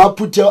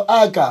maphuteo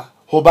aka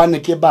hobane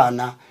ke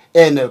bana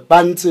ene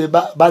bantse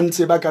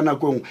ba kana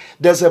kong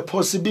there's a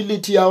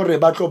possibility ya hore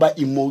ba tlo ba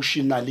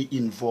emotionally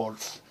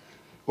involved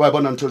wa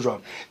bona ntho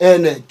jwang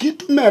ene ke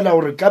tumela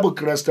hore ka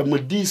bokreste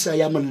modisa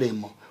ya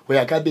molemo ho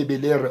ya ka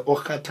Bibele re o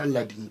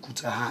kgathalla dinku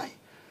tsa hae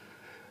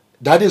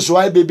that is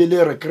why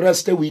Bibele re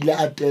Kriste o ile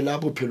atela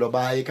bophelo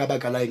ba hae ka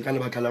baka la eng ka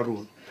lebaka la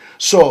rona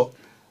so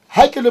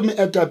ha ke le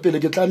moetapele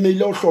ke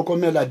tlameile ho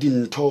hlokomela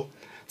dintho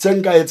tse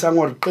nka etsang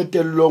hore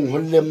qetellong ho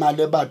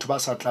lemale batho ba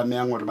sa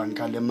tlamehang hore ba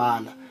nka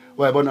lemala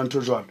wa bona ntho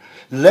jwalo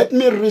let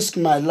me risk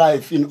my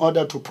life in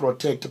order to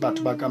protect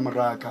batho ba ka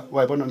moraka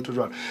wa bona ntho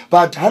jwalo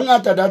but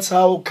hangata that's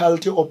how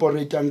cult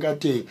operate ka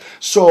teng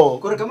so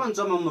gore ka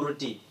mantswe a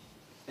mamoruti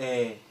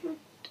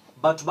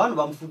batho bano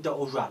ba mofuta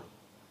o jwalo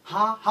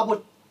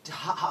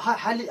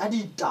ha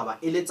ditaba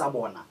e le tsa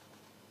bona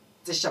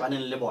tse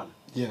shabaneng le bona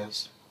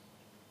yes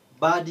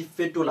ba di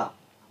fetola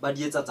ba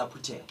di etsa tsa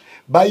phuthelo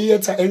ba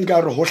etsa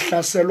enkare ho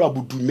hlaselwa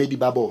bodumedi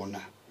ba bona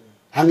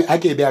ha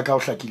ke be ka o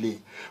hlakileng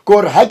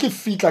gore ha ke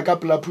fitla ka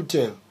pela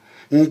phuthelo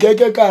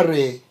nkeke ka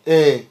re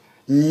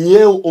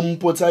nyeo o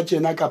mpotsa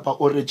tjena kapa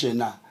o re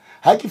tjena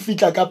ha ke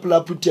fitla ka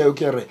pela phuthelo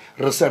ke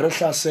re se re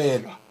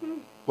hlaselwa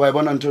wa e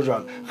bona ntho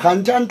jwalo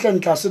gantla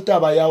ntla se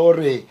taba ya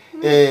hore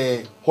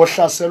ho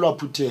hlaselwa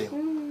phuthelo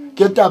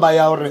ke taba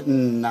ya hore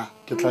nna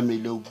ke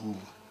tlamehile o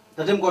bua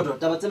tate Mkoto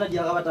taba tsena di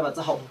araba taba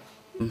tsa hao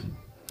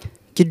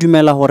ke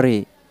dumela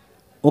hore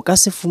o ka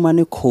se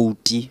fumane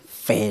code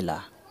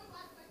fela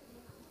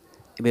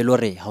e be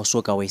lore ha o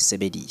so ka o e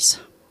sebedisa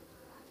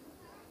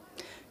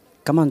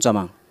ka mantswe a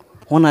mang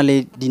hona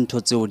le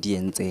dintho tseo di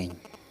entseng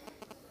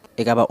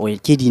e ka ba o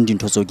ke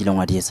dintho tseo ke leng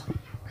wa di etsa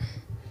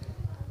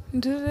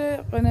ntho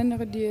tse rena ne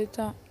re di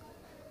etsa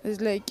is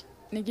like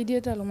ne ke di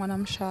etsa le ngwana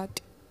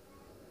mshate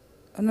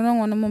anona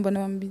ngwana mo bana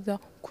ba mbitsa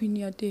queen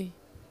ya teng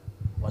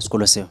wa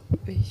sekolo seo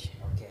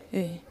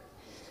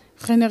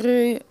gene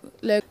re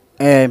like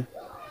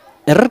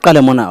re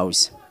qale mona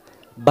ausi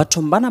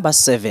bathong bana ba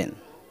 7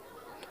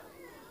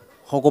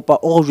 go kopa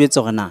o go jwetse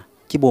gore na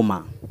ke bo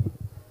mang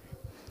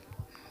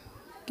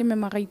ke me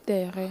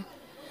Maraitere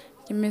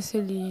ke me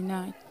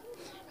Selina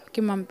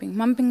ke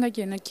mamping ga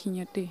ke ena king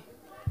ya teng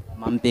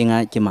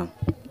Mampenga ke mang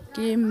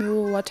ke me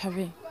wa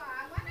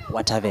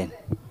Tavern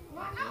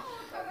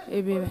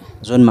ebe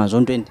zone 20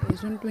 zone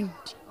 20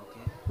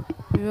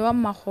 ebe ba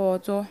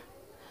Magotso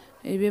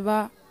ebe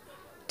ba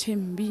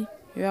Thembi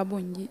ya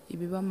Bongi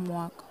ebe ba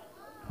Mwaka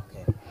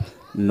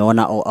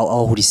mmona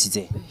o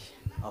hodisitse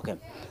okay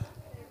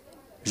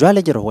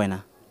jwale ke re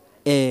wena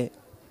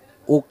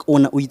o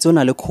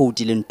itsona le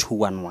code le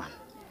 211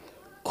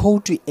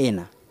 code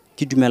ena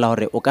ke dumela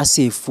hore o ka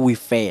se fuwe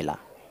fela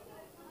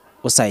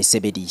o sa e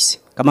sebedise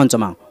ka mantswe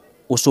mang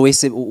o so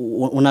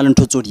o na le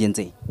ntho tso di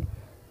entseng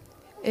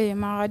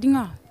mara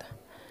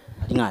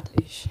dingata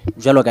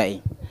jwalo ka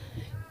eng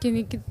ke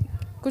ne ke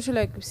go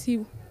like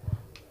siu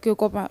ke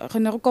kopa re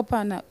ne re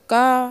kopana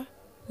ka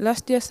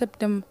last year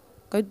September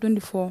ka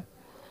 24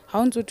 ha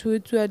o ntse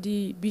thuetswa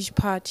di beach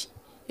party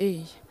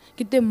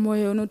ke teng mo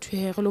he ono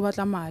thuhe re lo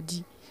batla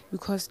madi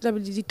because tla be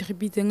di trip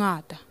tse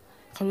ngata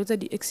re lotsa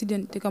di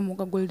accident ka mo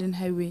ka Golden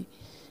Highway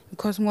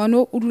because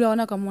ngwana o dula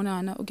ona ka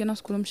monana o kena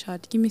sekolo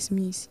mshati ke Miss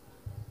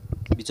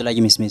bitso la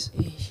ke Miss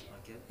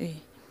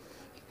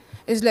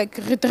it's like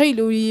re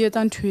trail o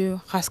yetsa ntho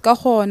ga se ka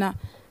gona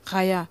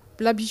ga ya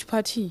bla beach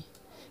party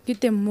ke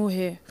teng mo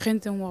he re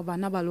ntseng wa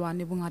bana ba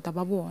lwane bongata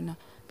ba bona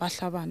ba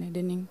hlabane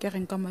then ke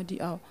reng ka madi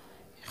a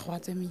go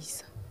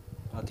atsemisa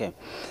okay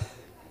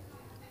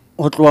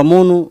o tloa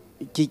mono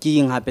ke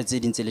eng hape tse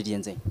dintse le di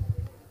entseng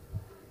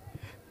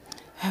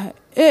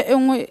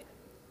engwe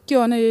ke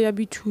yona ya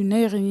bithuna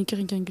e reng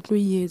ke tlo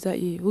yetsa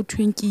ho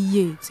thweng ke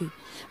yetse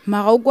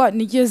mara o kwa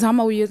ne ke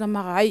zama o yetsa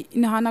mara ai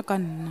ina hana ka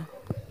nna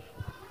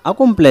a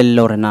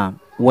komplelle hore na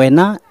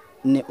wena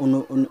ne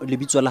le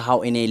bitso la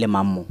hao ene ile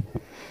mammo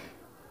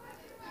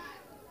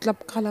Club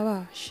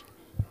Calabash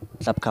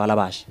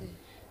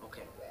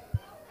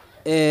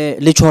okay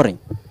le chore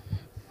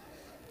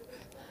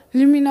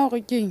le mina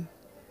gore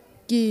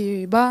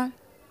ke ba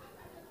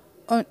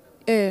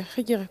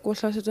ge ke re ko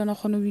hlasetsana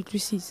gone o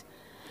itlusisa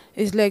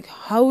it's like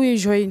how we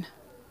join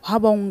ha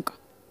ba nka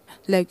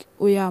like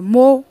o ya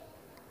mo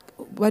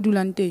ba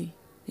dulang teng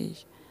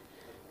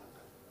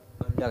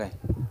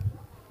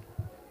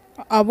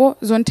abo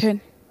zone 10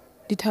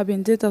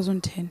 dithabeng tse tsa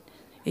zone 10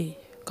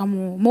 ka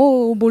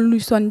mo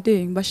bolliswang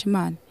teng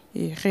bashimane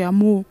re ya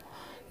mo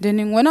then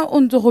wena o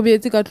ntse go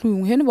beetse ka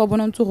tlung he ne ba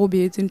bona ntse go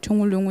beetse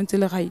nthongwe le ngwe ntse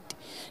le right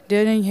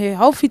then he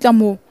ha o fitla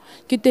mo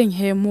ke teng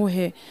he mo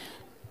he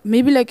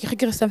maybe like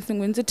re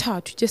something when ntse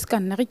thathu just ka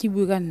nna re ke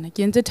bue ka nna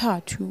ke ntse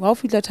thathu ha o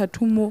fitla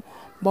thathu mo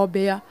ba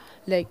beya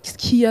like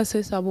skia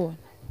se sa bona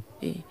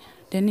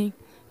then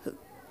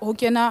o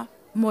kena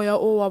moya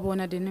o wa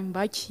bona then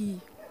ba khi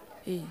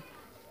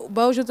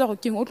ba o jotsa go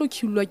keng o tlo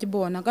khilwa ke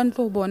bona ka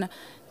ntlo go bona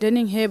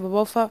then he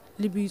ba fa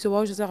le bitso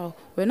ba o jotsa go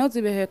wena o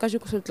tsebe he ka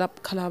jeko so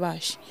Club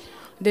Calabash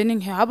then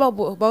he ha ba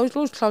o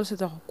tlo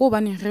tlhalosetsa go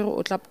bane re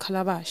o Club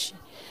Calabash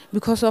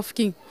because of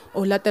king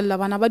o latella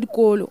bana ba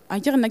dikolo a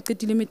ke re na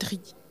qetile matric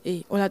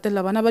o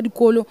latella bana ba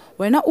dikolo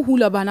wena o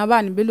hula bana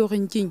bane be le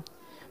reng king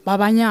ba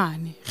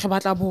banyane re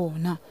batla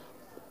bona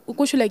o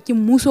go shela ke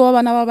mmuso wa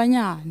bana ba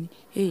banyane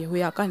ho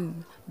ya ka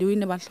nna de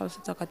wene ba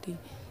tlhalosetsa ka teng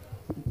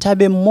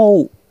tabe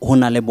mo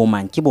hona le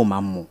bomang ke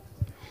bomammo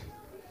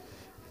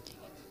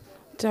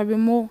tabe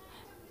mo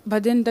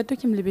ba den dato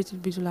ke mlebetse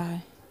bitso la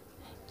hae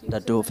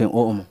dato feng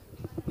o mo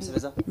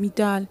sebetsa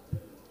Mitala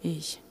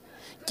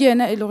ke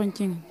ena e le reng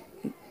king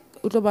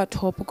o tlo ba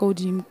top ka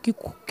odimo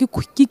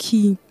ke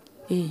king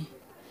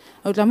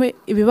o tla mo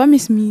e be ba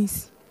miss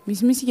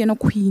ke ena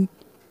queen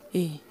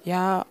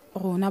ya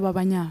rona ba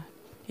banyana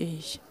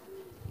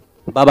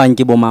ba bang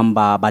ke bomang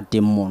ba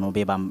teng mono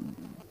be ba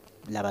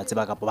la ba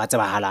tseba ka ba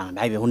tsebahalang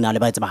ba ebe ho na le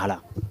ba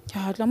tsebahalang ke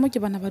hatla mo ke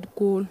bana ba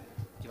dikolo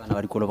ke bana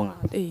ba dikolo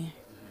bongata. Ee.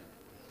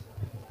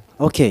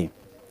 Okay.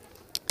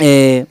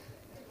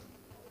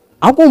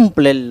 A ko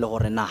mpolelle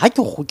gore na ha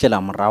ke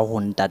gutlela morago go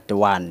ntate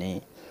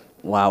wane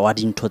wa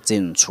dintho tse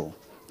ntsho.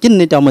 Ke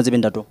nnete a mo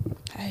tsebeng tato?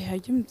 Ai ha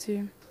ke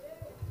mtseng.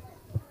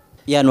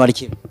 Ya no wa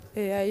dikhe.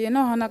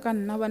 Yena hana ka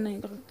nna bana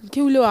ke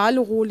ule wa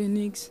le go le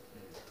nix.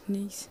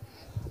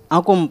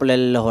 A ko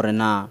mpolelle gore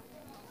na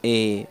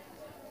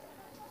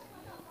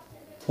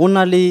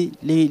hona le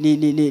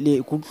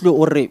kutlwe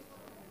o re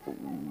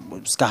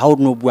ska ha o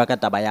no bua ka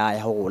taba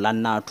ya go la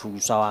nna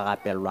thusa wa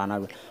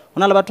gapellwana.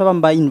 Hona le batho ba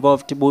bang ba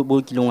involved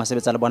bo kileng wa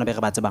sebetsa le bona be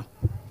re ba tsebang.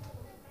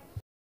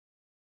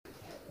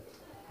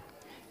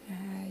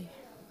 Ai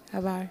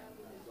aba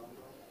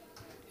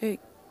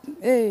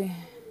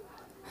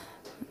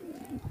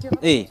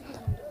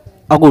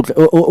a go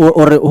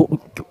o re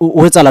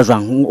o etsala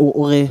jwang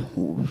o re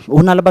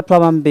hona le batho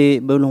ba bang be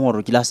leng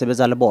hore ke la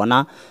sebetsa le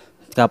bona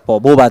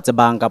kapo bo ba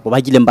tsebang kapo ba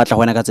kileng batla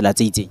go wena ka tsela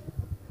tse itseng.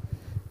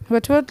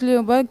 batho ba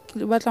tle ba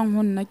batlang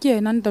ho nna ke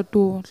yena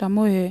ntato tla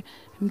mo he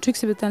motho ke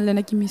sebetsang le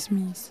nna ke miss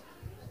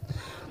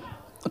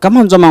ka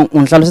mantswe mang o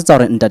nhlalosetsa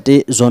hore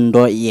ntate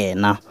Zondo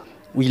yena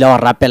o ile wa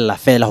rapella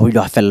fela ho ile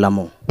wa fella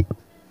mo.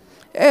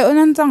 O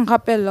na ntsang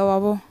rapella wa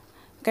bo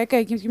ke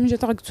mo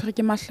jeta ke tshwere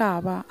ke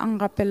mahlaba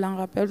ang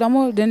rapella tla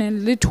mo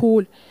then le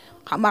thole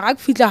ga mara ke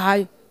fitla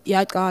hae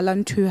ya qala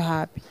ntho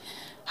hape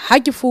ha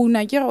ke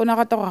founa ke re ona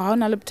rata gore ha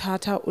ona le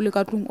bothata o le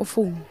ka tlung o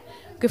foune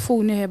ke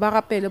foune he ba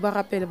rapele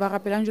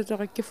ang jotsa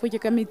gore ke foke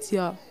ka metsi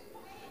ya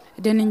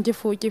then ke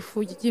foke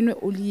ke nwe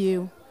oli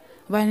eo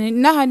ba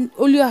nna ha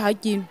oli ha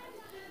ke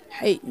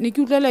hai ne ke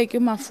utlwa like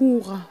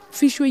mafura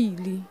fish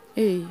oil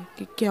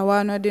ke a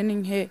wana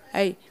then he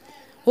ai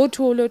ho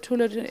thole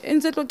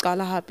entse tlo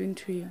qala hape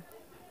ntho eo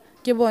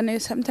ke bone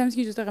sometimes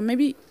ke jotsa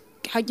maybe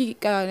ha ke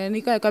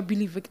ka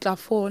believe ke tla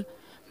fall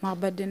maar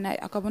but then I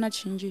ka bona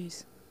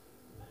changes.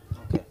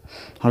 Okay.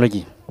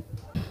 Haloki.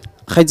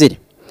 Khaitsedi.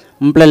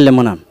 Mplelle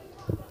mona.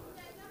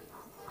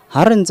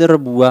 Ha re ntse re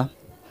bua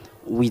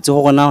o itse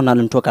go gona ona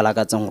le ntho ka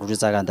lakatseng go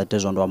rutsa ka ntate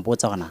Zondo wa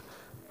mpotsa gona.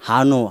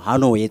 Ha no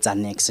o etsa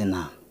next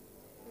na.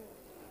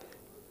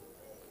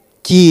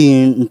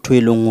 Ke ntho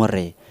e leng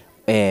hore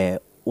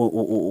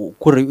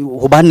gore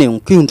go baneng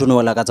ke ntho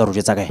no la ka tsa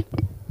rutsa ka ena.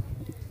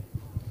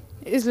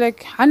 It's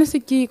like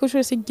honestly go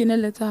se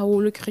keneletsa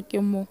haholo ke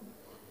mo.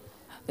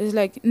 It's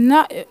like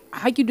na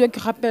ha ke dua ke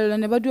gapella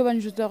ne ba dua ba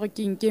njutsa gore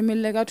ke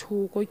nkemelle ka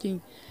thoko ke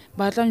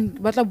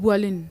batla bua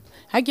le nna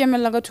ha ke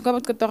emella ka thoko ba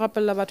qeta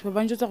gapella batho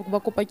ba njutsa gore ba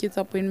kopa ke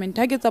tsa appointment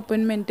ha ke tsa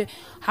appointment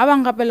ha ba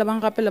ngapella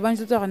ba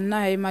njutsa gore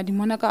nna ha madi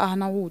mona ka a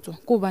hana go tswa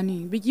ko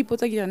baneng be ke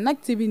ipotsa ke re nna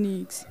ke tsebe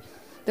nix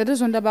that is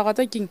Zonda ba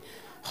rata king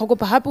go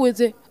kopa hape o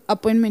etse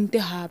appointment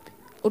hape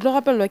o tlo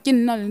gapellwa ke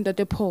nna le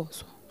ntate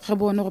Phoso re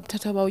bone go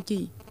bothata ba o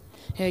ke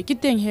ke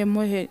teng he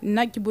mo he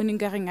nna ke boneng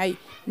ka reng ai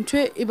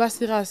ntwe e ba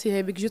serious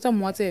he be ke jotsa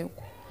moatseko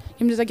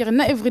ke mletsa ke re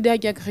nna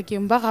everyday ke ke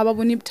ba ga ba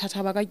bone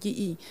bothata ba ka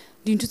ke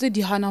dintho tse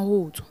di hana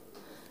ho tswa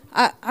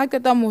a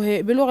keta mo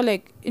he be le gore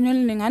like ene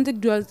le neng ntse ke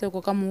dual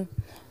tseko ka mo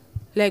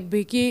like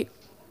be ke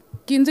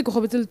ntse ke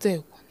gobetse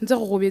letseko ntse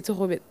go gobetse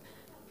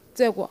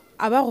tseko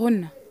a ba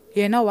gonna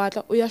yena wa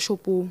tla o ya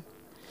shopong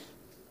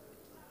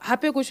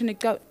hape go tshone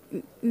ka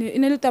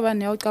ene le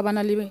tabane ya o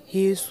qabana le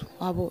Hesu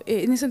wabo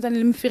ene sentse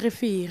le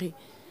mferefere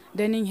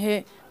then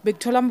he be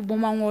thola bo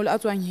mangolo a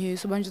tswang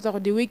Hesu ba ntse go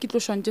the way ke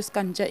tlo shwantse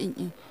skantja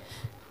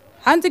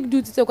ha ntse ke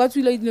dutse kwa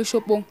tswile ile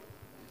shopong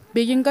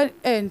be ke nka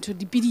ntho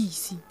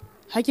dipidisi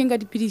ha ke nka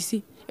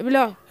dipidisi e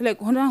bela like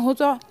hona ho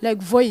tswa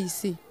like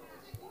voice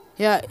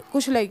ya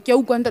go se like ke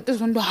utlwa ntate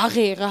Zondo ha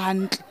rera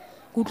hantle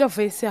go utlwa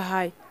voice ya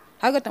hae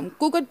ha ka tam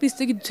go ka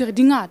dipidisi ke ditshwere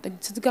dingata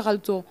ke tshetse ka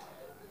galtso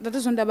ntate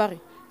Zondo ba re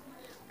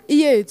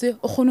iyetse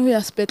o khone ho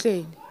ya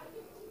sepetlele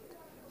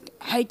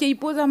ha ke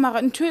ipoza mara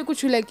ntho e go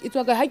tshwe like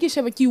itswa ka ha ke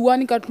sheba ke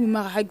iwane ka tlung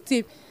mara ha ke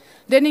tsebe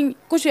then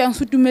go se yang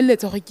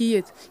sutumelletsa go ke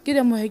yetse ke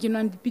le mo he ke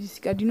nwa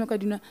dipidisi ka dino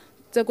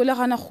tse go le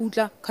gana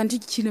gutla khanti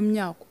ke tshile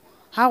mnyako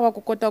ha wa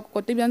kokota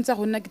bja ntse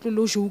go nna ke tlo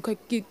lo jouka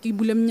ke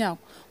bule mnyako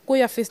go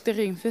ya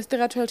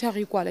festera toilet ha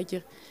re kwala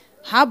ke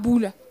ha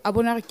bula a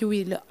bona re ke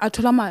wele a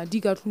thola madi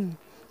ka tlung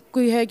go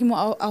he ke mo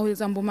a ho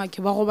etsang bo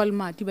makhe ba go ba le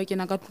madi ba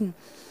kena ka tlung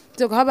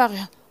tse go ha ba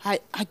re ha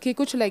ke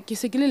go tshela ke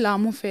se ke le la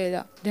mo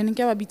fela then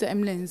ke ba bitsa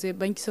ambulance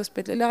ba nkisa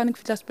sepetlele ga ne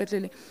ke fitla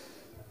sepetlele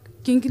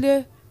ke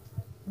nkile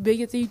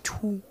beke tse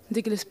 2 ntse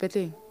ke le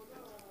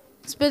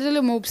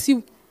sepetlele mo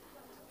bosiu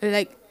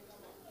like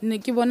ne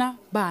ke bona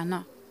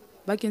bana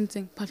ba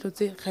kentseng phatlo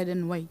tse red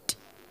and white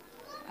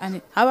ane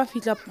ha ba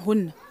fitla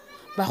honna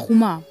ba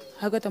guma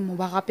ha ka ta mo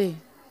ba rapela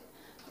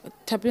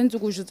thapentse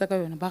go jotsa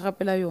ka yona ba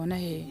rapela yona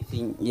he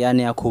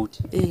yane ya code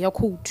ya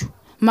code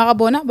mara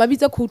bona ba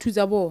bitsa code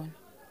tsa bona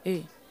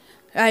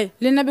ai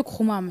le nna be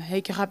khumama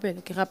he ke rapela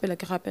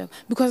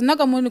because nna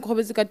ka mo ne go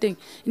betse ka teng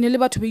ene le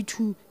batho ba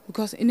ithu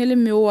because ene le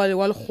mme wa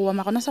le gowa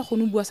mara na sa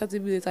gone bua sa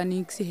tsebiletsa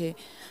nix he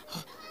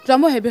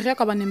tla mo he be re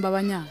ka baneng ba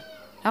banyane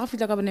ha re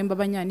fitla ka baneng ba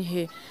banyane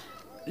he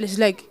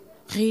let's like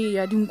re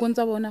ya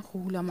dinkontsa bona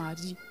go hula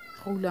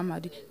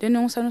madi then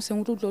o sa no seng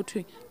o tlo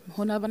thwe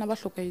hona bana ba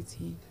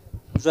hlokaetseng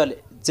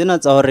jwale tsena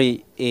tsa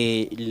hore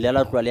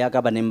lela tloa le ya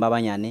ka baneng ba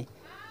banyane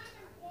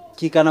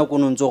ke kana ko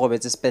nontse go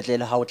betse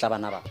sepetlele ha o tla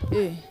bana ba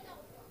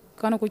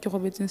ka nako ke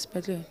robetseng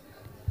sepetlele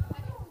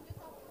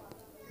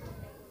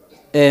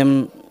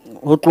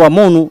ho tloa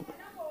mono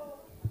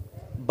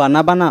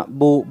bana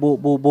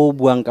bo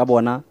buang ka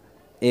bona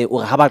o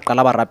re ha ba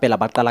qala ba rapela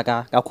ba qala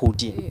ka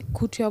khouti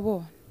khouti ya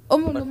bona o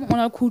mong le mong o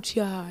na le khouti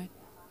ya hae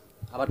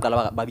ha ba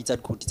qala ba bitsa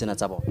dikhouti tsena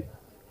tsa bona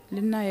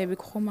le nna ya be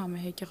ke kgomama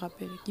he ke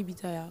rapele ke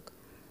bitsa yaka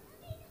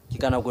ke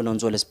kana ko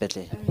nontse le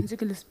sepetlele ntse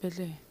ke le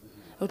sepetlele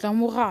o tla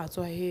mo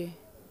ratswa he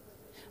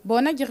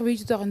bona ke re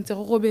beitse re ntse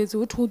re robetse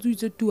o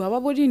thotsitse tua ba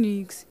bodi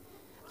nix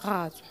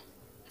ratswa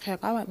ge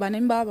ka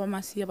baneng ba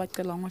masia ba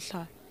qelang go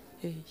hlala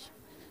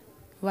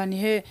bane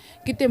he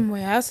ke temo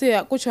ya se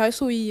ya ko tshwa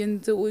so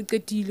yentse o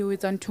qetile o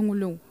etsa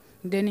nthongolong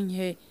then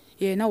he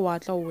yena wa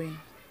tla wena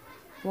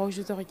wa o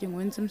jutsa go ke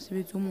ngwentse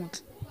mosebetsi o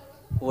motle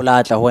o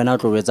latla ho wena o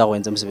tlo etsa go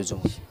entse mosebetsi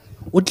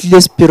o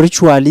tlile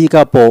spiritually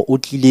kapo o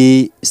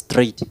tlile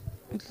straight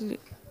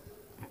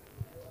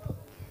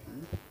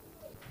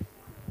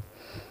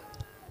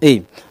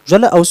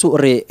jwale ausi o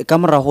re ka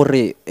mora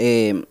hore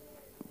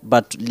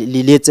but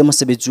le letse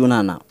mosebetsi o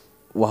nana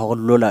wa go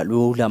lola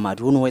lo hula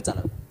madi ho no ho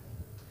etsala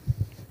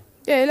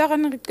la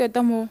gane re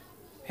qeta mo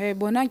he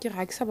bona ke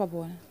ga ke sa ba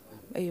bona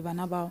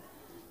bana bao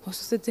ho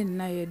setse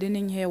nna ye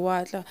deneng he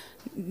watla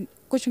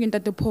ko tshweng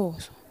ntate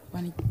phoso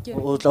bane ke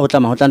o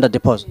tla ntate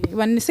phoso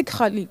bane se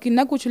khali ke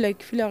nna ko tshwela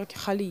ke feel ke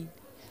khali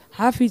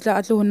ha fitla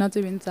a tle ho nna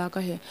tsebeng tsa ka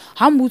he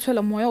ha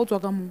mbutshela moya o tswa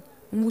ka mo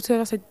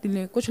mbutshela sa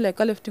tile ko tshwela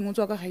ka lefting o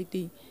tswa ka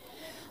gaiteng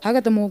ha ka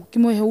tamo ke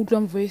mo he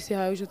utlwa voice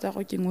ya yo tsa go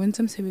ke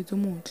ngwentse mosebetsi o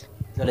motle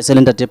jwale se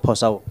le ntate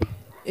phoso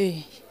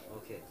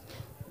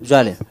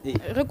jwale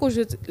re ko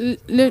jetse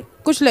le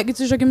ko tshela ke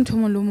tsho ke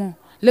mthomo lo mo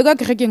le ka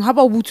kerekeng ha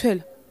ba o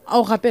butshela a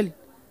o rapele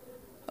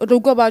o tlo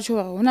kwa ba tsho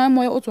gore ona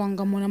moya o tswang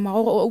ka mona mara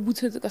o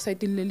butshetse ka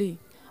side le le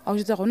a o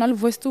jetsa gona le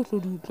voice tlo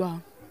di utlwang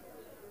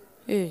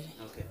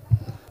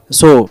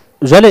so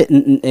jwale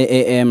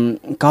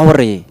ka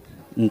hore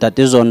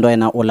ntate Zondo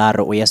ena o la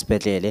re o ya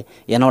sepetlele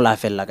yena o la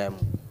fella ka mo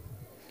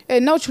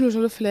nna o tsholo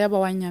jolo fela ya ba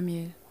wa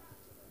nyamela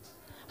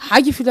ha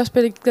ke fila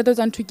sepetlele ke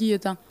tla ntho ke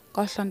etsang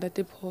ka hlanda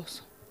te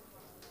phoso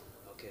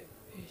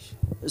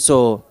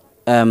so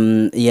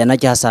yena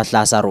ke ha sa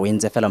hla sa ro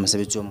entse fela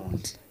mosebetsi o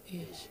motle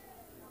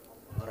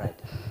alright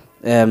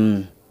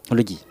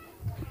loki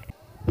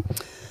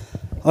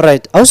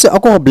alright a se a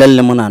go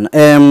bolelle monana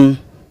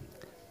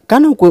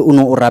kana ko o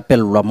no o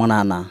rapellwa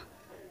monana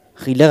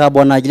gile ga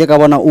bona ke le ka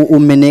bona o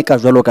meneka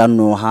jwalo ka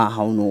no ha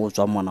o no o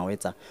tswa mona o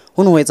etsa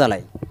ho no o etsa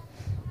lai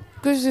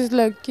because it's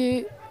like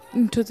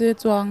ntho tse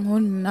tswang ho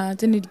nna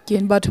tse ne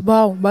dikene batho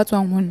bao ba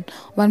tswang ho nna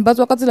bana ba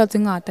tswa ka tsela tse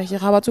ngata ke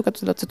ga ba tswa ka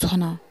tsela tse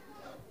tshwanang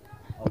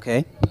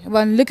okay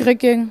ban le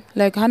kerekeng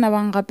like hana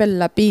bang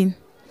rapella pin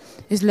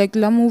is like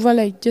la move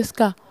like just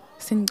ka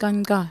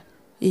senkanka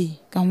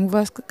ka move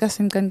ka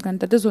senkanka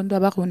tate Zondo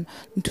ba gona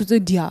ntho tse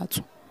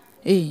diatso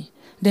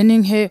then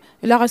he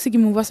la ga se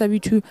ke move sa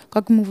bithu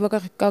ka ke move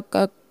ka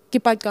ke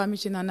pa ka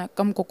mishinana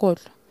ka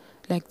mokokotlo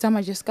like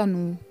tsama just ka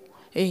no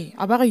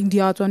a ba ga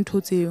diatso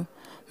ntho tseo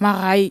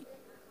magai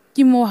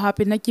ke mo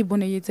hape na ke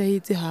bone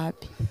yetsahetse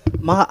hape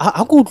ma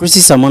ha go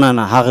utlwisisa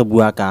monana ha re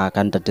bua ka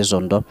ntate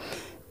Zondo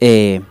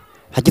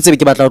ha ke tsebe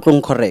ke batla o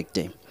tlo correct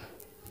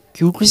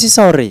ke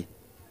utlwisisa hore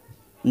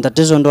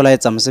ntate Zondo la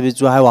etsa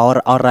mosebetsi wa hae wa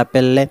hore a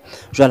rapelle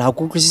jwale ha ke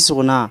utlwisisa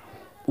gona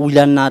o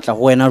ile nna tla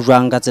go wena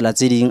jwang ka tsela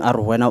tse ding a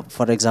re wena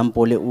for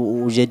example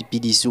o je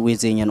dipidisi o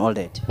etseng and all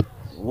that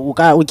o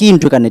ke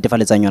ntwe ka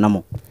netefaletsang yona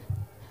mo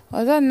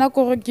wa za nna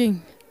ko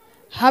rekeng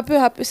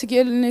hape se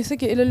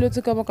ke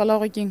elelletse ka baka la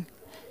gore keng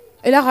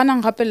ela gana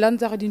ngapella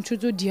ntse ga dintho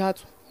tso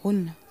diatso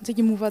honna ntse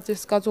ke move tse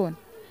ska tsona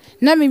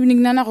nna maybe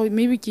nna go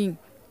maybe king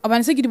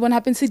abane se ke di bona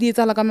hape se di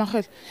etsala ka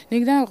magelo ne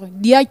ke nna gore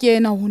di a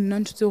kena honna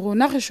ntho tse go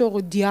na ge sho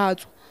go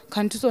diatso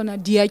khanti tsona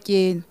di a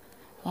kena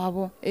wa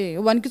bo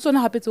obane ke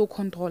tsona hape tse o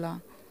controlang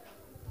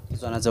ke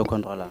tsona tse o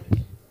controlang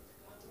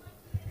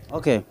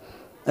okay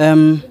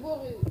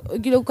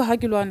ke lo ka ha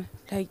ke lwana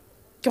like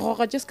ke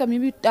goga just ka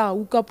maybe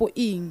tau kapo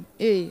eng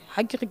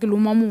ha ke re ke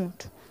loma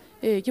motho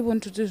ke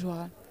bonto tse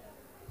jwana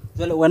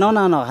jwale wena o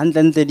nana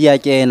hantle di a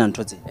kena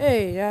ntho tse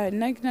ya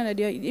nna ke nana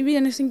di e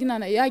bile ne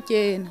sengkinana ya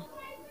kena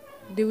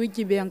the week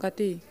be yang ka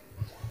teng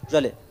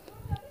jwale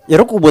e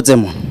re go botse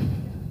mo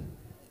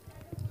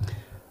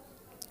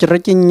ke re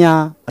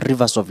kenya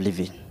Rivers of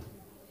Living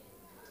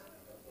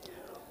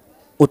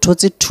o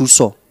thotse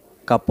thuso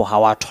kapo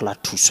ha wa thola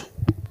thuso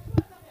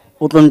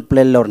o tlo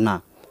mpolella hore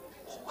na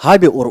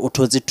haebe o re o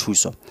thotse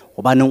thuso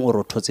hobaneng o re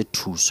o thotse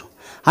thuso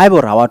haebe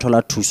o re ha wa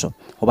thola thuso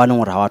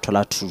hobaneng o re ha wa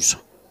thola thuso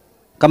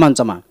ka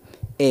mantswe mang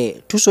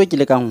thuso e ke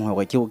le ka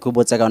ngwe ke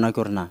botse ka ona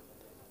ke rena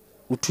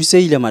o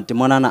thuseile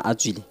matemonana a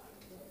tswile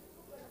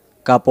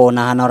kapo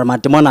nahana hore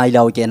matemona a ile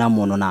a o kena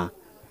mono na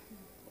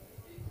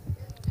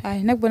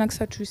ai nna ke bona ke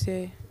sa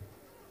thuse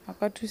a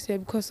ka thuse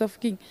because of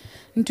king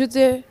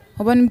ntutse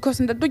hobane because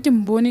nda to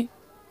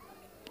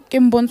ke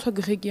mbontshwa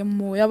ke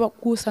mo ya ba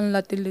ku san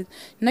latelle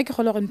nna ke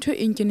gola gore ntho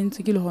e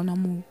nkenentse ke le hona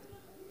mo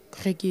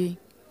kerekeng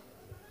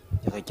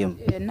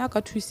nna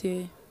ka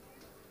thuse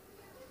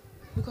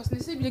because ne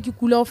se bile ke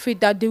kula go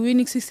feta the way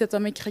ne ke se setsa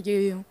me kereke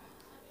eo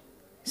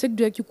se ke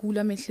dula ke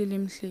kula mehle le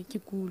mehle ke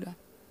kula.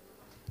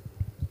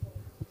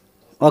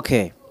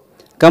 Okay,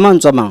 ka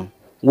mantswe a mang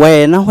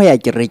wena ho ya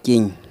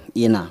kerekeng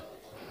ena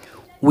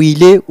o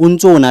ile o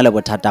ntse o na le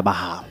bothata ba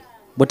hao.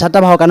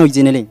 Bothata ba hao kana o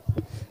itseneleng?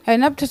 Ha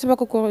ena bothata ba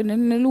ko ne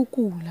le o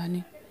kula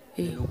ne.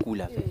 O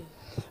kula.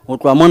 O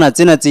tloa mona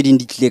tsena tse ding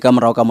di tlile ka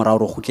morao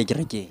re khutle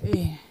kerekeng.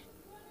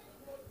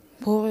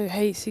 Bore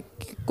hai se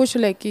ko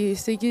shole ke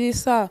se ke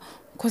sa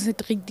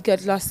concentrate ka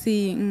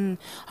tlaseng.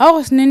 Ha go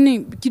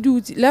snene ke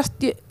dutse last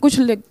ko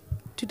shole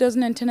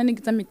 2010 ne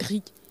ke tsa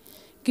matric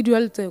ke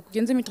dualetseko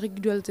ke ntse matric ke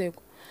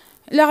dualetseko.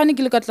 Le gane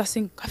ke le ka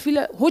tlaseng ka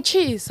fila ho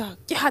tshisa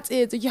ke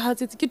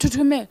hatsetse ke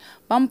thuthumela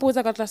ba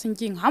mpotsa ka tlaseng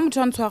keng ha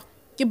motho a ntshwara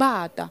ke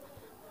bata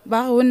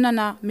ba re wonna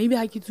na maybe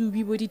ha ke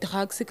tsubi bo di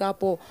drugs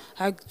kapo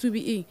ha ke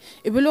tsubi eng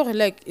e be le gore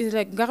like is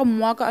like ga re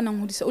moaka a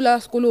nang hodisa o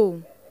la sekolong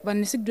ba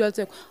ne se ke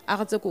dualetseko a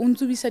re tseko o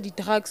ntsubisa di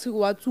drugs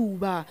wa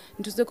tsuba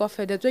ntse tse ka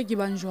feda tswe ke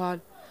bang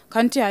jwalo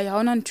kanti ha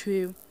ona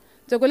nthweo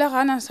tseko le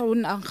gana sa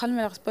wonna a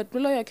nkgalmela re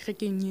spatula ya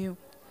kerekeng eo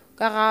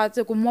ka ga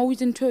tseko mo o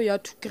itse ntho ya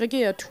kereke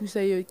ya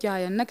thusa eo ke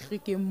ya nna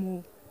kerekeng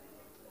mo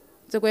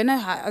tseko ena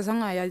a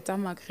zanga ya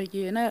tsama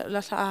kereke ena la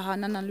hla a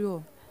hana na le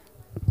yona.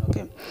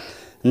 Okay,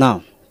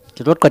 now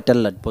ke tlo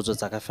qetella dipotso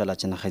tsa ka fela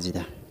tsena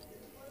Kgaitsedi.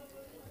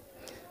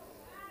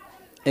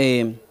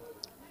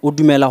 O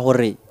dumela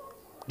hore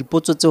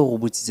dipotso tseo go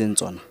botsitseng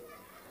tsona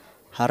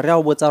ha re a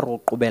o botsa re o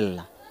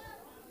qobella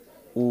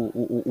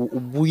o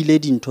buile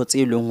dintho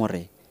tse leng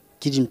hore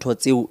ke dintho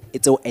tseo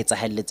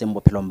etsahalletseng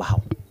bophelong ba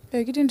hao?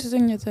 Ke dintho tse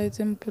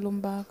etsahetseng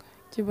bophelong ba ka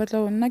ke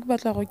batla nna ke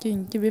batla go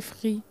keng ke be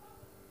free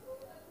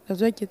la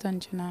tswa ke tsang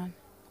tjenana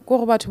go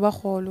re batho ba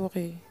kgolo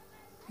hore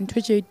ntho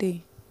tse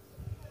teng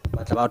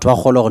batla batho ba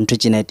kgolo hore ntho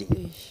tjena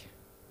teng.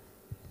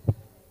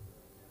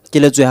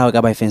 Keletso ya hao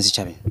ka ba ifeng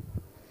setjhabeng?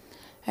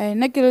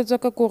 Nna keletso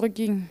ka gore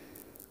keng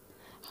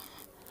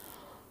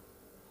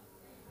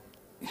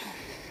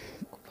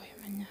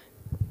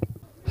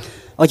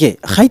Okay,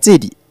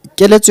 Kgaitsedi,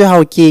 keletso ya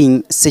hao ke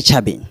eng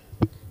setjhabeng?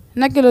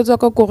 Nna keletso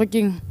ka gore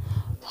keng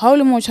ha o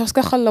le motjha se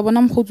ka galla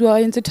bona mogotsi wa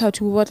entse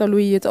tattoo o batla lo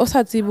etsa o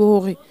sa tsebe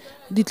hore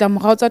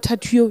ditlamorao tsa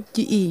tattoo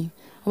ke eng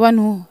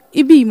hobane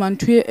e bima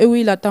ntho e o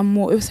e latang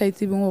mo e sa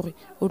itsebeng hore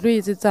o tlo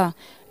etsetsang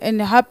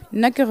and hape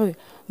nna ke re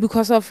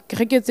because of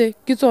kereketse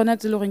ke tsona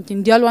tse le gore ke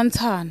di a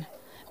lwantshana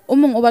o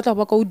mong o batla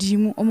ba ka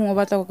hodimo o mong o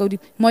batla ba ka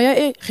hodimo moya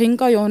e re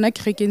nka yona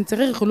kerekeng tse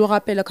re lo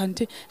rapela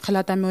kante re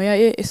lata moya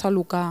e sa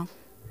lokang.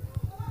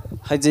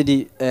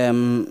 Kgaitsedi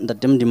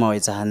ntate Modimo wa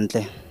etsa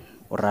hantle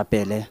o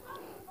rapele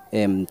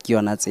ke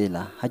yona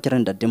tsela ha ke re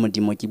ntate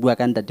Modimo ke bua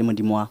ka ntate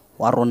Modimo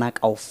wa rona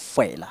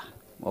kaofela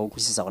wa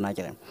utlwisisa rona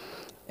ke re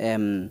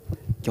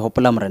ke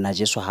hopola morena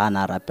Jesu ha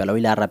ana rapela o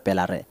ile a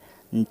rapela re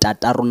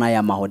ntata rona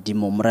ya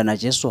mahodimo. Morena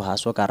Jesu ha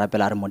so ka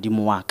rapela re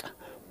modimo wa ka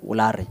o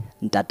la re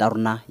ntata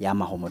rona ya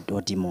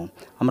mahodimo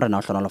ha morena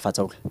o hlona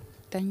lofatsa utlwe.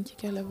 Thank you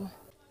ke lebo.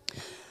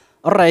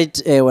 All right,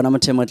 wena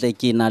motho motle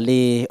ke na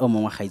le o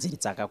mongwe Kgaitsedi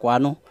tsaka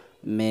kwano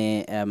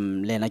me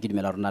le ena ke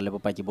dumela rona le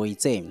bopaki bo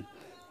itseng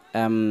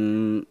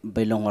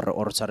be leng hore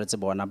o re tshwaretse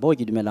bona bo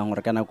ke dumelang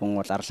hore kana go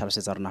ngwe tla re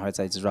hlalosetsa rona ho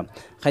etsa itse jwang.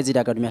 Kgaitsedi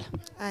a ka dumela?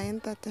 A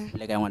entate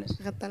le kae ngwane?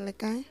 re ta le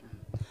kae?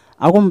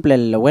 A go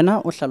mpolelle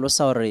wena o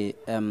hlalosa hore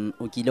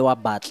o kile wa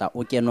batla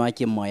o kenwa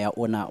ke moya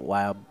ona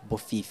wa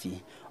bofifi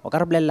o ka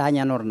re bolella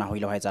hanyane hore na ho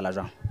ile ho etsala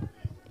jwang?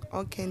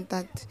 Okay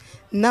ntate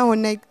nna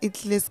hona e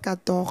tlile ska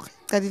toro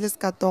qadile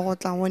ska toro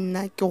tla ho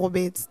nna ke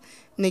robetse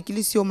ne ke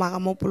le sio mara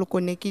mo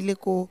poloko ne ke ile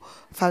ko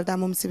falda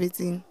mo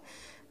msebetsing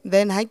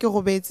then ha ke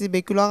robetse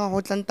be ke lora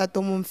go tla ntate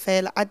mo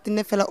mfela a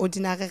tene fela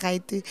ordinary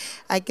right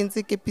a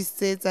kentse ke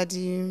pisetsa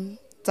di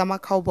tsa ma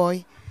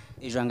cowboy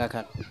e jwang ka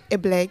khala e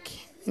black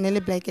ne le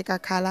black ka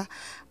khala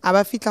a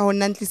ba fitla ho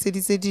nna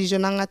ntliseditse dijo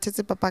nna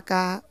ngathetse papa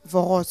ka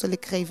voroso le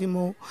gravy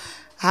mo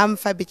ha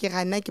mfa be ke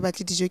rana ke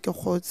batle dijo ke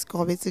khotsi ke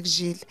robetse ke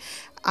jile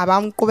a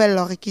ba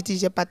mqobella hore ke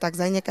dije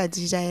patakzanya ka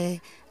dija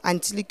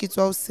until ke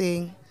tswa o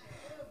seng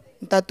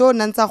ntato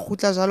nna ntsa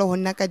khutla jalo ho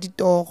nna ka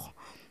ditoro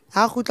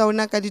ha khutla ho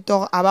nna ka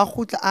ditoro a ba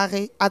khutla a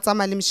re a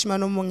tsama le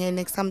mshimano mongene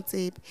next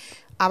samtsebe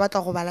a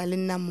batla go bala le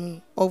nna mo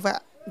over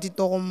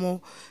ditoro mo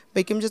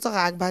be ke mjetsa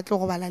ga batla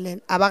go bala le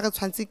a ba re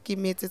tshwantse ke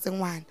metsetse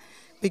ngwana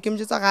be ke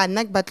mjetsa ga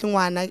nna ke batle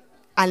ngwana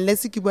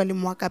unless ke bua le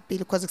moa ka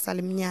pele because ke sa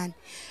le mnyane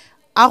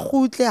a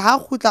khutle ha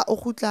khutla o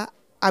khutla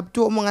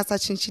abdu o monga sa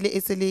tshintshile e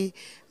se le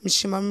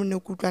mshimano ne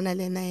kutlwana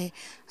le ena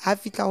ha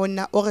fitla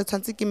hona o re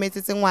tshwantse ke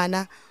metsetse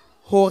ngwana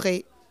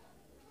hore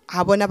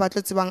ha bona ba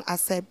tlo tsebang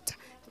accept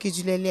ke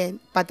julele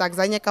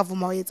patakzanya ka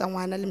vuma o etsa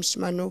ngwana le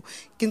mshimano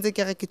ke ntse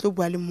ke re ke tlo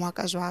bua le moa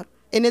ka jwalo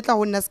ene tla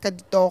hona ska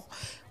ditoro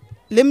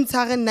le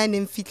mtshare nna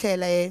ne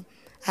mfitlela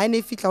ha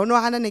ne fitla ho no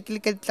hana ne ke le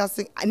ka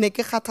classeng ne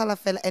ke kgathala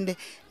fela and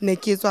ne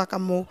ke tswa ka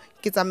mo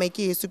ke tsamae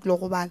ke Yesu ke lo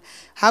go bala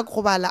ha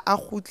go bala a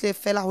khutle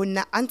fela ho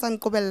nna a ntsa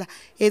nqobella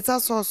etsa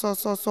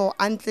so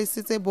antle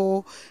setse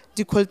bo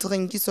di cold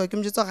drink so ke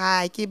mjetso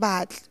ga ke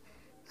batle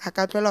ha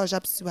ka tlola ho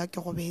japsiwa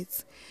ke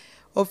robetse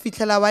o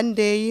fitlela one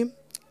day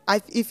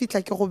e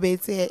fitla ke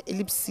robetse e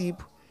le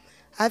bosibu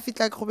ha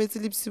fitla ke robetse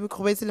le bosibu ke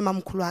robetse le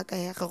mamkhulu wa ka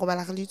re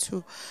robala re le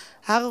two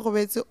ha re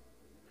robetse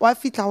wa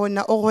fitla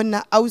hona o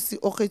rona ausi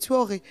o kgethiwe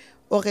hore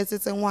o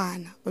retsetse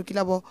ngwana o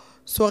kila bo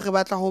so re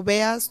batla ho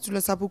beya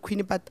setulo sa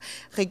boqueen but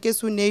re ke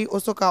se nei o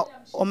soka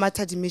o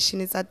matha di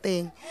machine tsa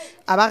teng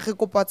a ba re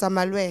kopa tsa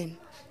malwena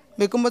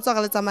be ke motsa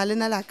ga le tsa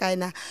malena la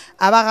kaina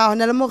a ba ga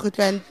hona le mo re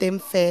tlo yang teng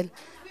fela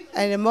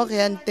ene mo re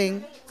yang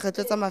teng re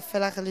tlo tsa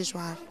mafela re le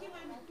jwalo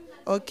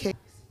okay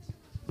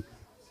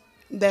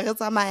re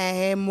tsamaya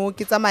he mo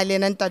ke tsamaya le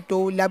ena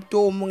ntato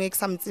lapto o mongwe ke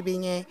sa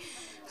mtsebeng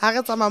ha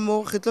re tsamaya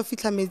mo re tlo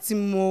fihla metsing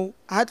mo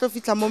ha tlo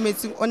fihla mo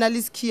metsing ona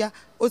le skia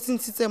o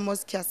sentshitse mo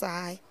skia sa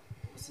hae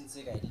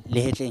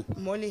lehetleng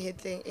mo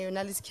lehetleng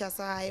ona le skia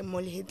sa hae mo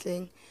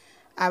lehetleng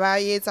a ba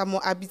etsa mo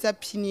a bitsa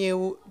pin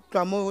eo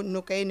twa mo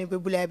noka ene be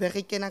bula be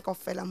re kena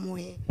kaofela mo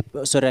he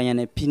sorry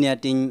anyane pin ya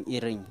teng e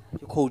reng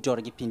ke code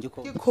or ke pin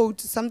ke code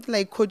something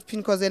like code pin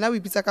because ena we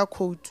bitsa ka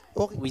code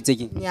o itse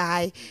ke ya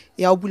hae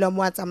ya o bula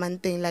mo a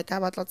tsamanteng like a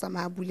batla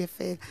tsamaya bule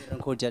fela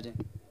code ya teng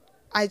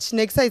I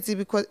next side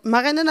because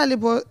marena na le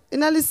bo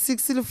ena le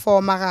 6 le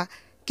 4 mara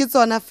ke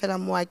tsona fela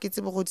mo a ke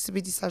tsebe go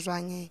sebedisa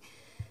jwang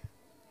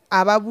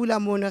a ba bula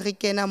mono re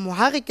kena mo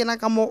ha re kena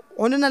ka mo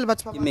hona le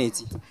batho ba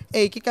metsi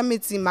ke ka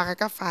metsi mara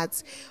ka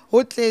fatshe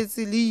ho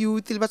tletse le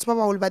youth le batho ba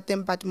ba holo ba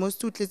teng but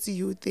most o tletse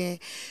youth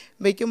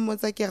be ke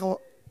mmotsa ke re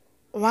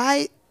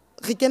why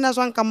re kena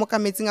jwang ka mo ka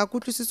metsing a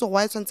kutlwisiso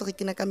why tshwantse re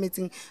kena ka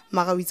metsing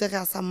mara o itse re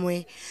a sa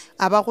moe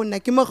a ba gonna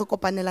ke mo re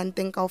kopanelang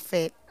teng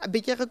kaofela be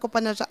ke re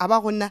kopana a ba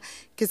gonna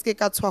ke se ke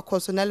ka tshwa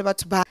khosona le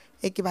batho ba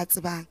ke ba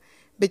tsebang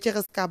be ke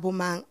re ska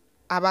bomang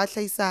a ba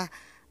hlaisa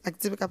a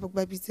tsebe ka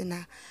ba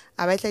bitsena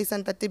a ba hlaisa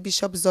ntate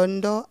Bishop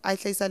Zondo a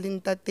hlaisa le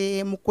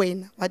ntate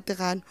Mokwena wa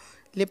Tirano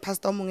le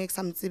pastor o mongwe ke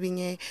sa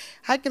mtsebeng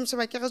ha ke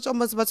msheba ke re tsho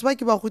mo batho ba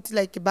ke ba ruti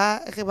like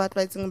ba re ba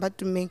tlwaetseng ba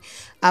tumeng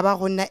a ba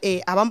gonna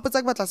a ba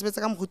mpotsa ke batla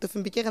sebetsa ka moruto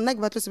fimbi ke re nna ke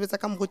batla sebetsa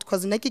ka moruto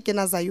because nna ke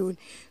kena Zion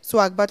so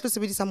a ke batla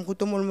sebedisa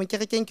moruto mo mo ke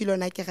re keng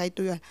kilona ke right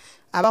yona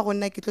a ba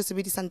gonna ke tlo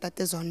sebedisa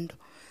ntate Zondo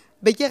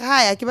be ke re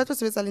ha ke batla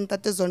sebetsa le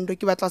ntate Zondo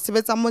ke batla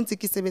sebetsa mo ntse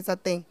ke sebetsa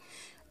teng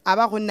a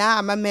ba gonna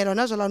a mamela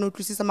ona jala no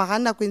utlwisisa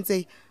magana go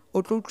ntse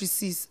o tlo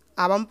utlwisisa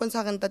a ba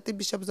mpontsha re ntate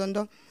Bishop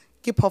Zondo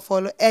ke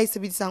phofolo e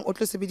sebedisang o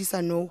tlo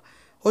sebedisa no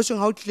ho shong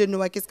ha o tlile no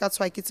wa ke se ka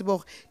tshwa ke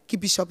tsebo ke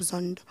Bishop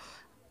Zondo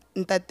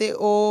ntate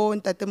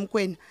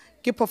Mokwena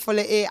ke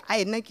phofolo a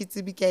ena ke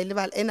tsebi ke a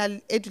lebala ena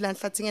e dulang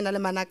hlatsing ena le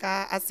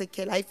manaka a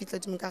sekela a fitla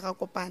dimka ga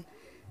kopana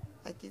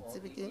a ke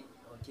tsebi ke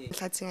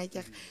hlatsing a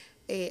ke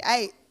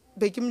ai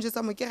be ke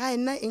mjesa mo ke ga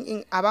ena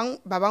eng abang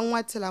ba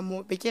bangwathela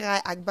mo be ke ga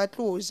a ba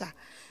tloja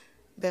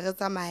be re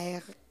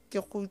tsamaya ke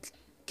khutla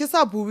ke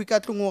sa bui ka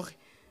tlong hore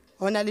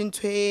hona le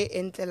ntwe e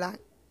entlelang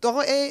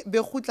toro be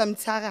khutla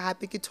mtshare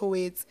hape ke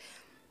thowetse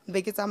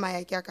be ke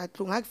tsamaya ke ka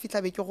tlong ha ke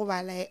fitla be ke go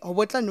bala ho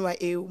botla noa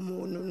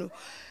mo no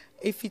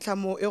e fitla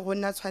mo e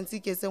gona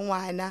tshwantse ke se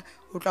ngwana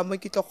o tla mo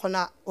ke tlo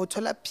khona o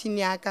thola pin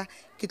ya ka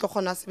ke tlo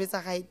khona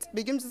sebetsa right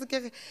be ke mtsetse ke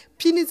re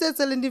pin tse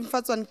tse le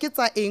ndimfatswana ke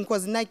tsa eng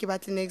cause nna ke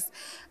batle next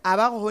a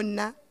ba go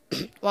nna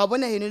wa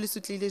bona heno le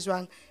sutlile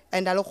jwang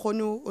and a le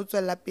khone o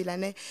tswella pela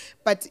ne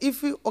but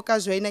if o ka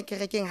joina ke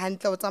rekeng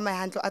hantle o tsamaya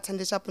hantle a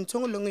thande sharp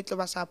ntshong le ngwe tlo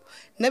ba sharp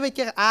ne be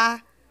ke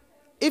re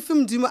if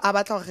mdimo a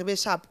batla go re be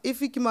sharp if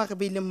ke mo re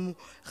be ile mo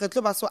re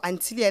tlo ba so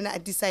until yena a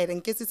decide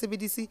nke se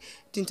sebedisi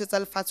dintho tsa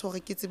lefatshe gore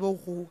ke tsebe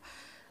go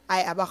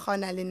ai aba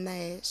gona le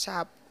nna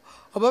sharp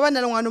go ba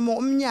bana le ngwana mo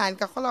o mnyane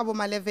ka gola bo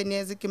ma 11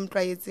 years ke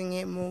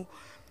mtlwaetseng mo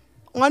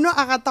ngwana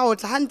a rata o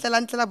tla hantle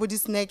la ntlela bo di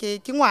snack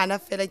ke ngwana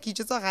fela ke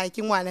itse ga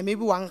ke ngwana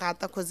maybe wa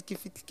ngata cause ke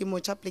fitli ke mo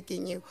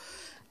chaplekeng eo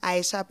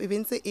ai sharp e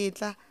bentse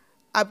etla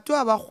up to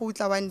aba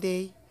gutla one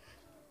day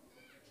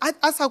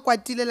a sa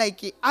kwatile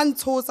like a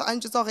ntshosa a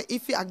ntshotsa gore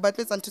if a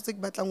batlwetsa ntho tse ke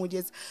batlang go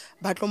dietsa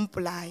ba tlo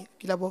mpolaya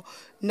ke la bo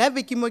nna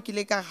be ke mo ke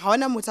le ka ga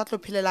ona motho a tlo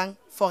phelelang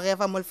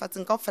forever mo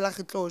lefatseng ka ofela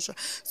re tloswa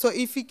so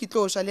if ke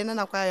tloswa le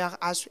nna kwa ya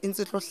a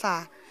ntse tlo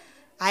hla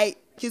ai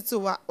ke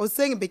tsoa o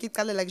seng be ke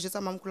qalela ke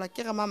jetsa mamkula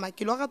ke re mama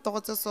ke lo ga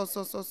togotse so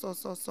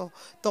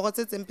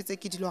togotse tsempetse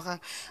ke dilo ga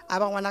a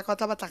ba ngwana ka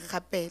tla batla ga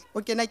gapela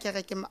o kena ke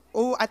re ke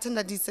o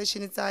attenda di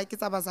session tsa ke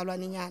tsa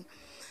bazalwane nyana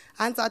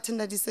a ntse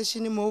attenda di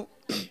session mo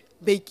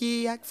be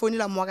ke ya phone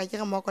la mo ka ke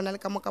re mo kona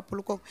le ka mo ka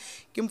poloko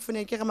ke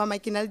mfone ke re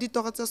mama ke na le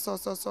ditogotse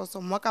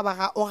so mo ka ba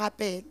ga o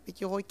gapela be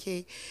ke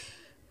okay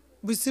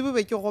bosibo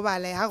be ke go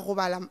bala ha go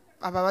bala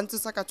ba bantse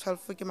sa ka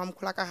 12 ke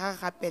mamkhula ka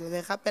ga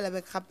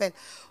gapela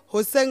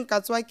ho seng ka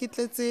tswa ke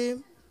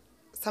tletse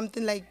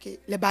something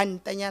like le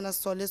bantanyana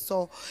so le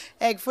so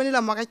ke phone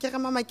la mo ka ke re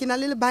mama ke na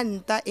le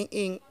banta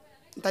eng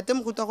ntate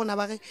moruta gona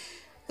ba re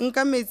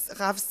nka metsi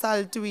half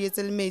salt o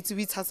etse le metsi o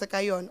itshase ka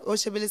yona o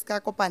shebele se ka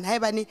kopana ha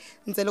ebane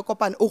ntse le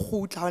kopana o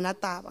gutla hona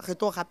taba re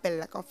tlo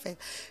gapella kaofela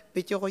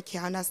be ke go ke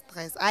hana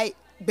stress ai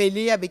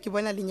belia be ke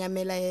bona le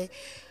nyamela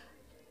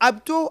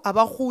up to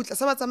aba gutla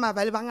sa ba tsamaya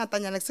ba le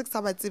bangatanyana ke se ke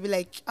sa ba tsebe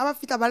like aba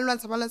fitla ba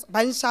lwantsha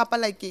ba nshapa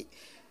like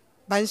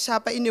ba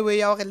nshapa in a way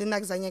ya gore le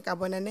nakzanye ka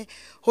bona ne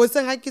ho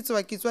seng ha ke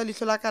tswa le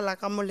hlola ka la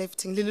ka mo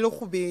lefting le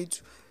go bedu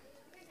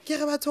ke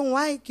re bathong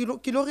why ke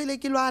logile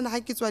ke lwana ga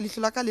ke tswa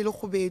letlho la ka le le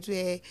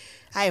kgobetswe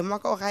ai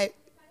moaka o ga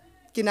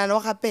ke nana o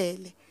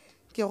gapele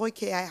ke go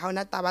ke ai ha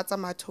ona taba tsa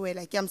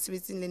mathoela ke a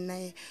mosebetsing le nna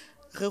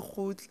re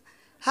gutla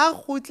ha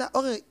gutla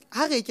o re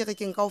ha re ke re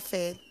keng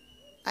kaofela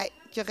ai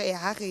ke re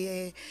ha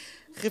re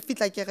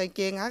fitla ke re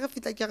keng ha re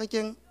fitla ke re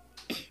keng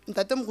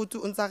ntate moruti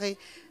o ntsa re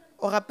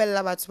o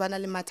rapella batho bana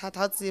le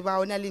mathata ha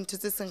tseba ona le ntho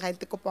tse seng ga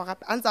ntse kopa ga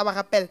a ntse ba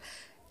rapella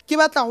ke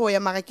batla go ya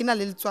mara ke na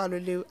le letswalo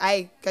leo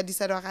ai ka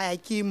disado ga ya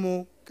ke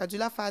mo ka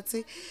dula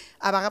fatshe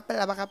a ba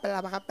rapella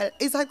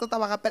e sa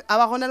qeta ba rapella a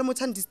ba gona le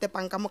motho a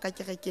ndistepang ka mo ka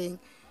kerekeng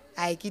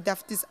ai ke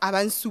daftis a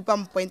ba nsupa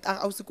point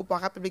a o se kopa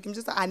gape be ke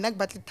mtsetsa a nna ke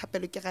batle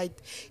thapelo ke right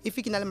if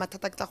ke na le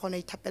mathata ke tla gona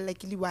ithapella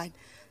ke liwane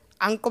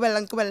a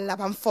nkobella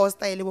ba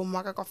mfoster ile bo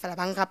mmaka ka fela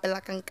ba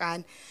ngapella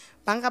kankane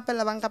ba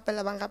ngapella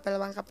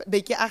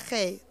be ke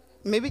age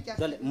maybe ke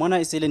jale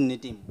mona e se le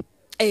nneteng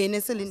ne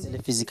se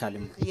le physical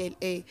real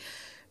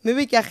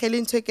maybe ke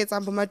agele ntho e ke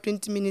tsang bo ma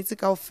 20 minutes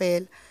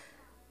kaofela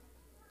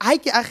ha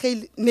ke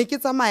agele ne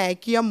ke tsamaya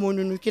ke ya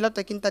monono ke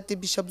latwa ke ntate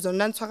Bishop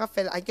Zona ntshwara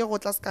fela a ke go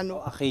tla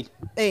skano agele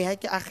ha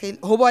ke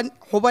agele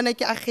ho bona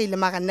ke agele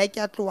mara nna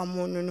ke a tloa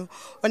monono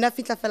ona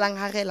fitla felang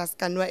ha rela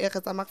skano e re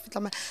tsamaya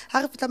fitla man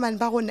ha re fitla man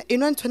ba rona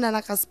eno ntho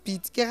nana ka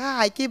speed ke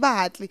ga ke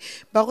batle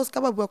ba go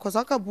ska ba bua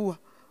cause ka bua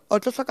o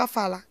tlo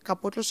hlokafala ka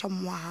potlo sha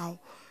mmao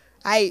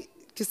ai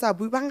ke sa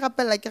bui ba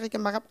ngapella ke re ke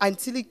mara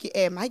until ke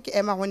ema ha ke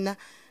ema gonna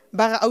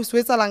ba ga o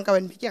swetsa lang ka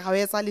wena ke ga o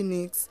etsa le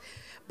nix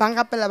bang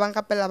rapella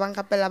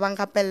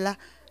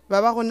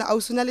ba ba gona au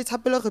suna le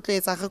thapelo re tlo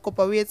etsa re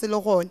kopa o etse le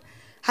gona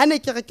ha ne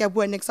ke re ke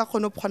bua next a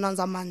khone o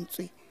pronounce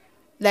mantswe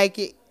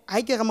like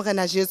ha ke re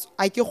morena Jesu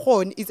a ke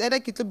gone it's either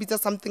ke tlo bitsa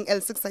something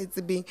else sa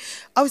itsebeng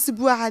au se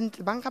bua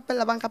hantle bang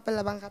rapella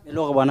le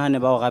gore bona ne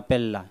ba o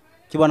rapella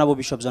ke bona bo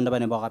Bishop Zonda ba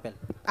ne ba o rapella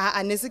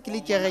a ne se ke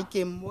le ke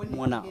ke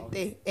mona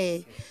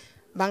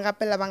bang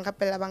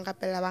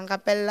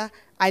rapella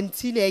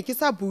until ke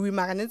sa bui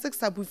mara ne ntse ke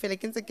sa bui fela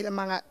ke ntse ke le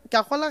manga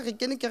ka gola re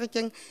kene ke re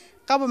keng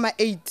ka bo ma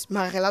 8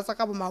 mara re latsa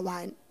ka bo ma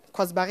 1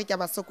 cause ba re ke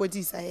ba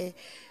sokodisa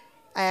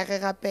a re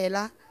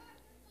rapela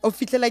o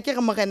fitlela ke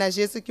re morena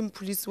Jesu ke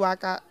mphulisi wa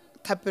ka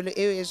thapelo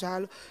e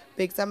jalo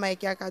be ke tsamaye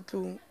ke ka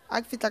tlung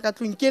a ke fitla ka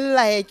tlung ke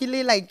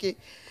le like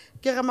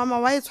ke re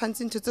mama wa e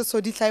tshwantse ntho tse so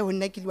di tlai ho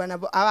nna ke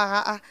liwana bo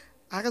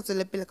a re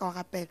tswele pele ka go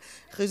rapela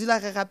re dula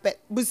re rapela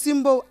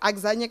bosimbo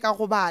akzanye ka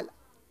go bala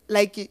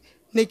like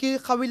ne ke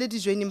gawile di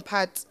joining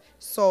part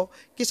so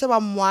ke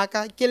sheba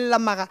mwaka ke lla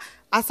mara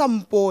a sa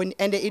mpone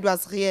and it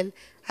was real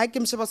ha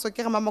ke msheba so ke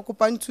re mama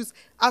kopa nthuse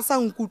a sa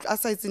nkutlo a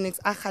sa itse next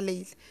a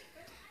galeile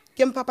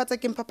ke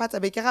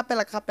mpapatsa be ke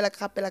rapela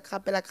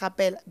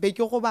be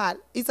ke go bala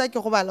itsa ke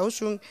go bala o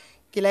shung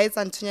ke la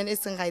etsa nthunyane e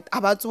seng right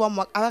a ba tsoa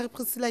mwaka a ba re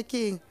prisila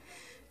keng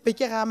be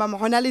ke ga mama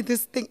hona le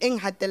this thing eng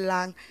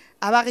hatellang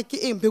a ba re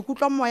ke eng be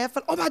kutlwa moya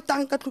fela o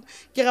batang ka tlung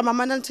ke re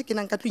mama nna ntse ke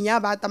nang ka tlung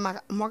ya bata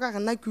mara mo ka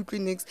rena ke utlwe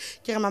next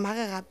ke re mama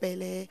re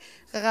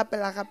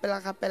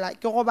rapela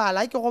ke go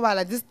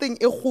bala this thing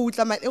e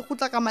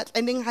gutla ka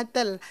matlanding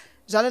hatella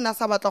jalo na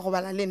sa batla go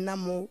bala le nna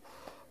mo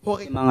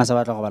hore manga sa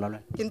batla go bala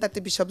lona ke ntate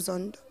Bishop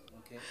Zondo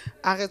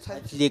a re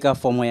tshwantse ka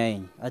form ya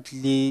eng a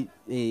tlile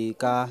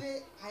ka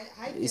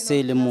e se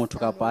le motho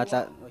ka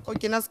patla o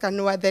kena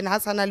skanoa then ha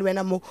sana le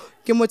wena mo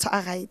ke motho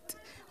a right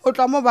o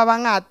tla mo ba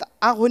bangata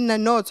a go nna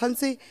no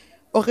tshwantse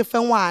o re fe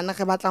ngwana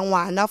re batla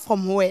ngwana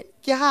from where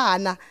ke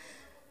hana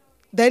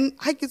then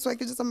ha ke tswa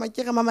ke tsa ma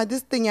ke re mama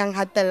this thing yang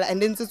hatella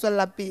and then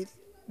tswela pele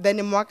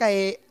then moaka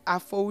a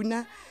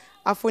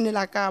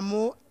founela ka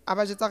mo a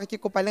ba jetsa re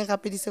ke kopa leng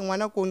rapedise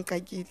ngwana ko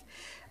nqakile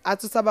a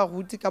tsosa ba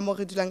ruti ka mo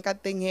re dulang ka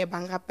teng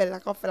bang rapella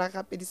ka fela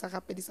rapedisa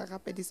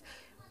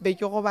be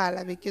ke go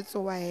bala be ke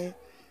tsoa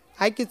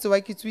ha ke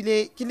tsoa ke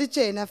tswile ke le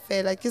tjena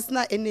fela ke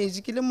sna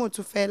energy ke le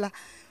motho fela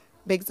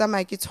be ke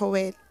tsamaya ke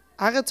thowela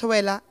ha re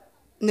thowela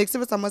next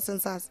be tsama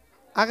census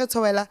ha re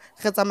thowela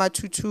re tsama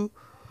tutu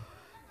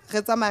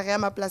re tsama re ya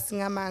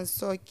maplasing a mang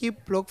so ke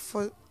block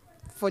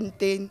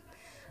Fontaine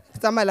ke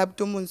tsama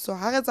laptomong so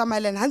ha re tsama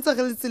lena ha ntse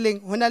re le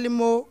tseleng hona le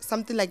mo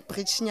something like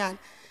bridge nyana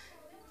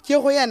ke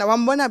go yana wa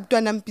mbona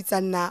butwana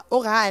mpitsa nna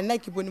o ga nna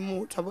ke bone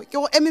motho ke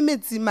go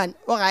ememetsi man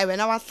o ga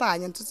wena wa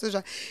hlanya ntse se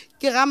jwa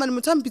ke ga mane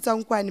motho a mpitsa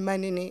nkwani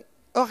manene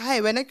o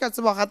ga wena ke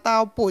tseba ga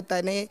ta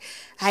pota ne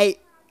hai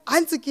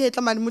antse ke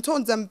etla mane motho o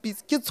ntse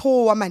mpitsa ke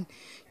tshowa man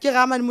ke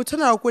ga mane motho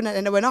na go nna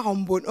ene wena ga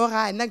mbone o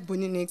ga nna ke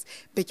bone next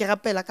be ke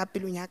rapela ka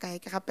pelong ya ka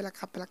ke rapela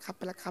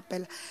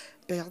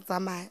be re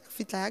tsamaya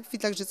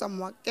fitla ke jetsa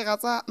moa ke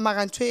ratsa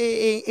marantho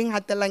e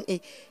ngatelang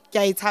ke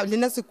a itsa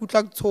le na se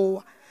kutla ke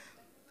tshowa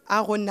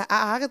a gonna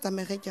a re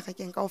tsamaye ke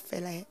rekeng ka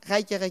ofela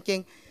ga ke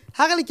rekeng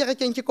ha re le ke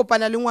rekeng ke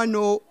kopana le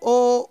ngwano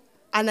o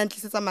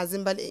anantlisetsa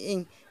mazimba le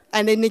eng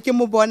ane ne ke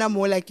mo bona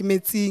mo la ke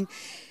metsing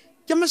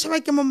ke mo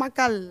sheba ke mo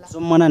makalla so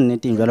mona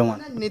nneteng jalo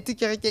ngwana nnete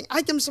ke rekeng a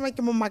ke mo sheba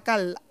ke mo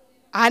makalla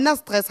ana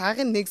stress ha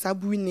re next a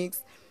bui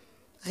next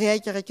re ya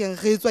ke rekeng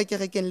re tswa ke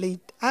rekeng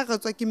late ha re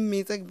tswa ke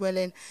mmetsa ke bua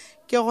lena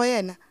ke go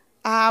yena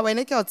a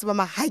wena ke a tseba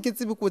ma ha ke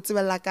tsebe ko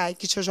tsebella kae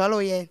ke tsho jalo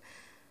yena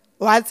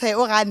wa tshe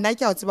o ga nna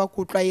ke a tseba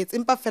ko tlwaetse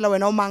empa fela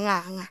wena o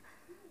manganga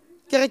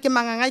ke re ke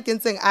manganga ke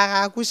ntseng a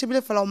ga go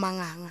shebile fela o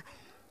manganga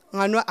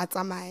ngwana a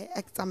tsamaye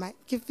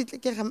ke fitle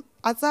ke re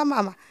a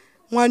tsamama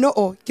ngwana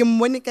o ke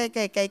mmone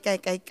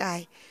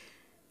kae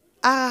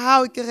a ha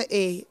o ke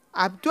re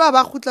a twa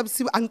ba khutla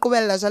bosibo a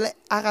nqobella jale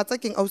a ratsa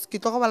keng au ke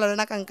tlo go bala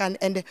lona kankane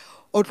and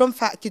o tlo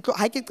mfa ke tlo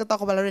ha ke qeta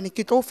go bala lona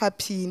ke tlo fa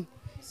pin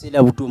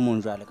sela butu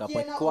mong jwale ka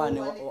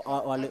kwane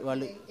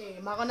wale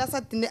magona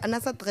sa tine ana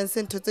sa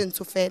transcend to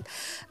tsentsho fela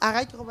a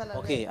ga ke go bala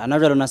okay ana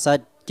jwale ona sa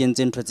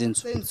kentse ntho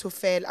tsentsho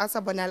fela a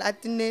sa bonala a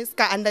tine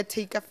ska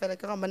undertaker fela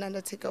ke go bona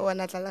undertaker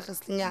ona tla la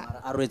wrestling ya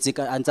a rwetse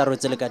ka antsa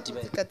rwetse le ka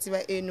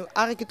tiba eno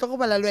a re ke tlo go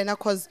bala lona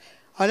cause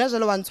hona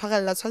jalo wa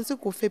ntshwarella tshwantse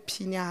go fe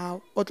pin ya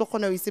hao o tlo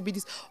gona o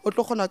isebedisa o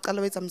tlo gona o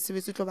qala o etsa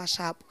mosebetsi o tlo ba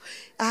sharp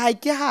a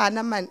ke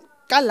hana man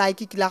ka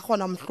like ke la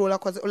gona mhlola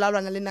cause o la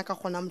lwana le nna ka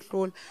gona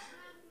mhlola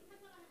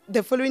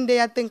the following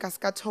day I think as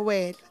ka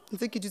thowela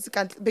ntse ke dutse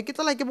ka be ke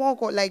tla ke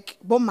boko like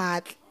bo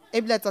matla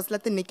e bila tsa sela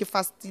tene ke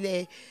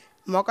fastile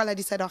mo ka la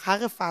decide ga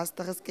re fast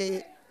re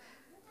ske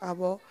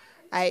abo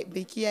ai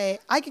be ke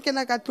a ke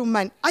kena ka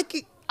tlumane a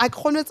ke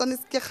khone tsane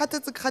ke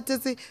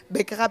kgatetse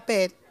be ke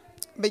rapela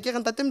be ke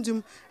renta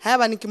temdimo ha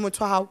ba ne ke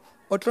motho hao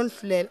o tlo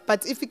nhlulela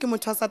but if ke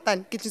motho wa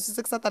Satan ke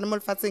tlisitse ke Satan mo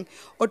lefatseng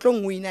o tlo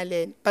ngwina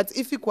lena but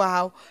if kwa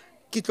hao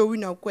ke tlo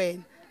wina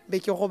kwena be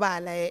ke go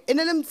bala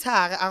ene le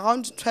mtshare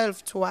around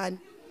 12 to 1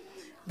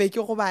 be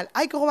ke go bala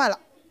ai ke go bala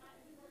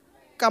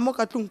ka mo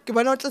ka tlung ke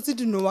bona o tlatse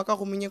dinowa ka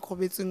go monye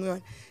khobetseng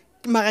yona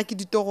ke mara ke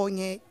ditorong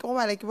ke go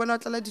bala ke bona o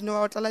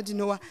tlala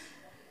dinowa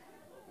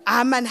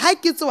man ha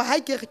ke tsoa ha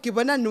ke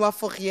bona noa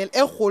for real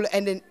e golo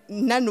and then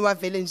nna noa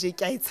village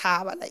ke a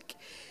itshaba like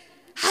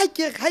ha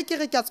ke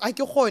re ke tswa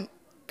ke gone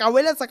ka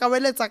weletsa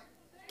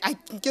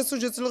ke so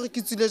jetse le re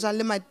ke tsile jang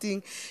le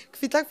mating ke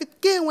fitla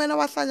ke wena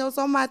wa hlanya o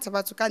tsa matha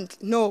batho ka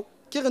ntle no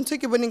ke re ntse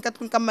ke boneng ka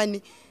tlung ka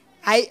mane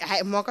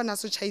hai mo ka na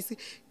so chaise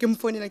ke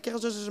mfonela ke re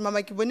jojo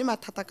mama ke bone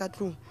mathata ka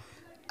tlung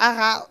a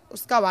ga o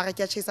ska wa re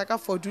ke a chaisa ka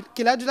fodu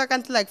ke la dula ka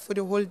ntle like for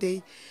the whole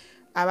day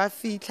a ba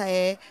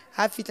fitla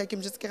ha fitla ke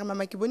mjetse ke re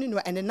mama ke bone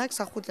no and nna ke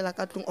sa khotlela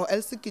ka tlung o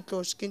else ke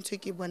tlosh ke ntse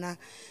ke bona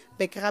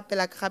be ke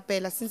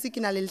rapela since ke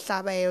na le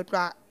hlaba o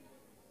tloa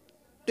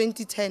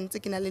 2010 tse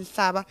ke na le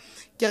hlaba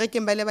ke re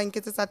ke mbale ba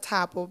nketsetsa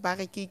thapo ba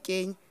re ke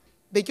ikeng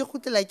be ke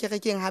khutlela ke re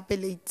ke hape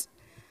late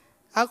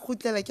ha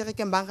khutlela ke re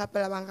ke bang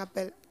rapela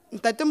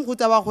ntate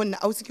mruta wa gonna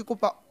a o se ke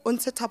kopa o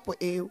ntshe thapo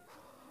eo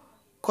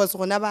cause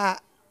rona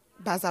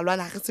ba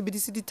zalwana re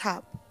sebedise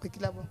dithapo be ke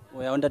la bona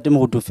o ya ntate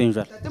mrutu feng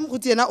jwale ntate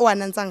mruti yena o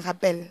anantsang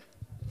rapela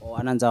o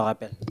anantsa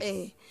rapela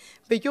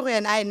be ke go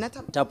yena a nna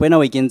thapo ena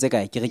o ikentse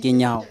kae ke re ke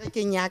nyao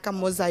ke nyaka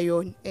mo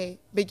Zion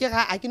be ke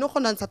ga a ke no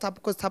gona ntsha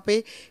thapo cause thapo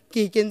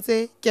ke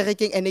ikentse ke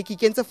rekeng ene ke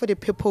ikentse for the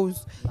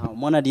purpose now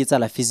mona di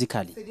etsala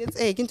physically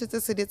ke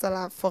ntse se di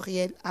etsala for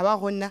real a ba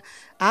gonna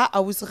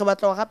a buse re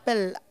batla go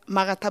rapella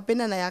mara thapo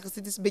ena ya re se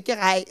di be ke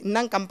ga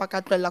nna nkampa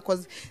ka tlwela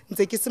cause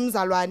ntse ke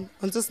semzalwane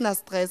o ntse sena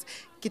stress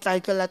ke tla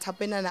tlwela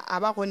thapo ena a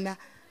ba gonna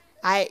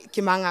ai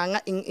ke manganga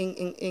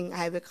eng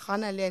ha be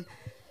khana le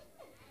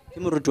ke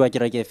moruti wa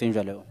kereke e feng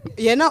jwale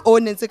yena o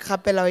nentse ke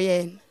rapela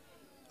yena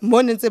mo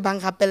nentse bang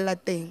rapella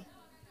teng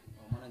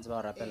mo nentse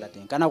ba rapella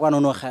teng kana kwa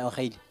no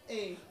gaile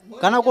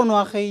kana kwa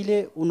no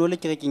gaile o no le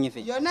kerekeng e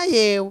feng yona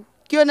yeo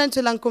ke yona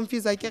ntselang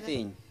confuse ke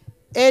feng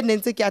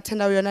nentse ke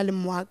attenda yona le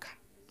mwaka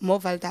mo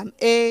Valdam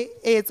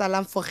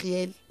etsalang for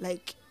real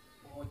like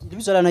di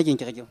bitsola na ke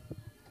kereke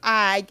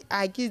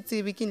a ke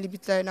tsebe ke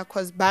lebitla yona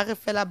cause ba re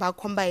fela ba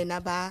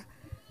combine ba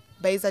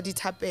isa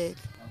dithapelo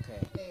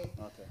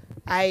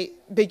ai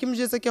be ke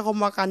mjetse ke go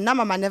moka nna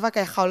mama never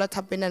ka gaola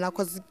thapena na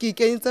cause ke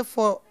kentse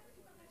for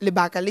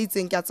lebaka le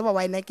itseng ke a tseba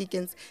why na ke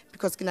kentse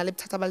because ke na le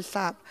bothata ba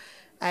lehlaba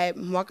ai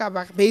moka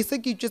ba be se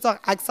ke itsetsa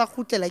a ke sa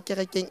khutlela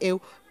kerekeng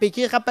eo be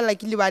ke rapela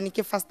ke liwane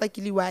ke fasta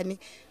ke liwane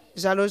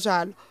jalo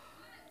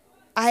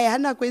ai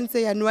hana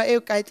kwentse ya noa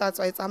eo ka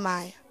itlatswa e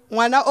tsamaya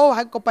ngwana o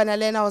ha kopana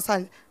le ena o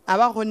sana a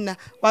ba gonna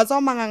wa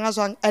tsa manganga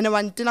jwang ene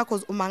wa ntena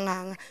cause o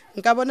manganga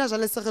nka bona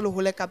jale se re le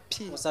hole ka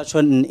phi o sa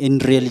tshon in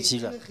reality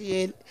jwa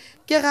real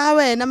ke ga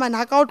wena man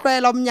ha ka o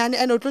tlwaela omnyane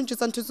ene o tlo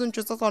ntsetsa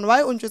ntsetsa tsona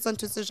why o ntsetsa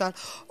ntsetsa jalo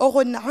o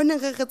gonna ho ne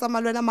re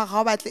tsamaya lwana maga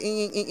o batle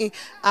eng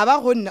a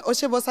ba gonna o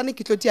shebo sane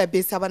ke tlo dia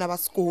bese bana ba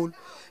sekolo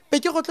be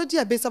ke go tlo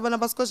dia bese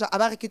bana ba sekolo a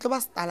ba re ke tlo ba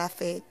stala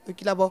fela o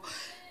kila bo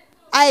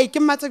ai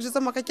ke matsa ke tsa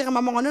maka ke re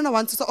mama ngwana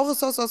wa ntse o re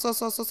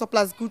so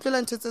plus ke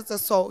utlwela ntsetsa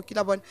so ke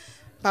la bona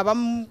baba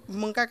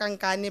monka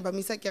kankane ba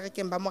misa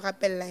kerekeng ba mo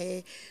rapella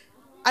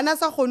ana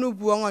sa gone o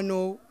bua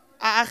ngwano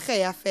a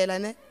geya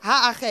fela ne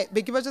ha a ge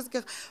be ke ba tse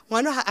ke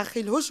ngwano ha a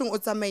gile ho shong o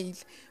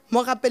tsamaile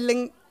mo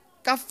rapelleng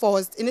ka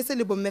forced ene se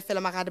le bomme fela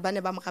magadi ba ne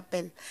ba mo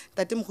rapella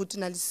tate moguti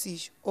na le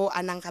sisho o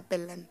anang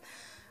rapellan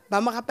ba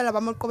mo rapella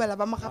ba mo qobela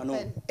ba mo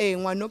rapella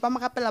ngwano ba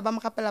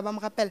mo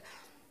rapella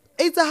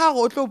eitsa ha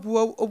go tlo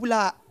bua o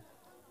bula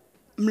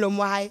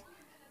mlomo hae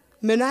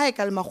meno hae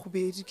ka le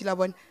magubedi ke la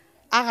bona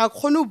a ga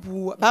khone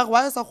bua ba re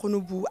wa sa khone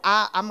bua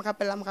a mo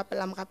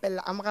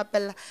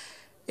rapella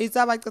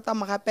eitsa ba qeta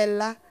mo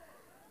rapella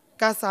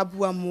ka sa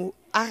bua mo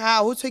a ga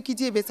ho tshweki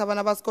di be sa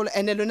bana ba sekolo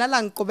ene lona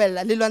la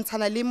nqobella le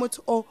lwantshana le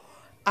motho o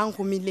ang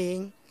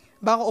humileng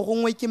ba go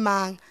gongwe ke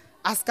mang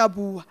a ska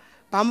bua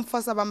ba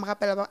mfosa ba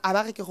morapela a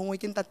ba re ke gongwe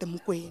ke ntate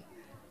Mokwena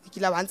ke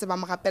la ba ntse ba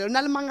morapela o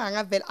na le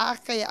manganga vele a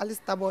ge a le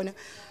sta bona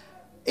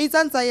e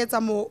tsantsa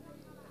yetsa mo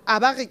a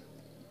ba re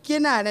ke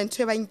nana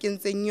ntwe ba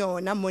nkentseng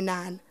yona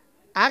monana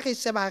a re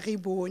sheba re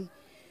bone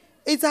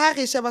itse ha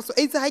re sheba so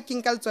itse ha ke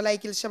nka letsola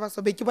ke le sheba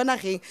so be ke bona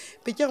reng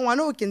be ke re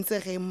ngwana o kentse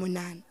reng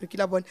monana ke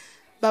la bona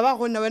ba ba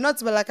gona wena o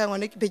tsebela ka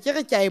ngwana be ke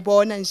re ke a e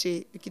bona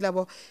nje ke la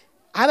bona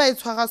ha ba e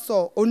tshwara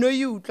so o no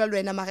e utlwa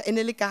le wena mara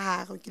ene le ka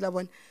hare ke la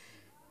bona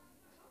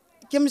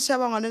ke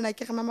mshaba ngwana na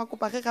ke re mama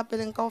kopa re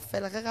rapeleng ka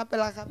ofela re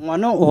rapela ga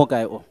ngwana o ho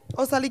kae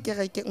o sa le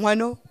kereke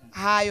ngwana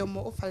hayo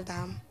mo o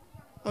Faldam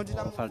o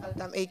dula mo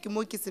Faldam ke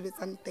mo ke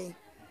sebetsang teng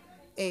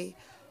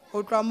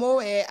ho tloa mo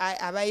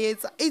a ba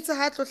etsa itse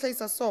ha tlo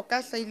hlaisa so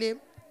ka hlaile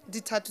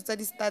dithathu tsa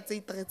di star tse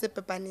 3 tse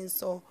pepaneng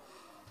so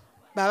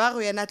ba ba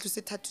go yena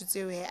tlose thathu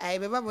tseo a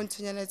be ba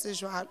bontshanyana tse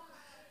jwalo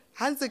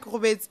ha ntse ke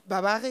robetse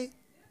ba ba re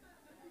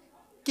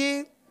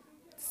ke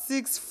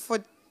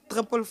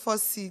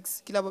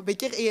 64446 ke la be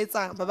ke re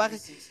etsang ba ba re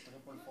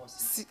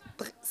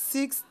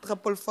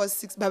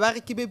 6446 ba ba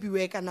re ke be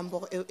biwe ka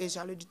number e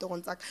jalo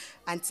ditorong tsa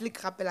until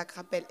krapela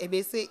e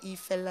be se e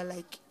fella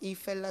like e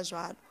fella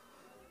jwalo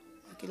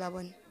ke la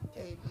bona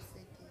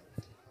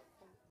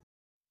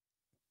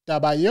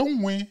taba ye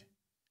nngwe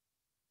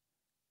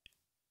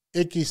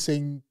e ke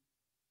seng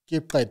ke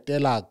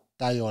qetela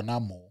ka yona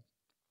mo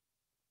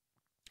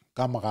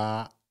ka mora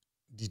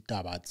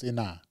ditaba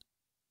tsena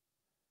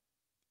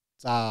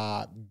tsa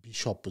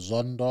Bishop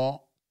Zondo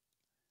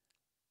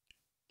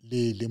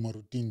le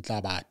moruti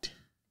Ntlabate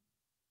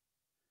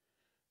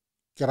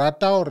ke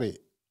rata hore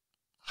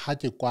ha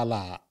ke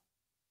kwala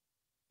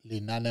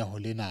lenaneo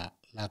lena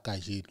la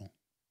kajeno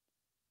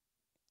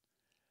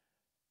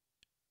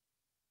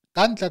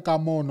ka ntle ka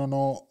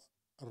mono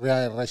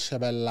re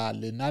shebella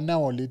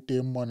lenaneo le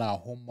teng mona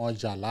ho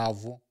Moja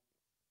Love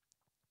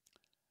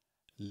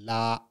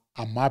la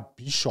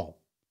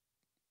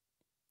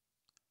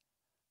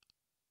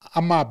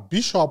ama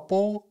bishop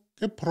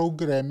ke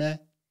programe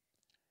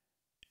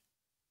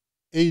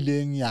e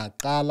ileng ya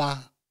qala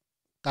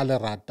ka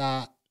lerata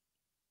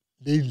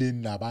le ileng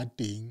la ba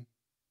teng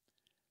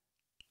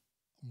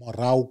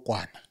morao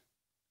kwana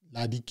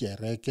la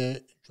dikereke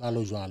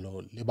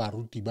jwalo le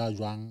baruti ba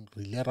jwang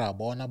re ile ra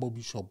bona bo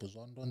Bishop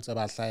Zondo ntse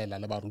ba hlaela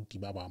le baruti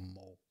ba bang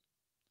moo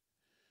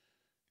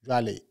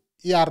jwale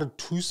e a re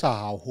thusa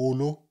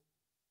haholo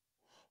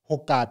ho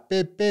ka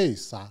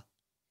pepesa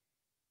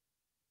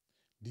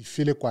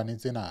difelekwane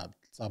tsena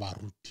tsa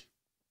baruti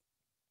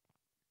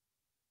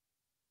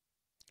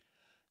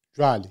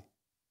jwale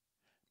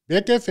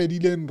beke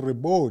fedileng re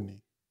bone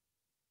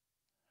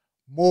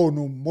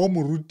mono mo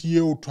moruti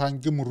eo thwang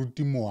ke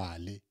moruti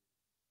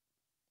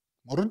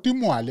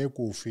Moale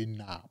ko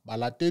fenna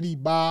balatedi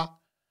ba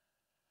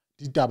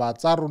ditaba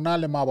tsa rona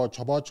le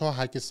mabotjho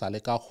ha ke sale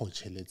ka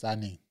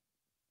kgotšheletsaneng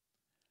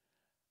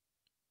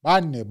ba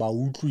ne ba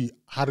utlwi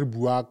ha re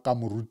bua ka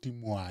moruti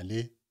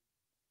Moale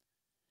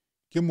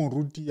ke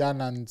moruti ya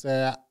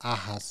nantse a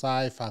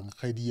hasa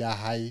efangkgedi ya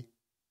hae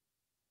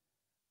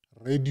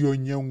radio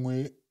nyengwe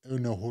e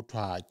ne ho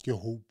thwa ke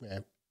Hope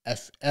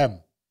FM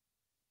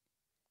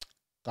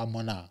ka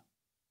mona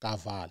ka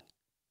Vaal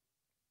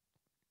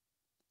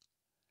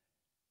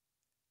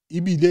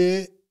ibile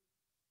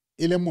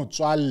e le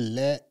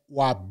motswalle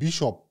wa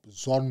Bishop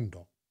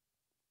Zondo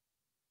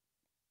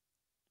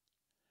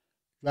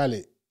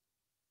jwale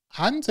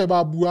ha ntse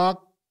ba bua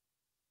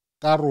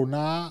ka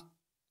rona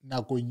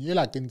nakong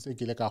ela ke ntse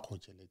ke le ka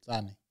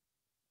kgotšheletsane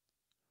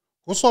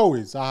ho so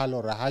etsahala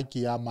hore ha ke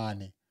ya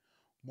mane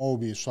mo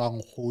beswang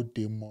go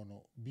teng mono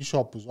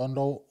Bishop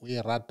Zondo o e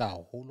rata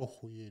haholo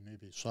go yene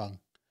beswang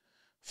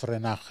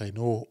frena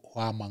geno ho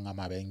a manga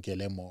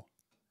mabenkele mo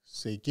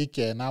se ke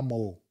kena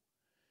mo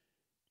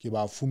ke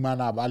ba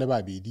fumana ba le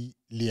babedi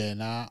le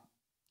yena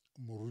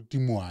moruti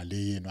Moale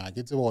eno a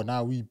ke tsebe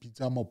bona o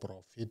ipitsa mo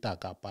profeta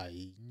kapa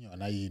eng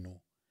yona eno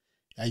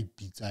ya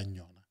ipitsang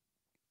yona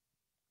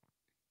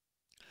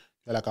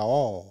jwale ka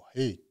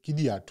ke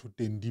di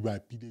athoteng di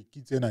bapile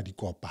ke tsena di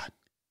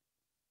kopane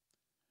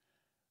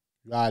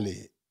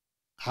jwale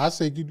ha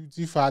se ke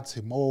dutse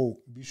fatshe mo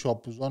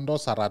Bishop Zondo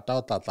sa rata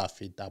o tla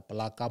feta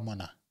plaka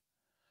mona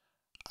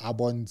a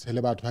bontshe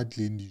le batho ba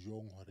tleng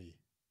dijong hore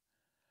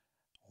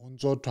ho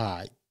ntso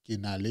thwa ke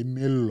na le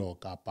mello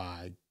kapa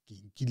ke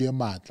nkile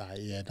matla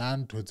yena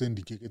ntho tse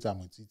di ke tsa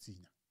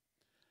motsitsinya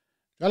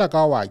jwale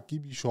ka wa ke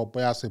bishop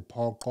ya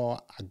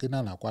Sephoqo a ke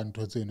na nakwa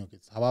ntho tseno ke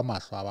tshaba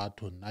mahlo a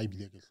batho nna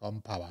ebile ke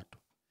hlompha batho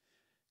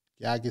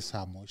ke a ke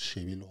sa mo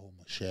shebile ho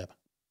mo sheba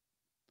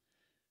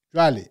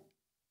jwale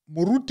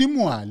moruti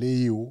Moale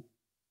eo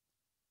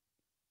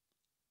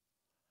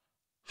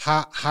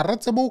ha re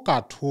tsebe o ka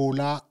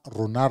thola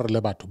rona re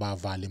le batho ba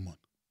Vaal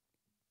mona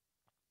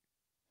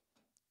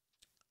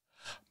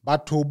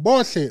batho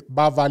bohle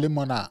ba Vaal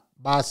mona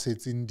ba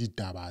setseng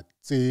ditaba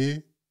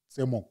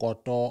tse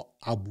mokoto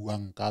a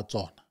buang ka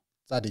tsona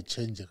tsa the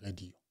Change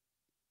Radio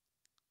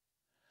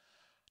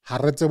ha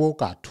re tsebe o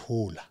ka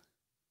thola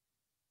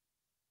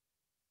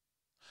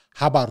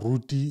ha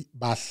baruti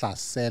ba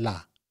hlasela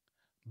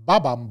ba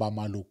bang ba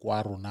maloko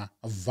a rona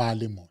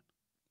vale mona.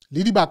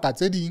 Le dibaka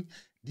tse ding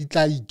di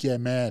tla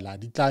ikemela,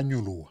 di tla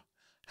nyoloha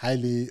ha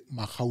ile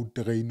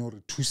Magautrain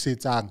re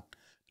thusetsang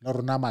le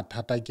rona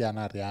mathata ke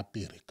ana re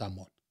apere ka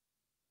mona.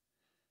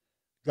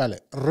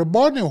 Jwale re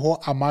bone ho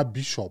ama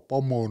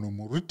bishopo mono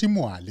moruti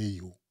Moale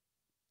yo.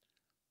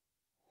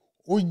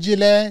 O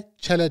jele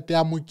tjhelete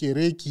ya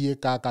mokereki e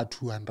ka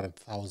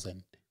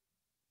 200,000.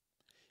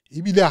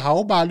 Ebile ha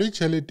o balwe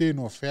tjhelete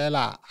eno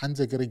fela a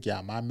ntse ke re ke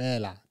a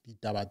mamela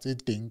ditaba tse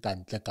teng ka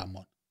ntle ka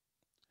mona.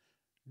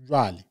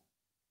 Jwale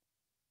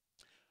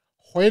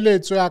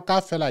kgoeletso ya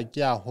ka fela ke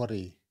ya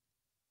hore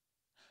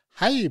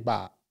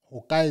haeba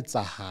ho ka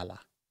etsahala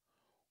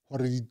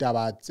hore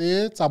ditaba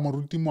tse tsa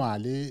moruti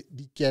Moale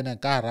di kene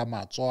ka hara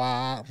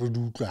matsoa re di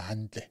utlwe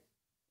hantle,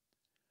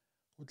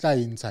 o tla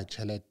intsha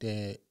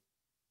tjhelete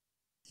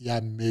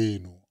ya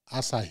meno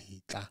a sa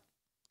hitla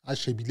a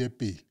shebile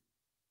pele.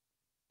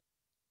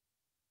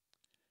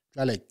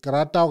 Jwale ke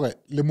rata hore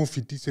le mo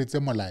fetisetse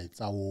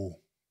molaetsa oo.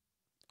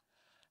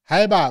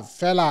 Haeba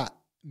fela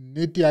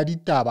nnete ya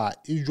ditaba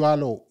e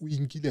jwalo o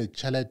inkile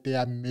tjhelete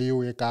ya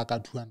mmeo e ka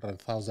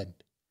 200,000,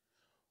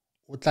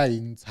 o tla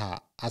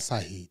intsha a sa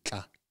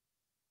hitla.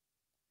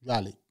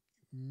 Jwale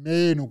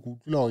mmeno ke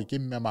utlwile hore ke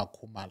mme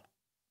Makhomala.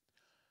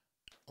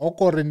 O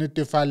ko re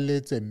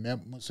netefalletse mme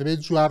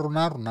mosebetsi wa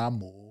rona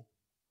moo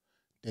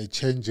The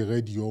Change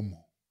Radio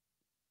mo.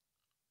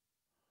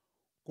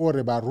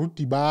 Kore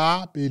baruti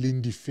ba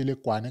beleng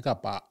difelekwane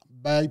kapa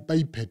ba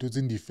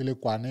iphetotseng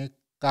difelekwane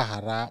ka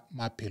hara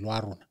maphelo a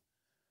rona,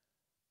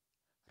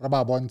 re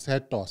ba bontshe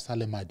tosa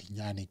le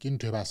madinyane ke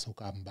ntho e ba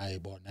sokang ba e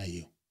bona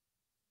eo.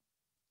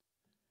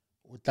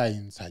 O tla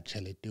intsha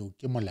tjhelete eo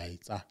ke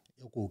molaetsa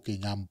e ko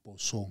kenyang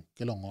posong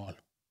ke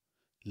lengolo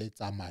le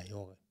tsamaye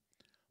hore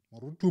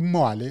moruti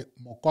Moale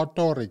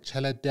mokoto hore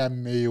tjhelete ya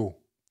mmeo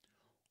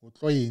o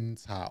tlo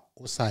intsha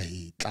o sa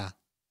hitla.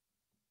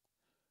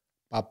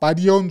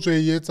 Papadi eo ntso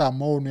e etsa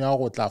mono ya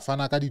go tla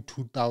fana ka di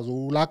 2,000,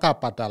 o la ka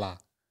patala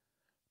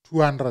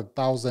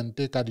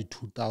 200,000 ka di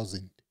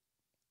 2,000.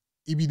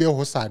 Ebile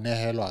ho sa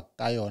nehelwa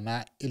ka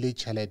yona e le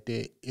tjhelete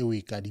eo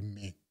e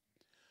kadimmeng.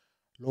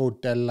 Le ho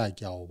tella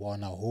ke a o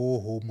bona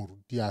ho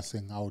moruti a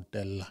seng a o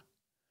tella.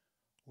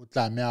 O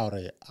tlameha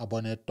hore a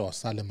bone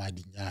tosa le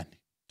madinyane.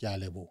 Ke a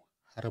leboha.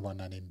 Ha re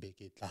bonaneng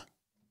beke e tlang.